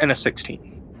 15 and a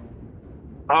 16.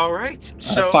 All right.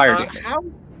 So Fire damage.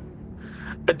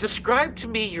 describe to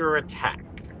me your attack.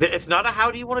 It's not a how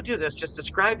do you want to do this. Just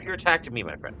describe your attack to me,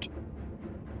 my friend.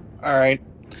 All right.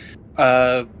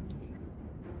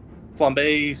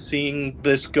 Flambe, seeing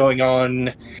this going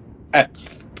on, at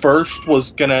first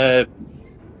was gonna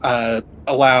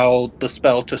allow the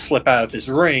spell to slip out of his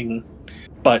ring,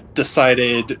 but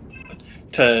decided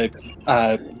to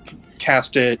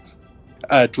cast it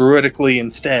druidically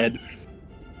instead,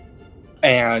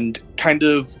 and kind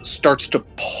of starts to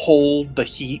pull the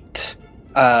heat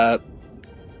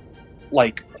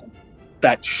like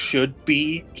that should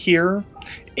be here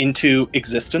into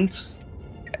existence,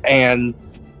 and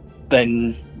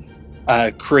then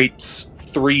creates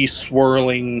 3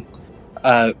 swirling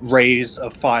rays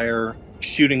of fire,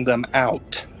 shooting them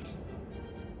out.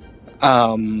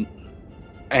 And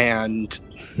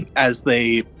as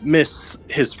they miss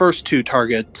his first 2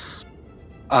 targets,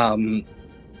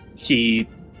 he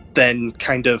then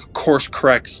kind of course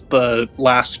corrects the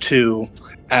last 2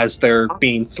 as they're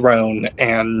being thrown,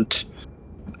 and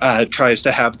tries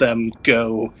to have them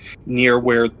go near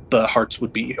where the hearts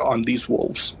would be on these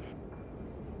wolves.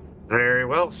 Very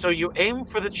well. So you aim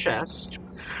for the chest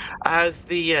as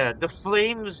the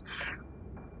flames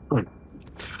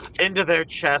into their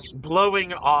chest,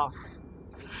 blowing off.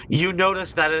 You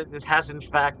notice that it has in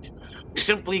fact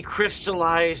simply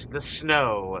crystallized the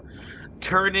snow,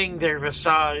 turning their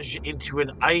visage into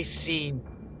an icy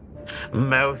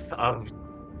mouth of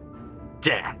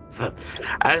death,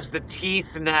 as the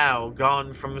teeth now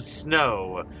gone from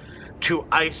snow to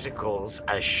icicles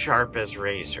as sharp as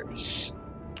razors.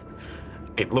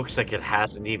 It looks like it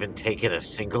hasn't even taken a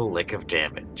single lick of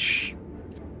damage.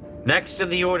 Next in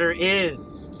the order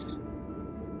is...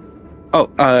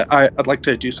 I'd like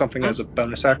to do something as a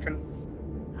bonus action.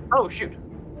 Oh, shoot.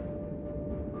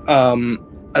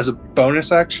 As a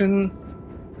bonus action,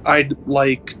 I'd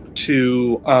like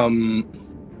to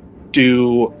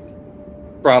do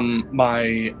from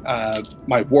my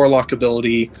my warlock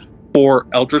ability 4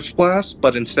 Eldritch Blasts,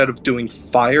 but instead of doing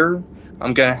fire,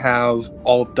 I'm gonna have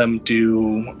all of them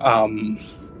do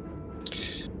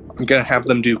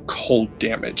cold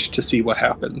damage to see what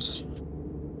happens.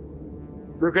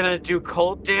 We're gonna do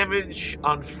cold damage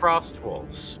on frost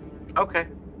wolves. Okay.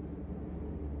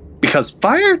 Because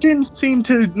fire didn't seem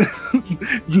to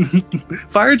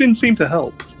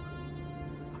help.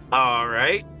 All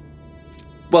right.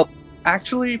 Well,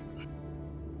 actually,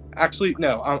 Actually,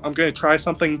 no. I'm going to try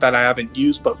something that I haven't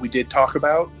used, but we did talk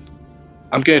about.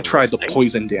 I'm going to try the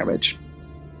poison damage.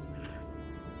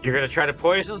 You're going to try to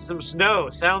poison some snow.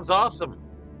 Sounds awesome.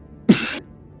 I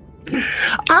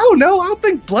don't know. I don't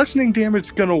think bludgeoning damage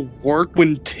is going to work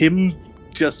when Tim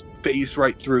just phased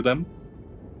right through them.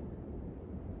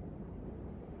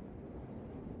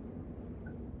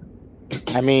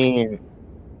 I mean,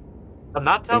 I'm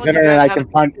not telling you considering guys I how can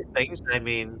to punch. do things.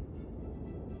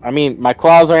 I mean, my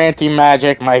claws are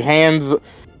anti-magic. My hands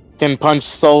can punch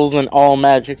souls and all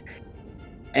magic,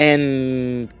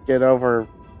 and get over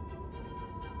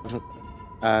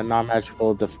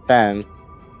non-magical defense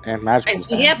and magical. Guys,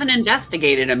 we defense. haven't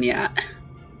investigated him yet.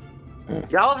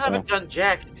 Y'all haven't done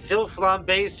jack. It's still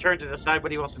Flambe's turn to decide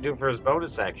what he wants to do for his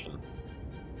bonus action.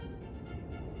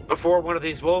 Before one of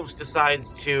these wolves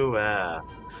decides to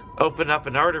open up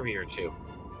an artery or two.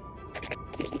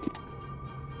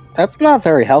 That's not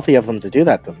very healthy of them to do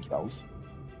that to themselves.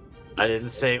 I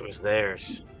didn't say it was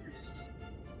theirs.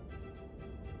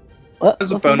 Well,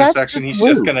 As a bonus action, he's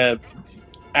just going to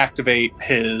activate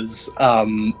his...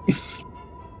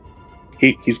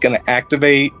 he's going to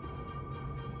activate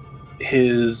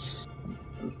his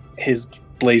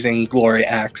blazing glory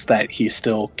axe that he's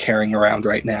still carrying around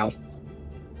right now.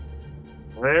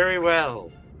 Very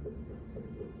well.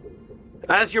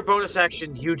 As your bonus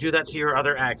action, you do that to your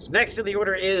other axe. Next in the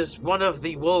order is one of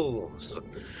the wolves.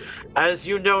 As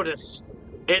you notice,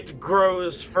 it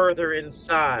grows further in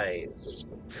size.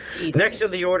 Jesus. Next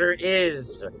in the order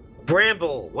is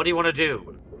Bramble. What do you want to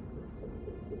do?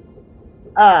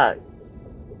 Can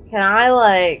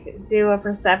I, do a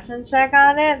perception check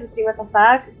on it and see what the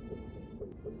fuck?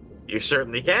 You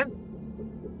certainly can.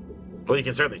 Well, you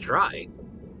can certainly try.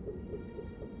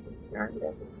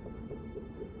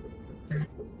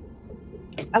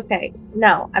 Okay,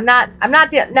 no, I'm not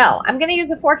no, I'm gonna use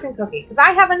a fortune cookie, because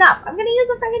I have enough. I'm gonna use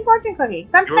a freaking fortune cookie,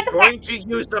 because I'm You're sick of going to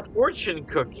use the fortune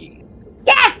cookie.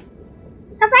 Yes!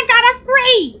 Because I got a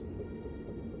 3!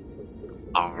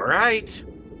 Alright.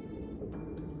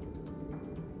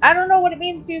 I don't know what it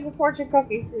means to use a fortune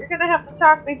cookie, so you're gonna have to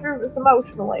talk me through this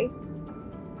emotionally.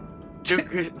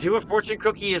 To do a fortune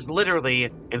cookie is literally,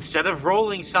 instead of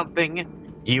rolling something,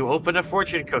 you open a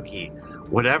fortune cookie.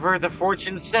 Whatever the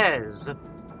fortune says,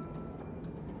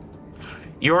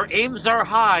 your aims are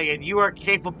high and you are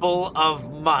capable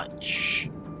of much.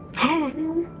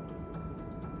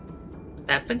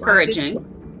 That's encouraging.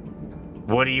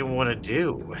 What do you want to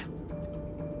do?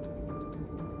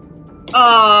 Now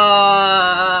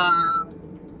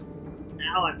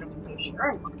I'm not so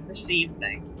sure I want to perceive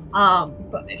things.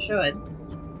 But I should.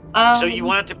 So you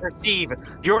wanted to perceive.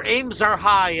 Your aims are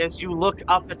high as you look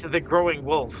up into the growing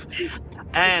wolf.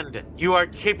 And you are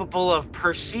capable of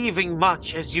perceiving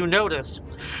much as you notice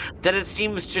that it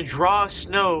seems to draw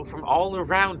snow from all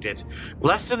around it,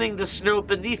 lessening the snow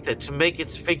beneath it to make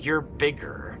its figure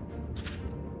bigger.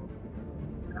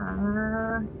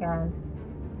 Okay.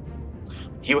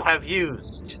 You have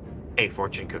used a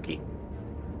fortune cookie.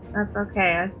 That's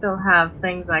okay. I still have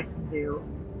things I can do.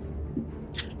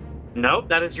 No,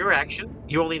 that is your action.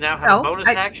 You only now have a bonus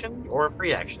action or a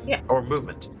free action or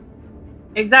movement.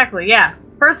 Exactly, yeah.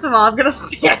 First of all, I'm gonna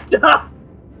stand up.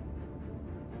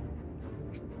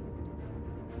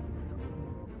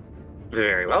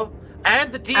 Very well.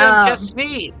 And the DM just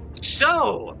sneezed.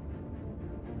 So,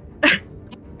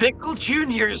 Pickle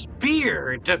Jr.'s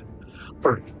beard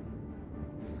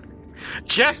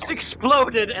just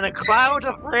exploded in a cloud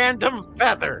of random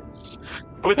feathers.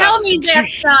 Tell me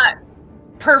that's not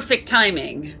perfect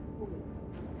timing.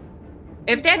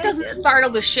 If that doesn't startle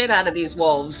the shit out of these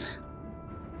wolves.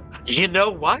 You know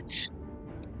what?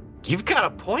 You've got a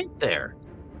point there.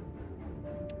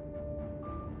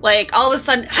 Like, all of a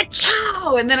sudden,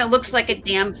 ha-chow! And then it looks like a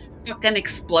damn fucking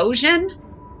explosion.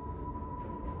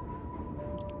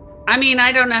 I mean,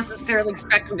 I don't necessarily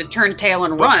expect them to turn tail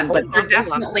and run, but they're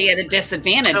definitely at a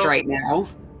disadvantage right now.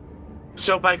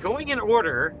 So by going in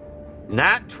order,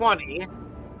 nat 20,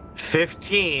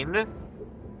 15,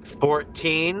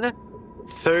 14,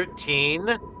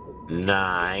 13,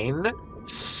 9,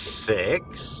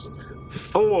 6,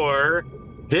 4,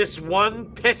 this one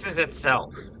pisses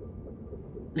itself.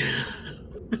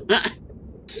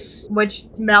 Which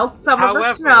melts some of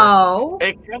the snow.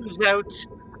 It comes out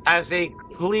as a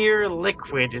clear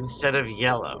liquid instead of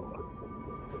yellow.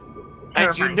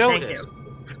 And you notice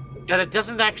that it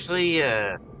doesn't actually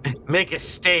make a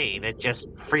stain, it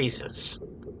just freezes.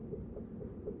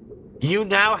 You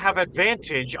now have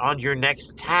advantage on your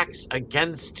next attacks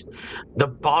against the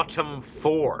bottom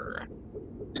 4.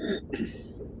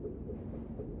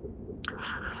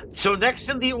 So next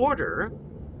in the order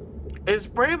is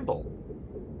Bramble.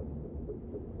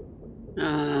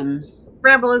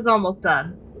 Bramble is almost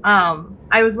done.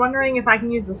 I was wondering if I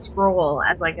can use a scroll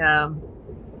as like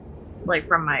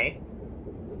from my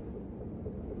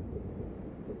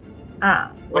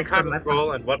What kind of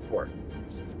scroll and what for?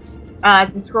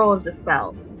 It's a scroll of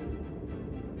dispel.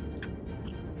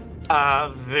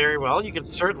 Very well. You can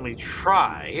certainly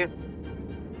try.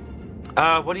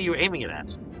 What are you aiming it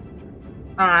at?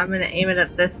 I'm gonna aim it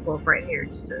at this wolf right here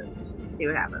just to see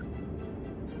what happens.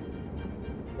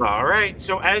 All right.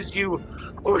 So as you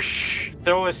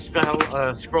throw a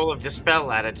scroll of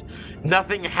dispel at it,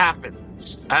 nothing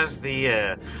happens. As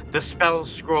the spell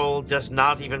scroll does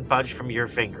not even budge from your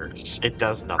fingers. It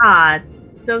does nothing.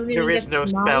 Doesn't even There is get no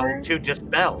smaller? spell to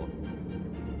dispel.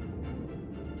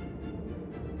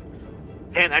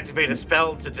 Can't activate a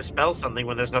spell to dispel something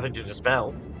when there's nothing to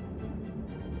dispel.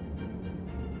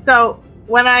 So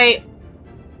when I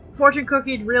fortune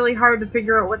cookied really hard to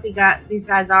figure out what these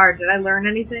guys are, did I learn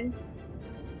anything?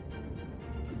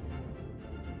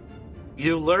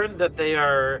 You learn that they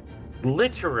are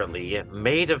literally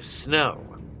made of snow.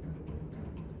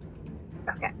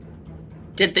 Okay.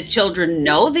 Did the children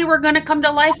know they were going to come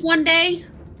to life one day?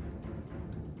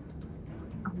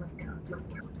 Oh my god.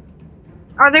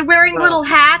 Are they wearing little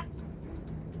hats?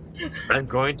 I'm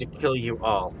going to kill you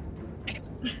all.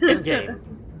 In game.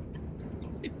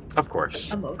 Of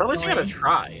course. Emotionally. At least you're going to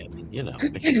try. I mean,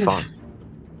 make it fun.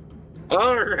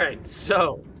 Alright,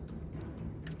 so.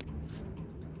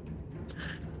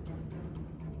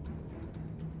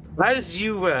 As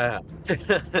you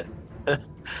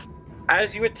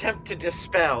attempt to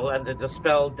dispel, and the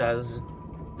dispel does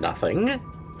nothing,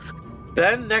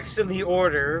 then next in the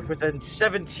order, within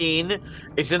 17,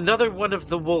 is another one of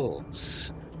the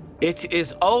wolves. It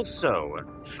is also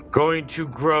going to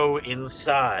grow in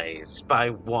size by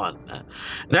 1.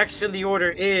 Next in the order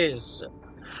is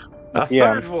a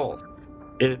third wolf.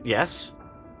 Yes?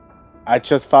 I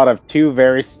just thought of 2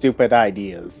 very stupid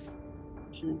ideas.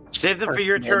 Save them for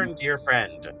your turn, dear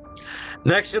friend.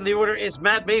 Next in the order is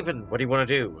Mad Maven. What do you want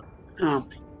to do? Oh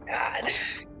my god.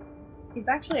 He's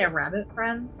actually a rabbit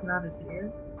friend, not a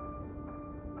deer.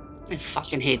 I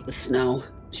fucking hate the snow.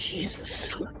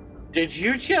 Jesus. Did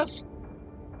you just...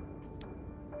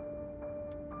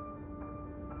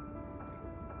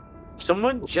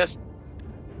 Someone just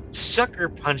sucker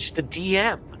punched the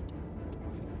DM.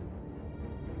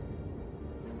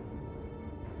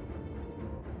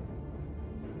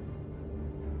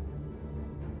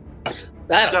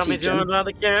 That'll Saw me teach him. doing on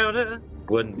the counter.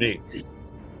 Wouldn't be.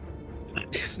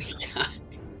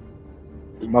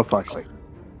 Most likely.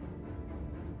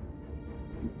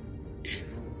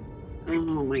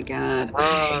 Oh my god.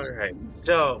 All right.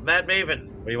 So, Mad Maven,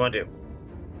 what do you want to do?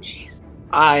 Jeez.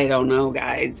 I don't know,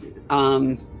 guys.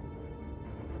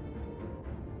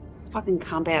 Fucking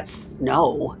combat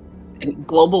snow. And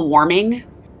global warming?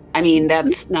 I mean,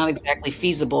 that's not exactly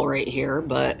feasible right here,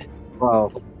 but...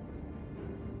 Well,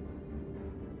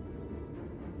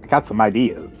 I got some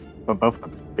ideas, but both of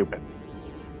them are stupid.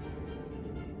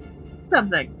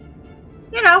 Something.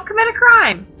 Commit a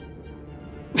crime.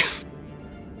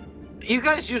 You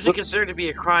guys usually consider it to be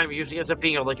a crime. It usually ends up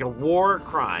being like a war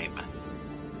crime.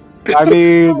 I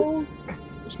mean,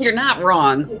 You're not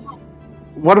wrong.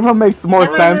 one of them makes more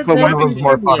sense, but one of them's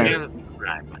more funny.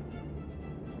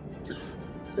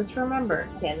 Just remember,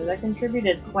 Canada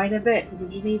contributed quite a bit to the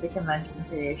Geneva Convention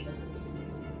creation.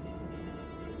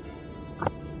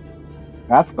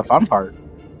 That's the fun part.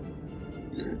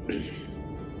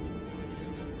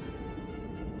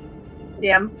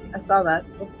 Damn, I saw that.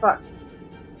 What the fuck?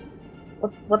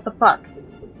 What the fuck?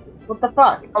 What the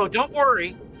fuck? Oh, don't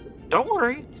worry. Don't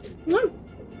worry. Don't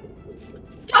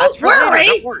That's for later. worry!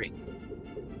 Don't worry.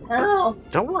 Oh.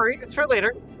 Don't worry. It's for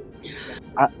later.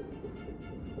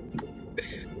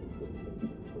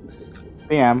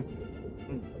 Damn.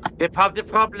 Pas de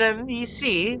problème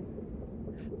ici.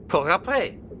 Pour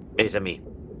après, mes amis.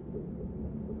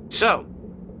 So,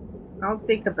 I don't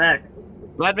speak Quebec.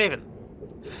 Mad Maven,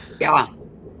 Yeah.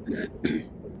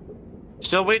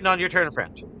 still waiting on your turn,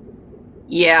 friend.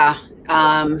 Yeah.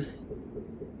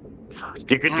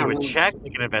 You could do a Ow. check,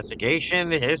 like an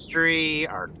investigation, history,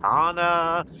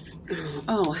 arcana,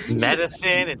 Oh.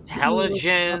 medicine,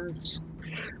 intelligence.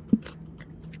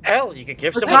 Hell, you could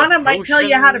give someone Arcana a might tell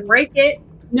you how to potion. break it.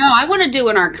 No, I want to do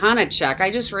an Arcana check.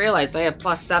 I just realized I have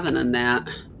 +7 in that.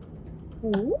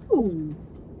 Ooh.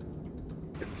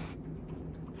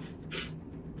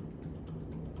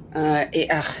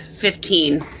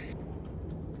 15.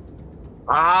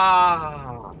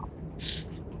 Ah.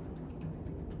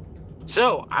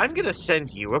 So, I'm going to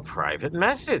send you a private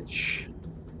message.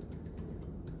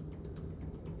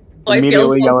 I feel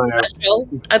Immediately so yelling out. special.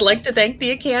 I'd like to thank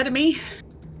the Academy.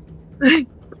 You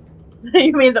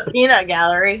mean the peanut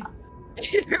gallery?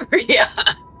 Yeah.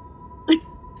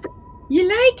 You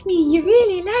like me. You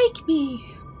really like me.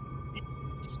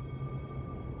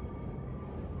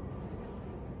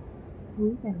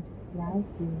 We don't like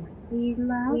you. We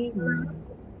love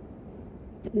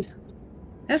you.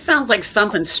 That sounds like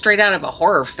something straight out of a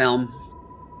horror film.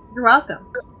 You're welcome.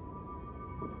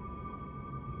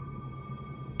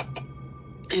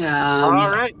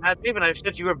 All right, Matt David, I've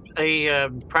sent you a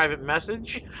private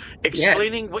message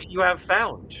explaining what you have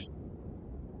found.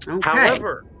 Okay.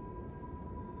 However,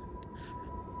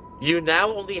 you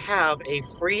now only have a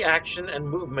free action and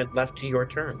movement left to your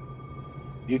turn.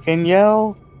 You can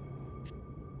yell.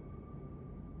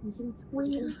 You can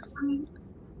squeeze.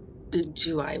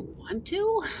 Do I want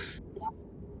to?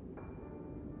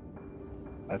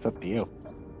 That's up to you.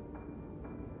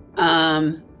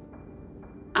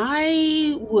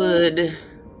 I would.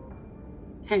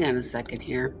 Hang on a second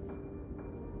here.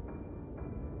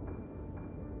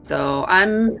 So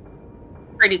I'm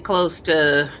pretty close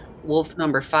to wolf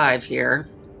number 5 here.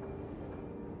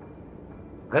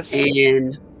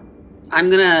 And I'm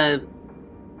gonna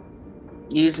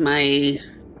use my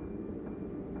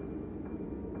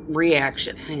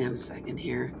reaction. Hang on a second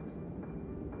here.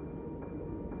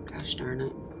 Gosh darn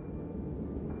it.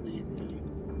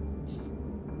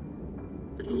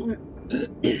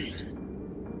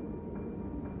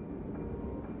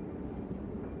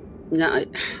 Now,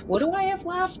 what do I have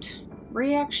left?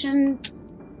 Reaction?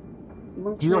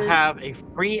 Movement? You have a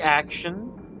free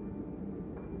action,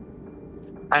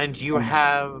 and you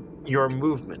have your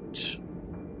movement.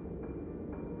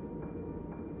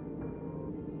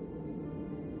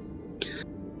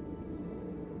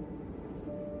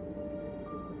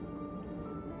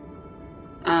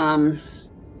 Um,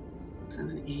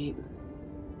 7, 8.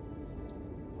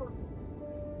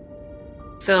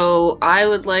 So I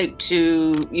would like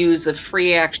to use a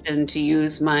free action to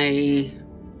use my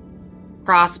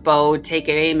crossbow, take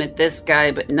an aim at this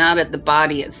guy, but not at the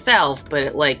body itself, but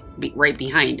at right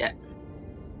behind it.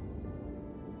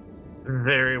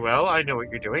 Very well, I know what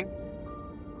you're doing.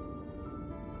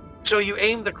 So you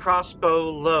aim the crossbow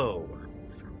low.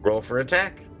 Roll for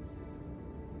attack.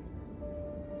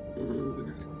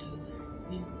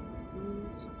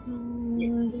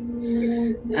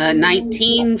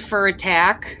 19 for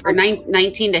attack, or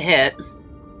 19 to hit.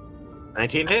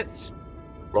 19 hits.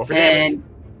 Roll for damage. And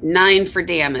 9 for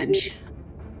damage.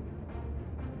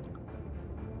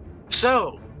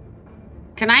 So,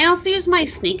 can I also use my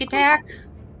sneak attack?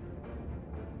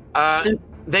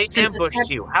 they ambushed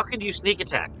you. How can you sneak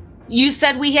attack? You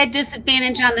said we had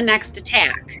disadvantage on the next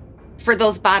attack for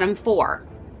those bottom 4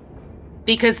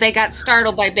 because they got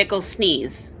startled by Bickle's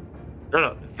sneeze.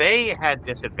 No, they had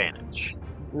disadvantage.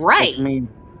 Right.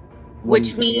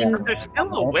 Which means they're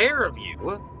still aware of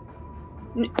you.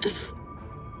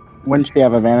 Wouldn't she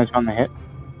have advantage on the hit?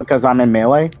 Because I'm in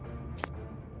melee?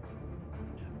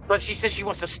 But she says she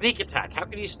wants to sneak attack. How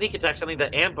can you sneak attack something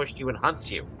that ambushed you and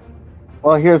hunts you?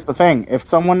 Well, here's the thing. If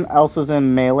someone else is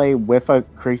in melee with a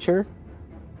creature,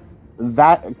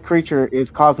 that creature is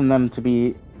causing them to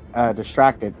be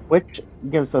distracted, which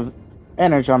gives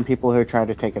advantage on people who try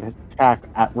to take an attack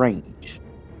at range.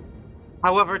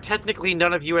 However, technically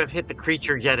none of you have hit the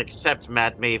creature yet except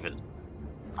Mad Maven.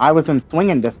 I was in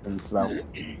swinging distance, though.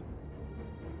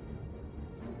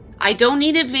 I don't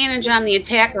need advantage on the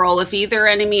attack roll if another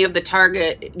enemy of the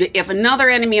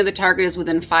target is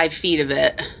within 5 feet of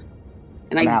it.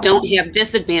 And I don't have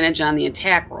disadvantage on the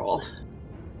attack roll.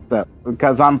 So,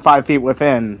 because I'm 5 feet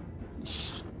within,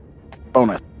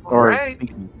 bonus.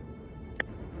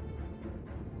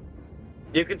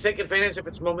 You can take advantage of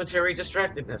its momentary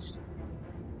distractedness.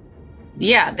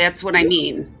 Yeah, that's what I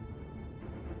mean.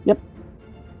 Yep.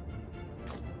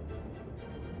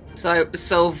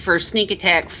 So for sneak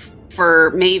attack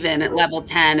for Maven at level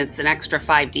 10, it's an extra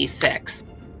 5d6.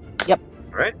 Yep.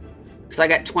 All right. So I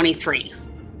got 23.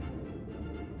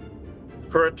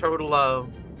 For a total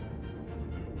of...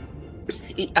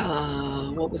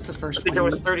 what was the first one? I think there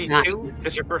was 32,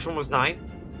 because your first one was 9.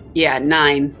 Yeah,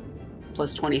 9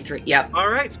 plus 23. Yep. All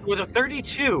right, so with a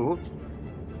 32,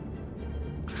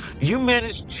 you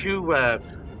managed to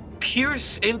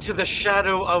pierce into the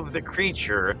shadow of the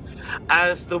creature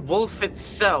as the wolf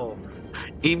itself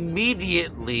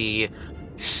immediately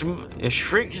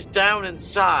shrinks down in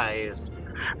size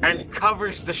and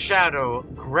covers the shadow,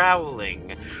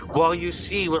 growling, while you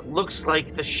see what looks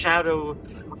like the shadow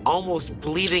almost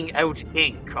bleeding out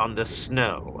ink on the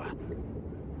snow.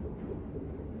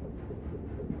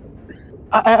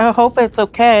 I hope it's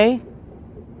okay.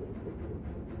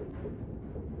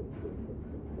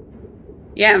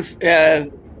 Yeah.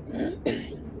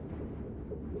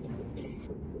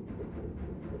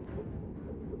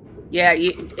 Yeah.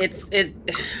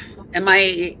 Am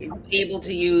I able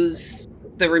to use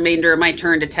the remainder of my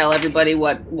turn to tell everybody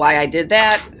why I did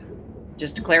that?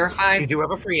 Just to clarify. You do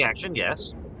have a free action,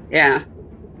 yes. Yeah.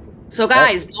 So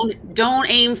guys, don't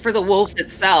aim for the wolf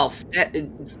itself.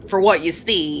 For what you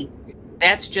see,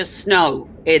 that's just snow.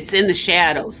 It's in the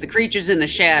shadows. The creature's in the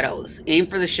shadows. Aim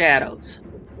for the shadows.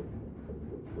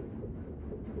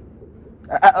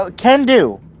 Can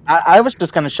do. I was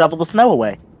just going to shovel the snow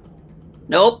away.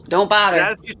 Nope, don't bother.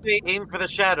 As you say, aim for the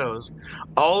shadows,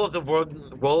 all of the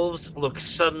wolves look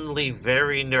suddenly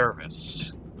very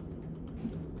nervous.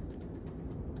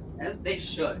 As they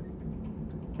should.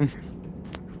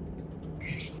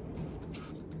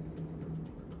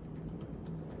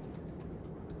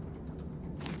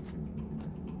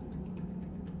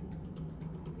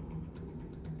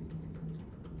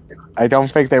 I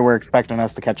don't think they were expecting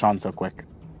us to catch on so quick.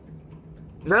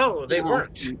 No, they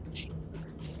weren't.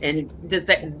 And does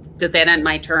that end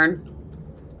my turn?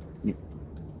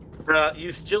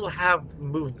 You still have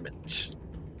movement.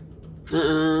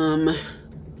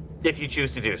 If you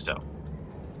choose to do so.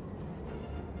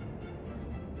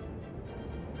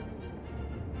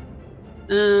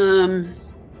 I'm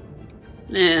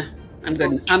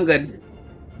good. I'm good.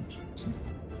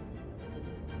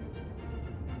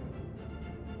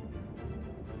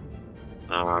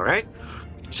 All right.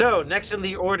 So next in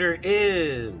the order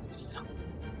is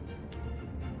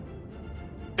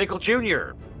Pickle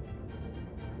Jr.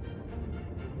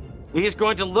 He's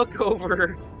going to look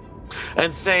over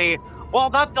and say, "Well,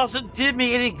 that doesn't do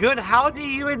me any good. How do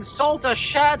you insult a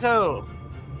shadow?"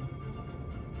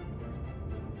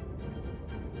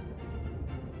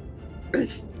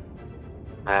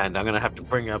 And I'm going to have to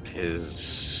bring up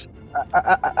his...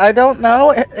 I don't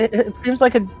know. It seems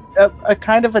like a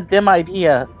kind of a dim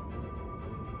idea.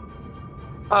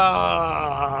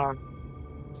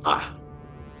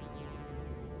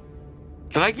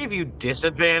 Can I give you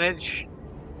disadvantage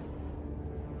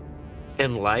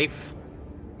in life?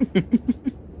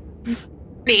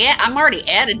 Yeah, I'm already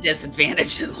at a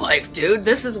disadvantage in life, dude.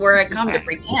 This is where I come to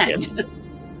pretend.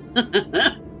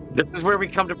 This is where we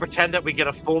come to pretend that we get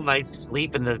a full night's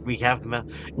sleep and that we have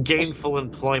gainful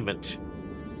employment.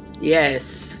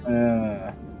 Yes.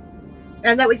 And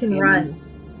that we can run.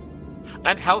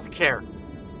 And healthcare.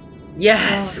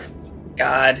 Yes.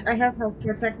 God. I have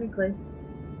healthcare technically.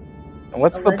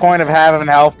 What's the point of having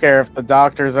healthcare if the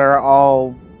doctors are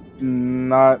all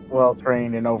not well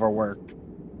trained and overworked?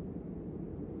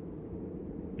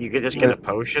 You could just get a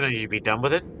potion and you'd be done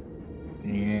with it?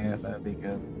 Yeah, that'd be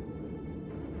good.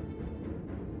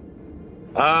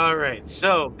 All right,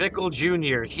 so Bickle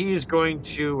Jr., he's going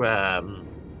to,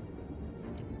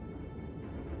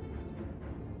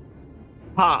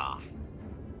 I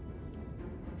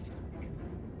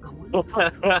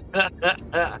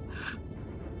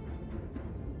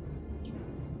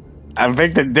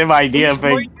think the dim idea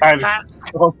thing kind of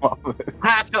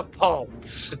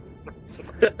catapults.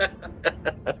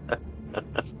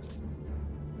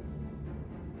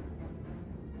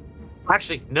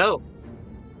 Actually, no.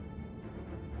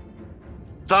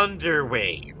 Thunder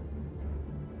wave.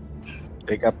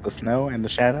 Pick up the snow and the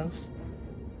shadows.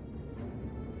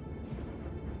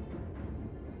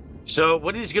 So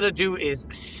what he's going to do is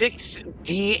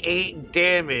 6d8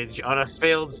 damage on a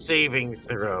failed saving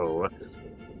throw.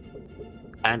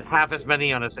 And half as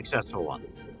many on a successful one.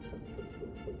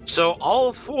 So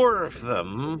all four of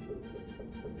them...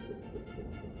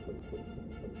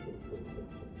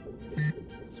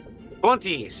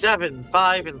 (27,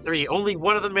 5, and 3). Only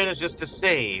one of them manages to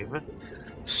save.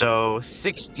 So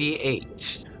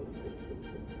 68.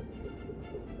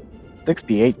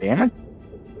 68 damage?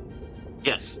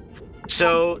 Yes.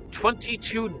 So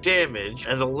 22 damage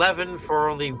and 11 for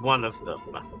only one of them.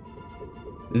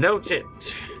 Noted.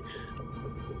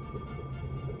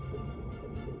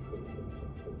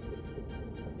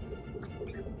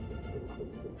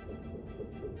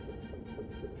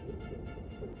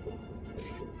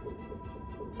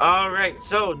 All right,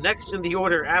 so next in the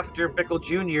order after Bickle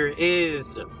Jr. is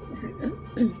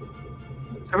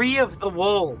 3 of the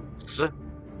wolves.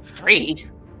 3?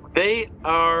 They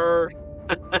are...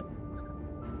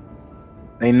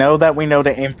 They know that we know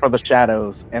to aim for the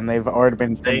shadows, and they've already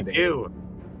been They intimidated. do.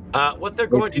 What they're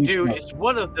going to do is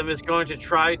one of them is going to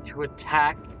try to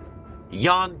attack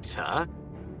Yanta.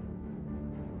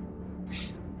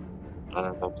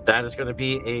 That is going to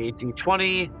be a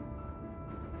d20.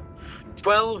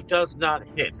 12 does not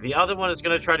hit. The other one is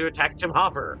going to try to attack Tim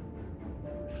Hopper.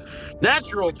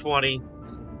 Natural 20.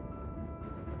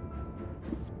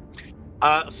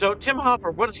 So Tim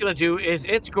Hopper, what it's going to do is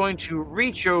it's going to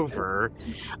reach over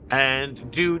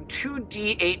and do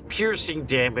 2d8 piercing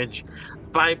damage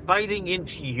by biting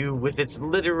into you with its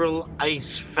literal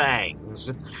ice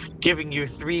fangs, giving you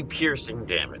 3 piercing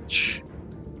damage.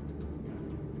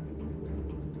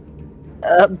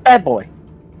 Bad boy.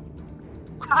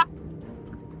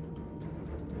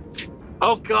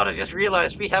 Oh god, I just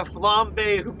realized we have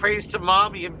Flambe who prays to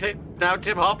mommy and now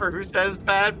Tim Hopper who says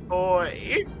bad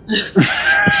boy.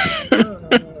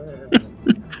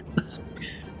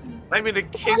 I'm in a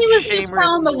kink When he was just shamer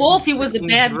found the wolf, he was a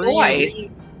bad boy.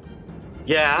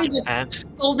 Yeah, He was and just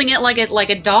scolding it like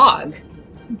a dog.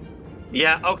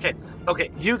 yeah, okay. Okay,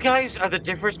 you guys are the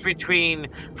difference between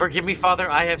forgive me, Father,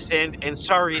 I have sinned, and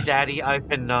sorry, Daddy, I've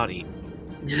been naughty.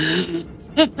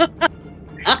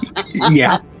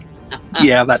 Yeah.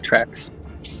 Yeah, that tracks.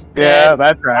 Yeah, It's-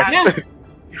 that's right. Yeah.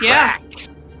 Yeah. Tracks.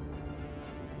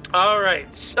 All right,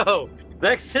 so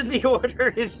next in the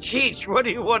order is Cheech. What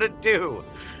do you want to do?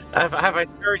 Have I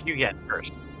heard you yet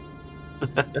first?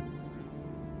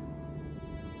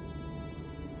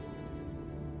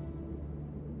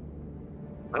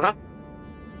 Huh?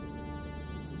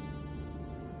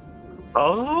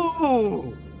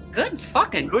 Oh, Good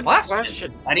fucking good question,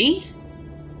 question. buddy.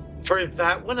 For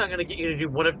that one, I'm going to get you to do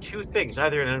one of two things: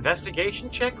 either an investigation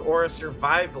check or a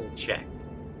survival check.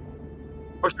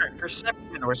 Or sorry,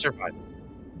 perception or survival.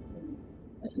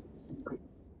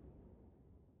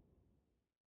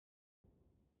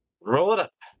 Roll it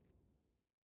up.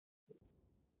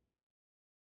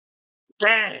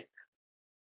 Dang.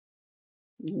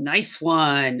 Nice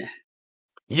one.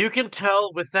 You can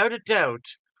tell without a doubt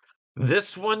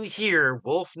this one here,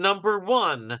 wolf number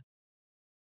 1,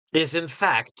 is in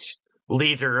fact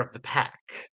leader of the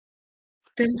pack.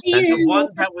 And the one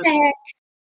that was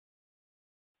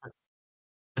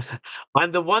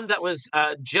and the one that was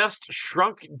just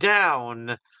shrunk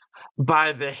down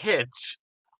by the hit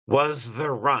was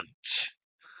the runt.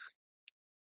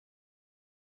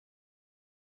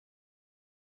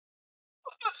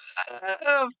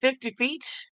 50 feet.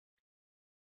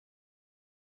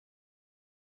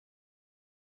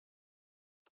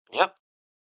 Yep.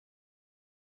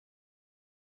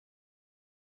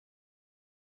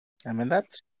 I mean,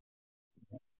 that's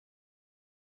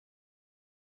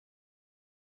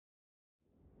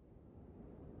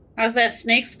How's that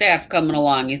snake staff coming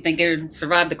along? You think it'd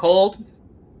survive the cold?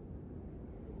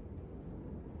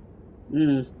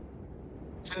 Mm.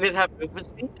 Doesn't it have movement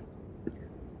speed?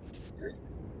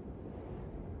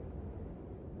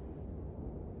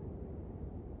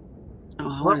 Oh, I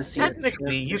Well, want to see.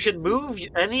 technically, you can move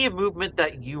any movement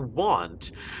that you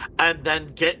want and then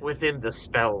get within the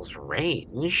spell's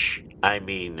range. I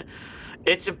mean,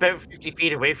 it's about 50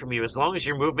 feet away from you. As long as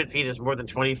your movement feet is more than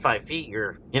 25 feet,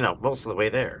 you're, most of the way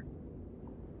there.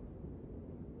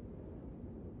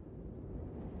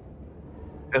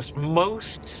 Because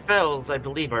most spells, I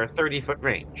believe, are 30-foot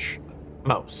range.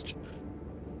 Most.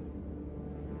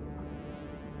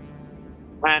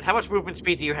 And how much movement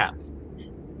speed do you have?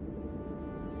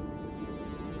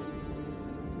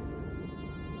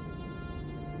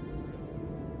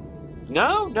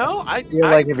 No, I feel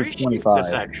like if it's appreciate 25.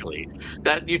 this actually.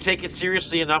 That you take it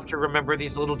seriously enough to remember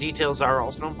these little details are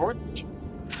also important.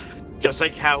 Just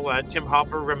like how Tim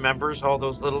Hopper remembers all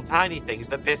those little tiny things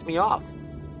that piss me off.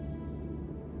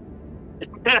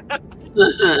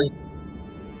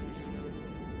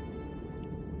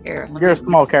 Here, let you're me- a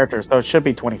small character, so it should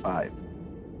be 25.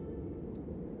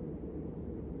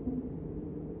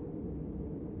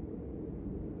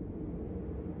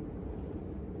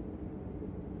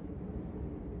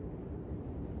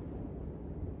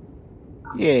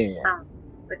 Yeah.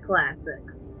 The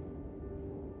classics.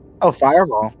 Oh,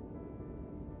 fireball.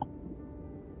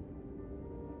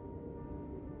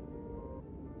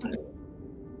 Mm.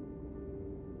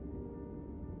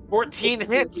 14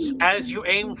 hits as you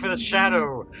aim for the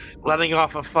shadow, letting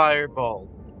off a fireball.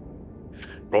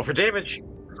 Roll for damage.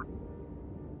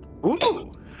 Ooh,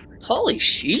 Holy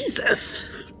Jesus!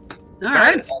 All that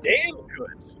right. is damn good.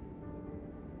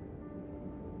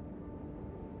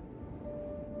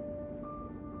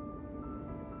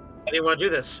 How do you want to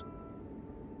do this?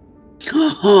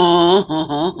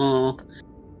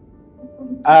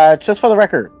 Just for the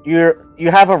record, you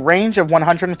have a range of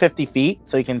 150 feet,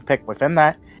 so you can pick within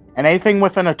that, and anything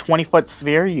within a 20-foot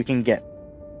sphere you can get.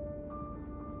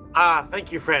 Ah,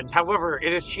 thank you, friend. However,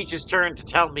 it is Cheech's turn to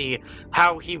tell me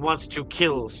how he wants to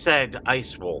kill said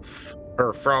ice wolf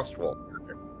or frost wolf.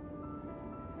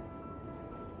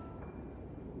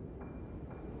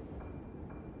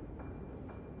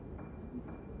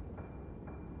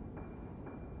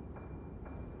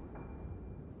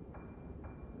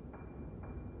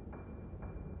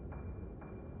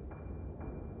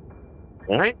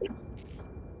 All right.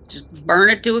 Just burn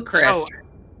it to a crisp. So,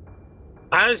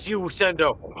 as you send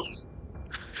a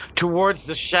towards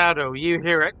the shadow, you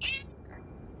hear it.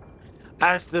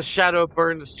 As the shadow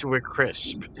burns to a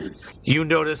crisp, you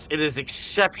notice it is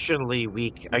exceptionally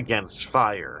weak against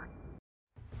fire.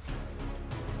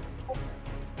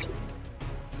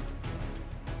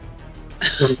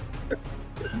 I'm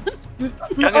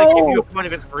going to give you a point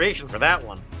of inspiration for that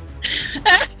one.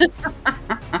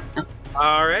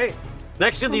 All right.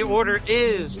 Next in the order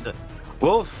is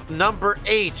Wolf number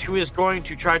 8, who is going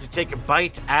to try to take a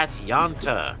bite at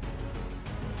Yanta.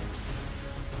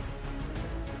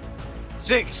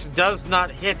 6 does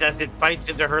not hit as it bites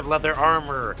into her leather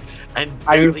armor and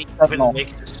barely even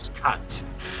makes a cut.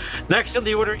 Next in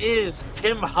the order is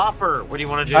Tim Hopper. What do you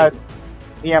want to do?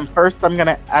 DM, first I'm going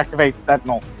to activate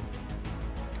Sentinel.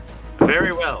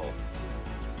 Very well.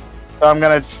 So I'm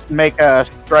going to make a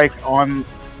strike on...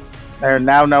 They're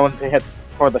now known to hit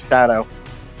for the shadow.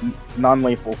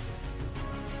 Non-lethal.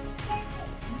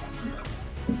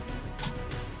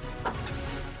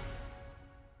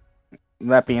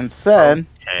 That being said...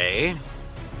 Okay.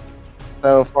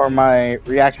 So for my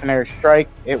reactionary strike,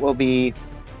 it will be...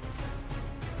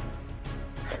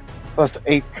 plus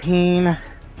 18...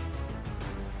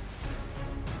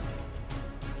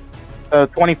 So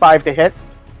 25 to hit.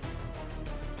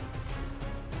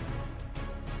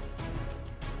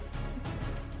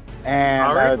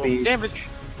 And that would be damage.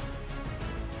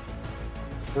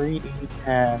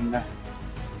 3d10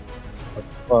 plus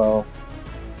 12.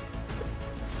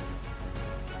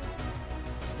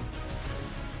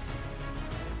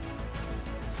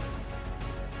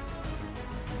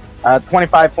 Uh,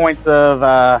 25 points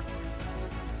of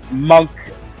monk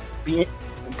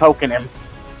poking him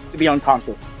to be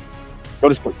unconscious. Go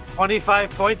to sleep. 25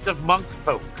 points of monk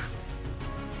poke.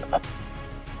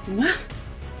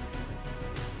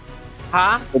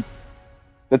 Huh?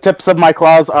 The tips of my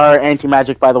claws are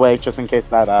anti-magic, by the way, just in case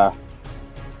that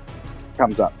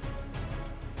comes up.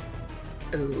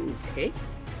 Okay.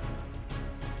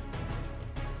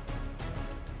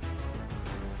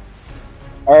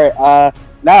 Alright,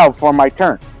 now for my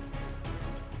turn.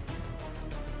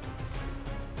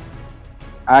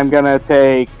 I'm gonna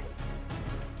take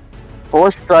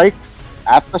 4 strikes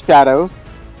at the shadows.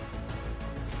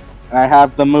 And I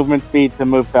have the movement speed to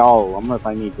move to all of them if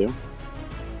I need to.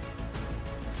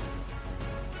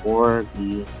 4,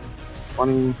 the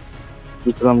 20.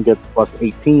 Each of them gets plus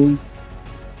 18.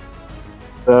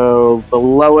 So the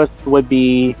lowest would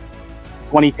be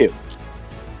 22.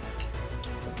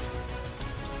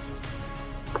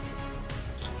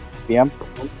 DM?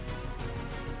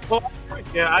 Well,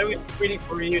 yeah, I was waiting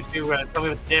for you to tell me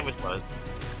what the damage was.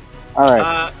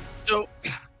 Alright. So,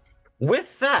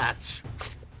 with that...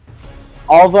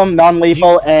 All of them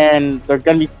non-lethal, and they're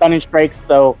going to be stunning strikes,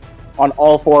 so on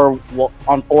all 4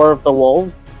 of the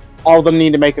wolves, all of them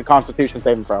need to make a Constitution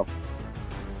saving throw.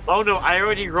 Oh no, I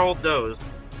already rolled those.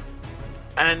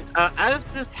 And as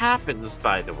this happens,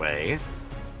 by the way,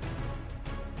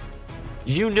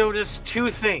 you notice 2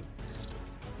 things.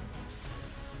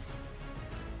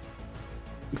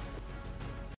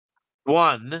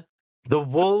 One, the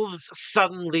wolves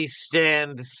suddenly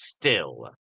stand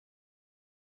still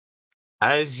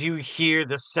as you hear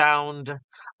the sound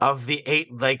of the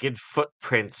 8-legged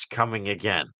footprints coming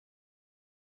again.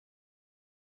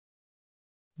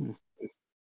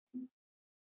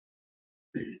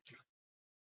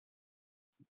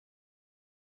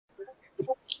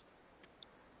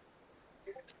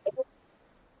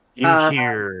 You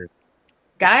hear...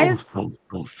 Guys? Thump,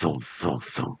 thump, thump, thump,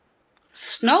 thump.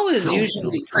 Snow is Thump,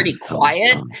 usually thump, pretty thump,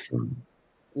 quiet. thump, thump.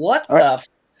 What All the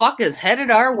fuck is headed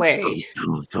our way?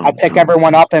 Thump, thump, I pick thump,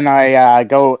 everyone thump. up and I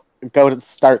go to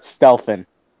start stealthing.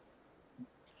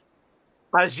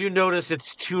 As you notice,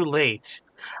 it's too late.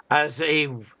 As a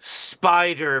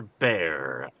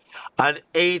SpiderBear, an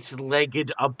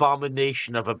 8-legged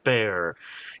abomination of a bear,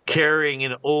 carrying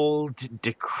an old,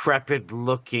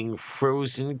 decrepit-looking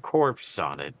frozen corpse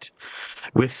on it,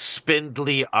 with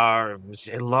spindly arms,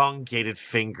 elongated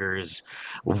fingers,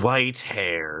 white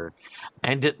hair,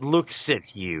 and it looks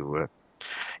at you.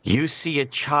 You see a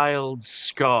child's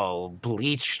skull,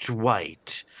 bleached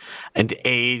white and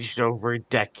aged over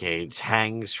decades,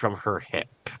 hangs from her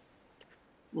hip.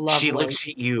 Lovely. She looks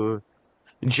at you,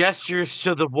 gestures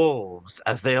to the wolves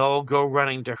as they all go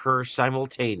running to her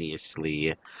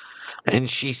simultaneously, and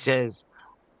she says,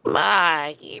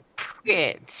 "My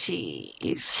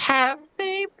pretties, have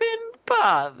they been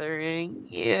bothering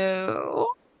you?"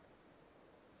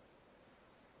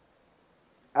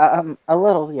 A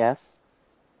little, yes.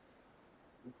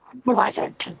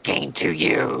 Wasn't talking to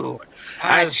you.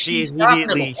 As she She's talking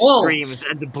to the immediately wolves. screams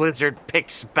and the blizzard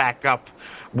picks back up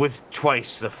with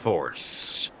twice the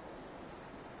force.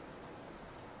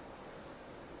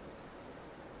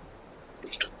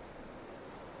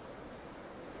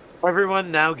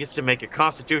 Everyone now gets to make a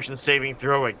Constitution saving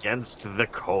throw against the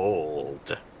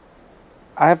cold.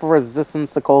 I have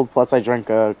resistance to cold, plus I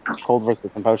drink a cold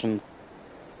resistant potion.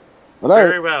 But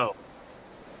Very well.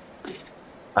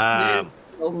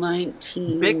 Natural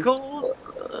 19 Bickle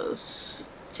plus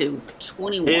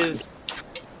 21. is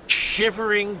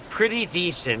shivering pretty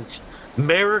decent.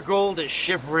 Marigold is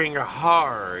shivering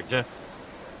hard.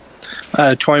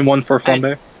 21 for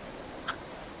flambe.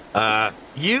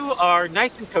 You are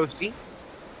nice and toasty.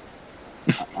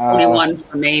 21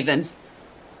 for Maven.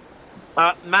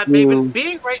 Matt Maven,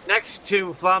 being right next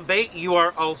to Flambe, you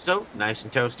are also nice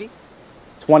and toasty.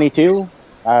 22.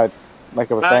 Like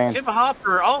I was saying. Tim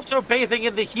Hopper, also bathing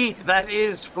in the heat. That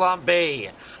is Flambe.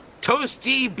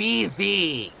 Toasty be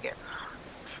thee.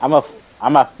 I'm a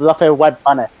fluffy wet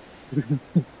bunny.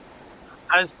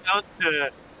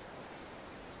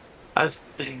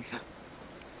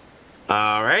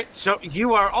 All right, so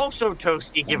you are also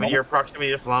toasty given your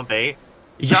proximity to Flambe.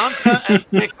 Yanta and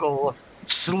Pickle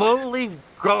slowly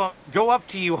go up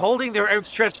to you, holding their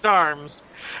outstretched arms.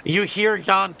 You hear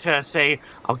Yanta say,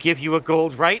 "I'll give you a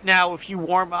gold right now if you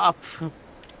warm up."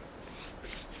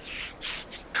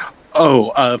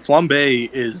 Flambe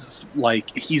is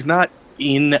like, he's not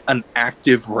in an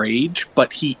active rage,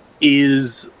 but he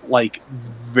is like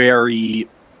very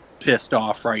pissed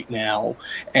off right now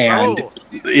and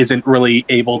isn't really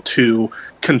able to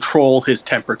control his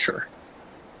temperature.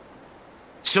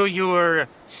 So you're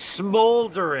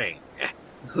smoldering.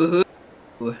 You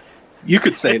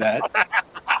could say that.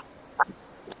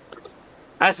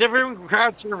 As everyone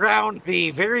crowds around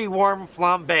the very warm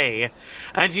Flambe,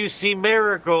 and you see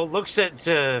Marigold looks at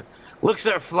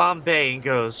Flambe and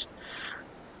goes,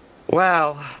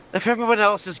 "Well, if everyone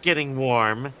else is getting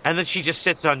warm," and then she just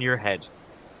sits on your head,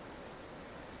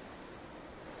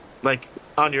 like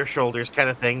on your shoulders, kind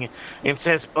of thing, and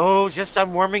says, "Oh, just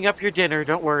I'm warming up your dinner.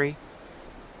 Don't worry."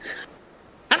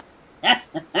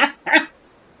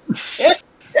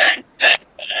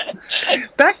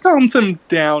 That calms him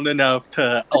down enough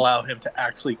to allow him to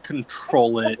actually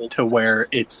control it to where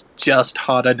it's just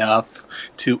hot enough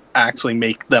to actually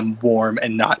make them warm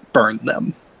and not burn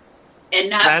them. And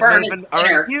not burn his dinner.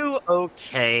 Are you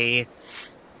okay?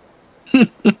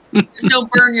 Just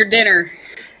don't burn your dinner.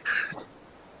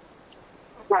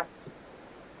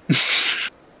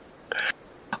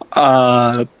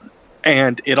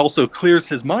 And it also clears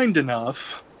his mind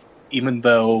enough, even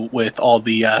though with all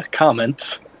the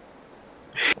comments,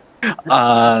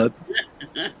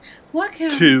 What can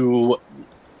to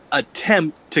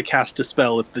attempt to cast a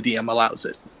spell if the DM allows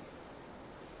it.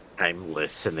 I'm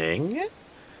listening.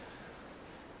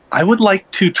 I would like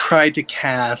to try to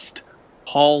cast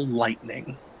Call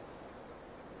Lightning.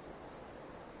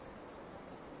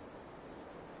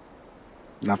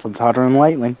 Nothing's hotter than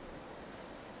lightning.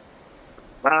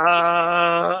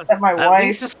 my At wife.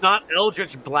 least it's not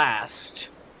Eldritch Blast.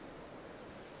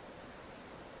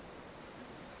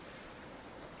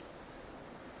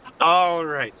 All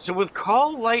right. So with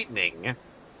Call Lightning,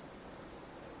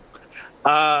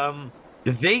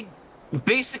 they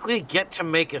basically get to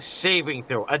make a saving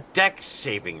throw, a dex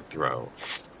saving throw.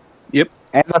 Yep.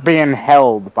 And they're being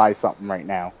held by something right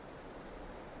now.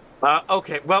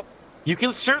 Okay. Well, you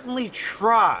can certainly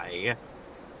try.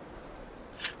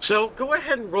 So go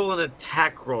ahead and roll an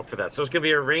attack roll for that. So it's going to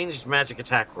be a ranged magic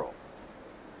attack roll.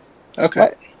 Okay.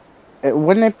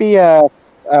 Wouldn't it be a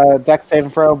dex saving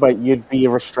throw, but you'd be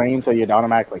restrained, so you'd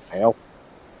automatically fail?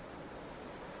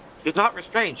 She's not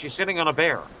restrained. She's sitting on a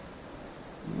bear.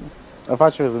 I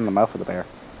thought she was in the mouth of the bear.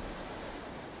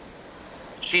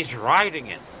 She's riding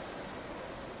it.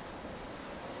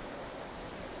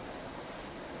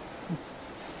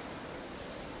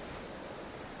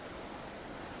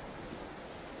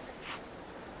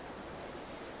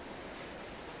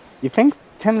 You think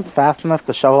 10 is fast enough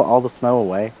to shovel all the snow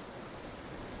away?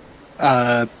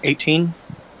 18.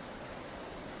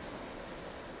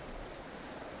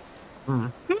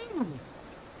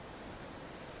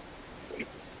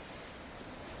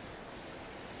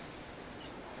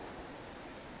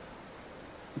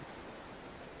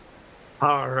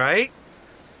 All right.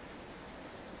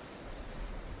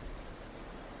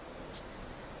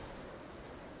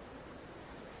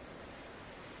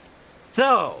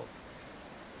 So,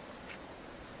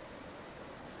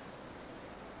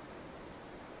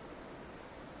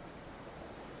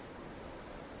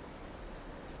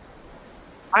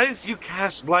 As you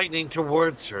cast lightning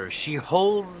towards her, she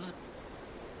holds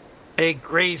a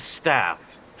gray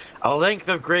staff, a length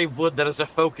of gray wood that is a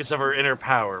focus of her inner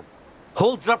power,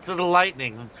 holds up to the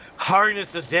lightning,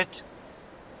 harnesses it,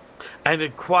 and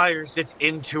acquires it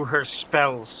into her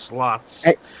spell slots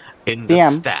Hey, in the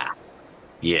DM, staff.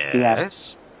 DM,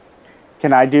 Yes,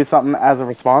 can I do something as a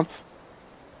response?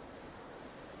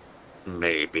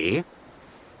 maybe.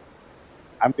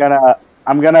 I'm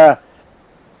gonna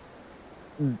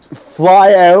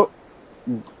fly out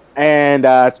and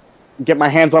get my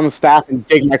hands on the staff and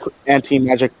dig my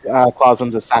anti-magic claws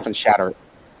into the staff and shatter it.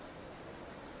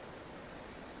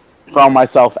 Throw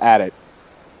myself at it.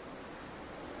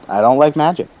 I don't like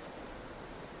magic.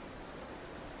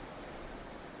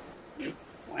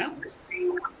 Wow.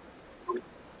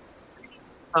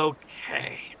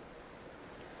 Okay.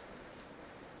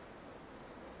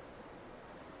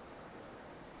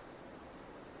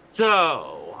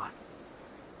 So,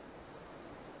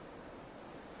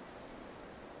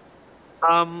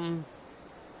 out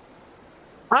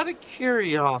of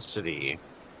curiosity,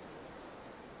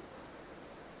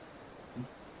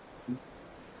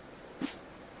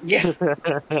 Yeah.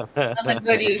 Nothing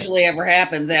good usually ever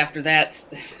happens after that.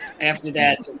 After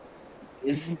that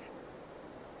is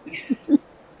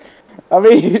I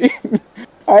mean,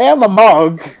 I am a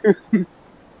monk,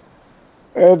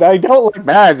 and I don't like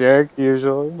magic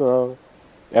usually. So,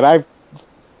 and I've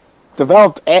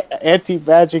developed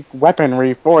anti-magic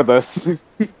weaponry for this.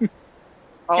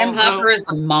 Tim although Hopper is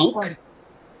a monk.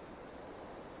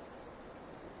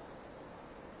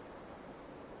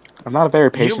 I'm not a very you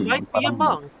patient might monk, but be a I'm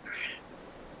monk.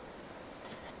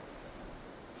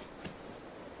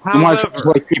 You want to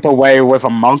However, take people away with a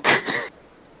monk?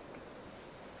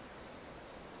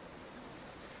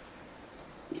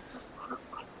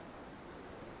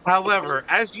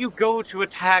 as you go to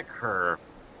attack her,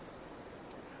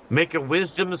 make a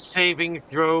wisdom saving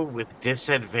throw with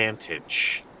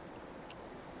disadvantage.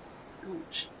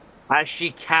 Ouch. As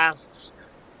she casts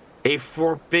a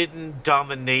forbidden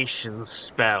domination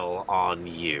spell on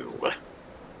you.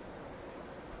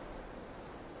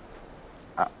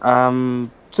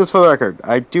 Just for the record,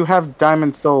 I do have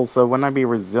diamond soul, so wouldn't I be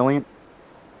resilient?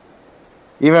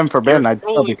 Even forbidden, You're I'd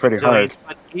still fully be pretty resilient, hard.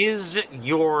 but is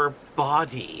your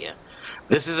body.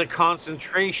 This is a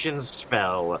concentration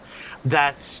spell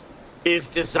that is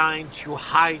designed to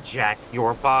hijack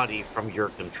your body from your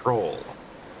control.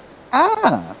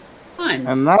 Ah, Fun.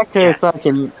 in that case, I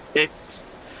can. It's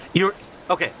you're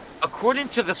okay. According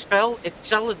to the spell, it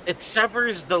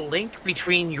severs the link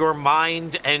between your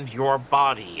mind and your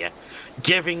body,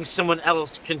 giving someone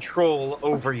else control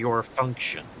over your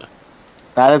function.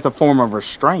 That is a form of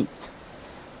restraint.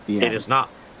 It is not.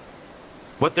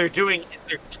 What they're doing is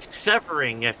they're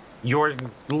severing your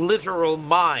literal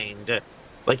mind,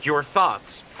 like your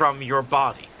thoughts, from your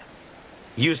body,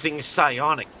 using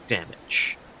psionic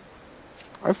damage.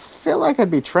 I feel like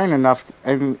I'd be trained enough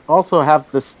and also have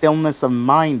the stillness of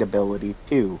mind ability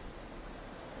too.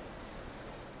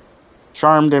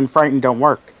 Charmed and frightened don't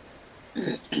work.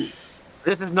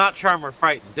 This is not charm or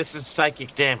frighten. This is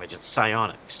psychic damage. It's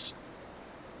psionics.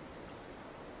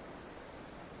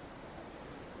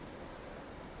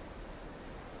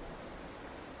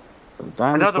 So In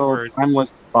diamond other soul, words,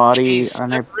 timeless body, she's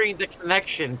and I, severing the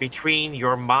connection between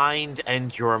your mind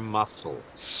and your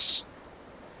muscles.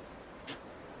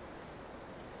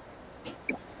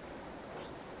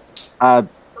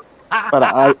 but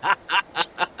I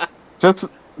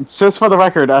just for the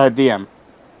record, DM.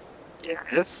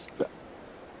 Yes.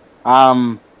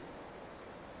 I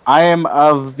am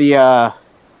of the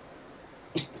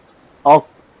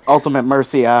ultimate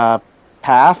mercy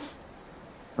path.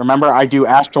 Remember, I do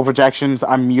astral projections.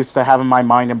 I'm used to having my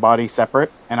mind and body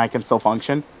separate, and I can still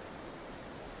function.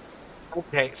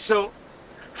 Okay, so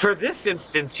for this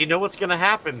instance, you know what's going to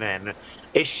happen then?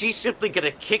 Is she simply going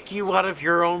to kick you out of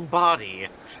your own body,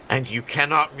 and you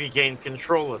cannot regain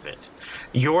control of it?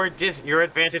 Your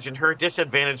advantage and her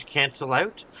disadvantage cancel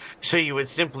out, so you would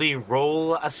simply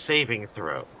roll a saving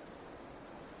throw.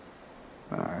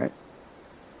 All right.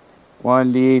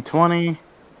 1d20. And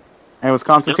it was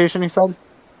Constitution, you said?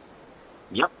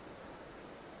 Yep.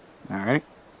 All right.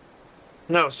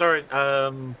 No, sorry.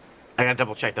 I gotta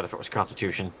double check that if it was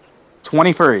Constitution.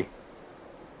 23.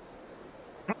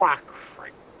 Ah,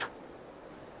 frick.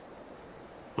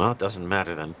 Well, it doesn't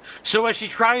matter then. So as she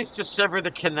tries to sever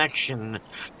the connection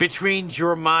between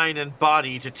your mind and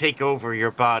body to take over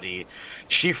your body,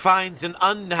 she finds an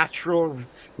unnatural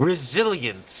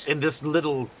resilience in this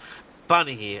little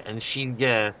bunny, and she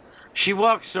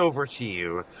walks over to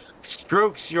you,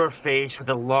 strokes your face with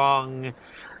a long,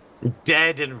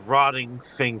 dead and rotting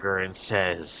finger and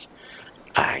says,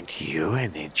 "Aren't you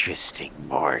an interesting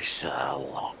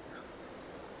morsel?"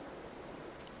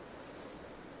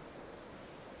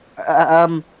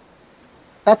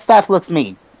 That staff looks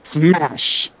mean.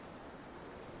 Smash.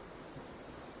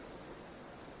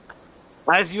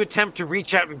 As you attempt to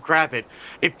reach out and grab it,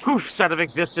 it poofs out of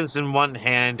existence in one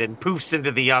hand and poofs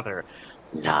into the other.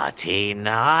 Naughty,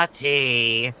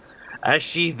 naughty. As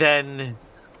she then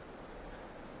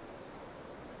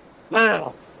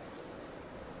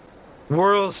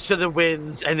whirls to the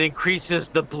winds and increases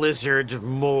the blizzard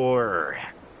more,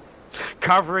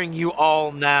 covering you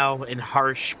all now in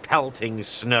harsh, pelting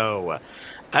snow.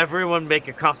 Everyone make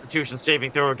a Constitution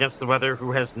saving throw against the weather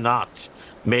who has not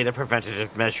made a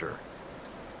preventative measure.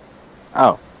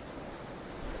 Oh,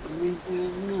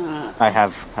 I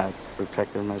have had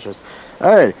protective measures.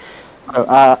 Alright. So,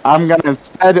 I'm gonna,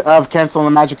 instead of canceling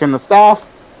the magic in the staff,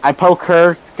 I poke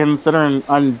her, considering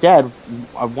undead.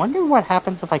 I wonder what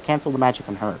happens if I cancel the magic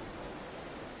on her.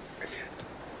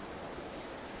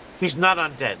 She's not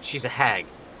undead. She's a hag.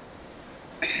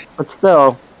 But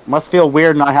still, must feel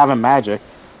weird not having magic.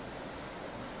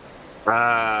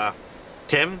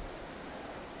 Tim?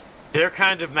 Their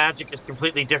kind of magic is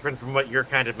completely different from what your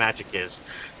kind of magic is.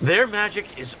 Their magic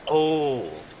is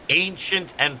old,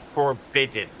 ancient, and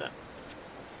forbidden.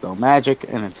 Still magic,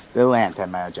 and it's still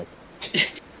anti-magic.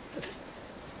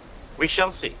 We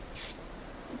shall see.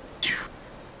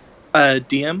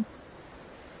 DM,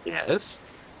 Yes?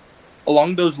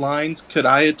 along those lines, could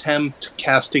I attempt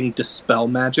casting Dispel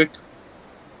Magic?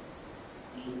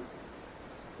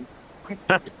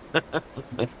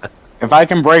 If I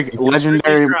can break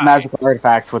legendary try. magical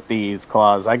artifacts with these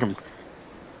claws, I can.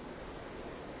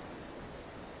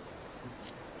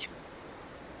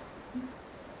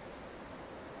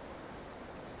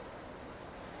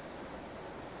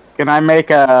 Can I make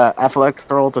a athletics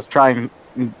roll to try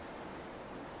and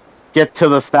get to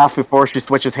the staff before she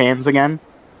switches hands again?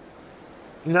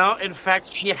 No, in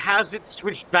fact, she has it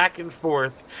switched back and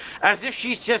forth, as if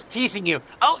she's just teasing you.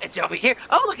 Oh, it's over here.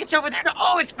 Oh, look, it's over there.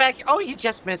 Oh, it's back here. Oh, you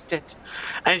just missed it.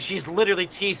 And she's literally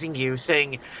teasing you,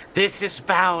 saying, "This is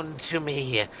bound to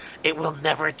me. It will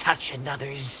never touch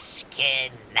another's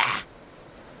skin."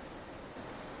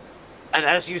 And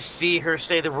as you see her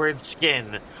say the word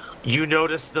skin, you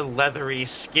notice the leathery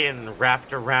skin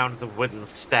wrapped around the wooden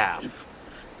staff.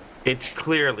 It's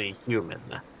clearly human.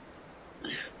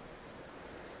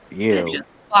 Ew. Just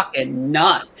fucking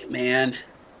nuts, man.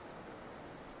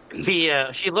 She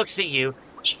looks at you.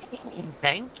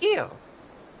 Thank you.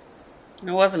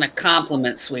 It wasn't a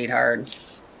compliment, sweetheart.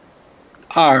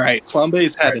 Alright,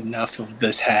 Flambe's had enough of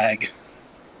this hag.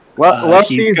 Well, he's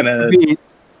she's gonna- busy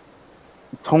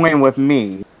toying with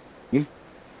me.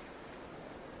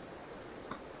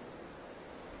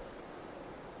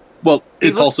 Well, He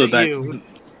it's looks also at that. you,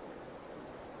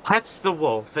 pets the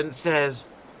wolf, and says,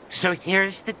 "So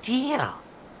here's the deal.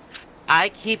 I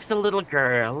keep the little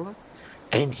girl,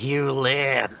 and you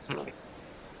live.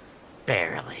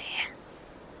 Barely."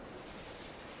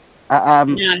 Not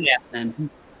happening.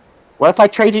 What if I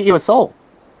traded you a soul?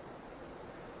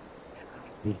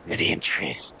 Not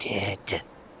interested.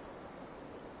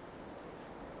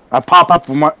 I pop up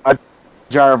a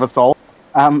jar of a soul.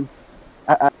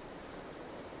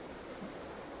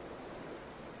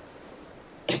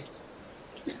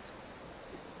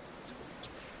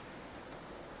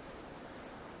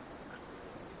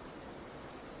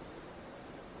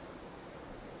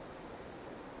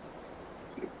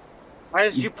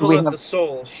 As you Do pull we out have- the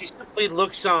soul, she simply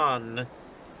looks on,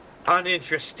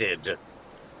 uninterested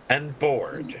and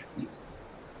bored.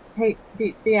 Hey,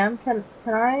 DM, can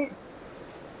I?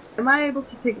 Am I able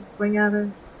to take a swing at her?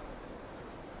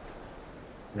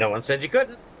 No one said you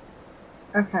couldn't.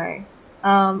 Okay.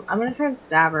 I'm gonna try and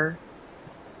stab her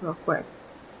real quick.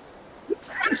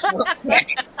 As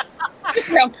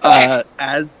she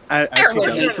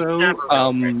does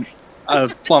so,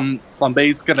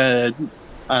 Flambe's gonna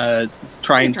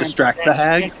try and distract the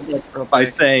hag by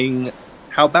saying,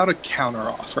 "How about a counter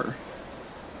offer?"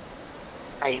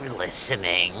 I'm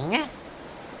listening.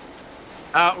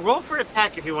 Roll for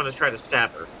attack if you want to try to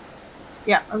stab her.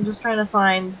 Yeah, I'm just trying to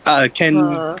find.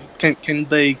 Can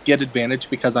they get advantage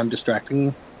because I'm distracting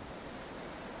them?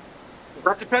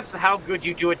 That depends on how good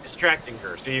you do at distracting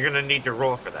her, so you're going to need to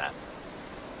roll for that.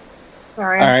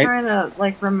 Sorry, All I'm right.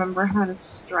 trying to remember how to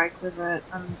strike with it.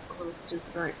 I'm a little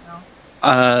stupid right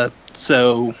now.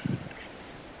 So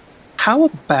how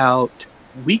about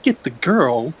we get the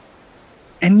girl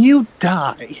and you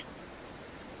die?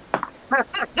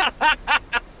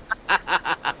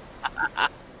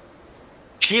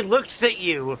 She looks at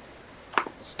you,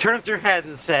 turns her head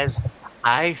and says,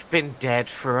 I've been dead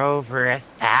for over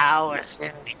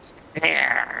 1,000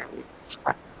 years.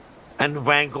 And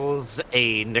wangles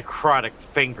a necrotic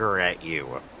finger at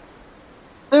you.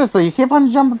 Seriously, you keep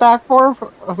on jumping back forth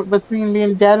between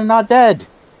being dead and not dead.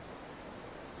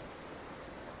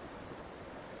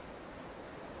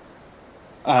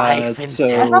 I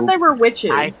thought they were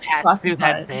witches. I passed through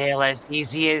that veil as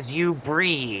easy as you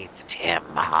breathed, Tim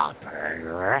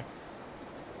Hopper.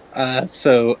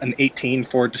 So an 18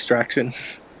 for distraction.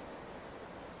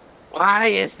 Why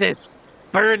is this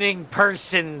burning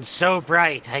person so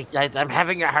bright? I'm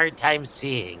having a hard time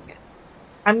seeing.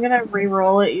 I'm gonna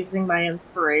re-roll it using my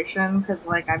inspiration, because,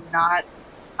 I'm not...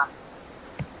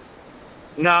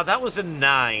 No, that was a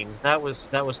 9. That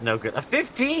was no good. A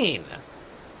 15!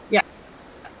 Yeah.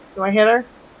 Do I hit her?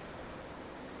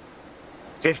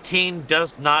 15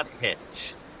 does not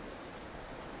hit.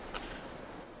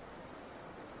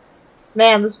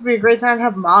 Man, this would be a great time to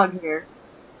have Mog here.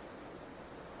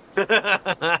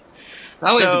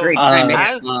 Always a great time to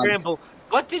have as Mog. Bramble,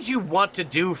 what did you want to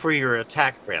do for your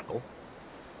attack, Bramble?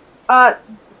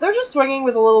 They're just swinging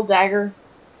with a little dagger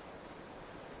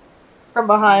from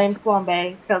behind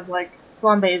Flambe, because,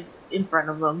 Flambe's in front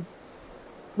of them.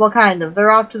 Well, kind of.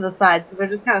 They're off to the side, so they're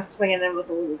just kind of swinging in with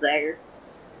a little dagger.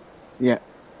 Yeah.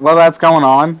 Well, that's going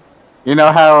on. You know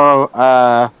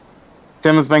how,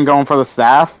 Tim has been going for the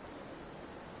staff?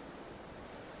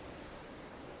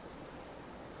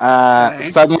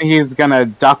 Okay. Suddenly he's gonna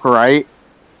duck right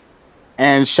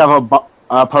and shove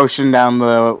a potion down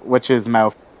the witch's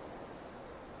mouth.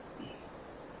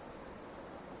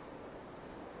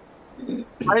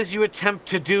 As you attempt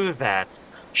to do that,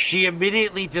 she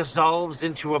immediately dissolves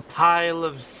into a pile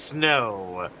of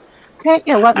snow. Can't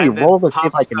you let me And then roll to see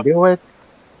if I pops can up- do it?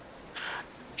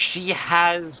 She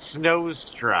has snow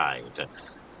stride,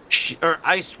 or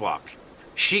ice walk.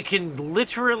 She can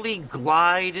literally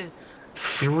glide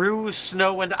through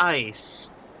snow and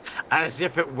ice as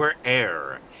if it were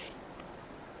air.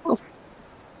 Well,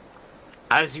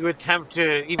 As you attempt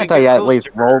to even can't I get at close least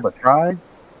to her- roll to try?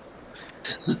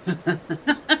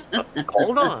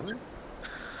 Hold on.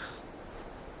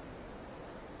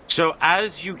 So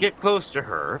as you get close to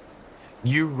her,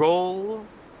 you roll.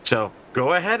 So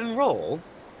go ahead and roll.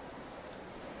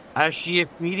 As she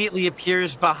immediately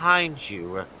appears behind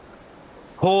you,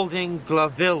 holding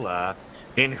Glavilla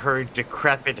in her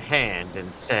decrepit hand,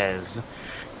 and says,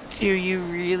 "Do you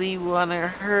really want to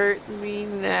hurt me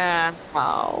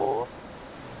now?"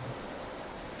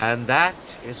 And that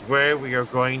is where we are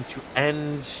going to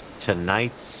end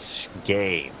tonight's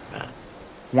game.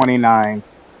 29.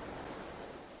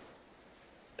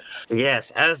 Yes,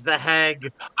 as the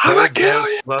hag I'm gonna holds kill out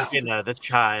you! Slokina, the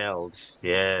child.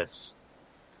 Yes.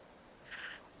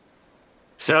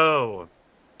 So,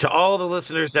 to all the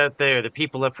listeners out there, the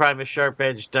people at Primus Sharp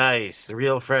Edge Dice, the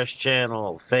Real Fresh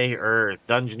Channel, Fey Earth,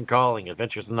 Dungeon Calling,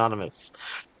 Adventures Anonymous,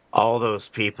 all those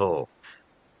people,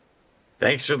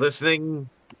 thanks for listening.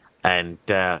 And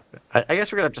I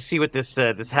guess we're gonna have to see what this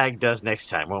hag does next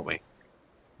time, won't we?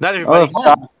 Not everybody.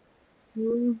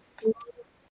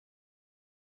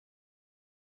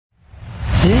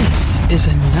 This is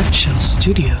a Nutshell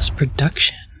Studios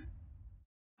production.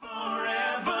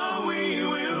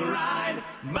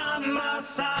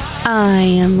 I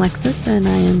am Lexus, and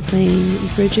I am playing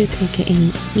Bridget,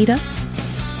 aka Ida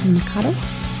Mikado.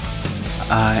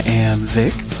 I am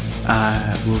Vic.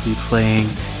 I will be playing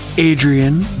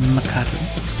Adrian Mikado.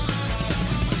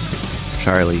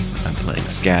 Charlie, I'm playing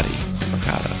Scatty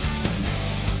Mikado.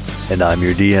 And I'm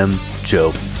your DM,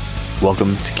 Joe.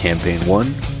 Welcome to Campaign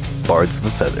 1, Bards of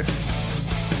the Feather.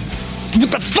 What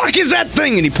the fuck is that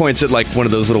thing? And he points at one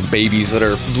of those little babies that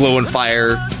are blowing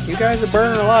fire. You guys are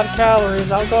burning a lot of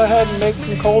calories. I'll go ahead and make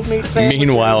some cold meat sandwiches.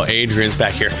 Meanwhile, Adrian's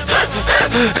back here. I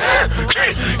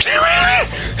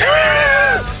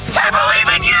believe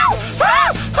in you!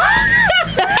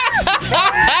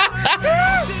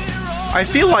 I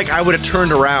feel like I would have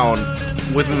turned around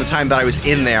within the time that I was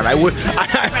in there.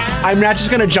 I'm not just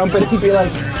gonna jump in and be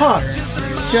like, huh,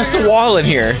 just a wall in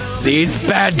here. These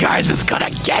bad guys is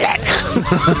gonna get it.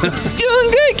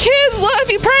 Doing good, kids. Love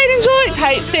you, pride and joy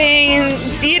type thing.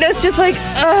 And Dita's just like,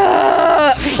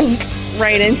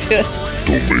 right into it.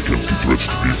 Don't make empty threats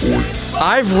to me, boy.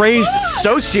 I've raised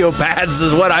sociopaths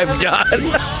is what I've done.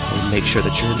 I'll make sure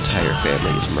that your entire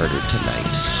family is murdered tonight.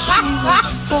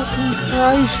 Fucking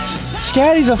Christ.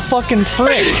 Scatty's a fucking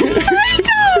prick.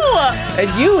 And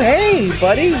you, hey,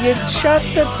 buddy, you shot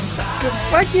the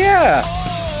fuck yeah.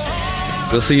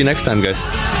 We'll see you next time, guys.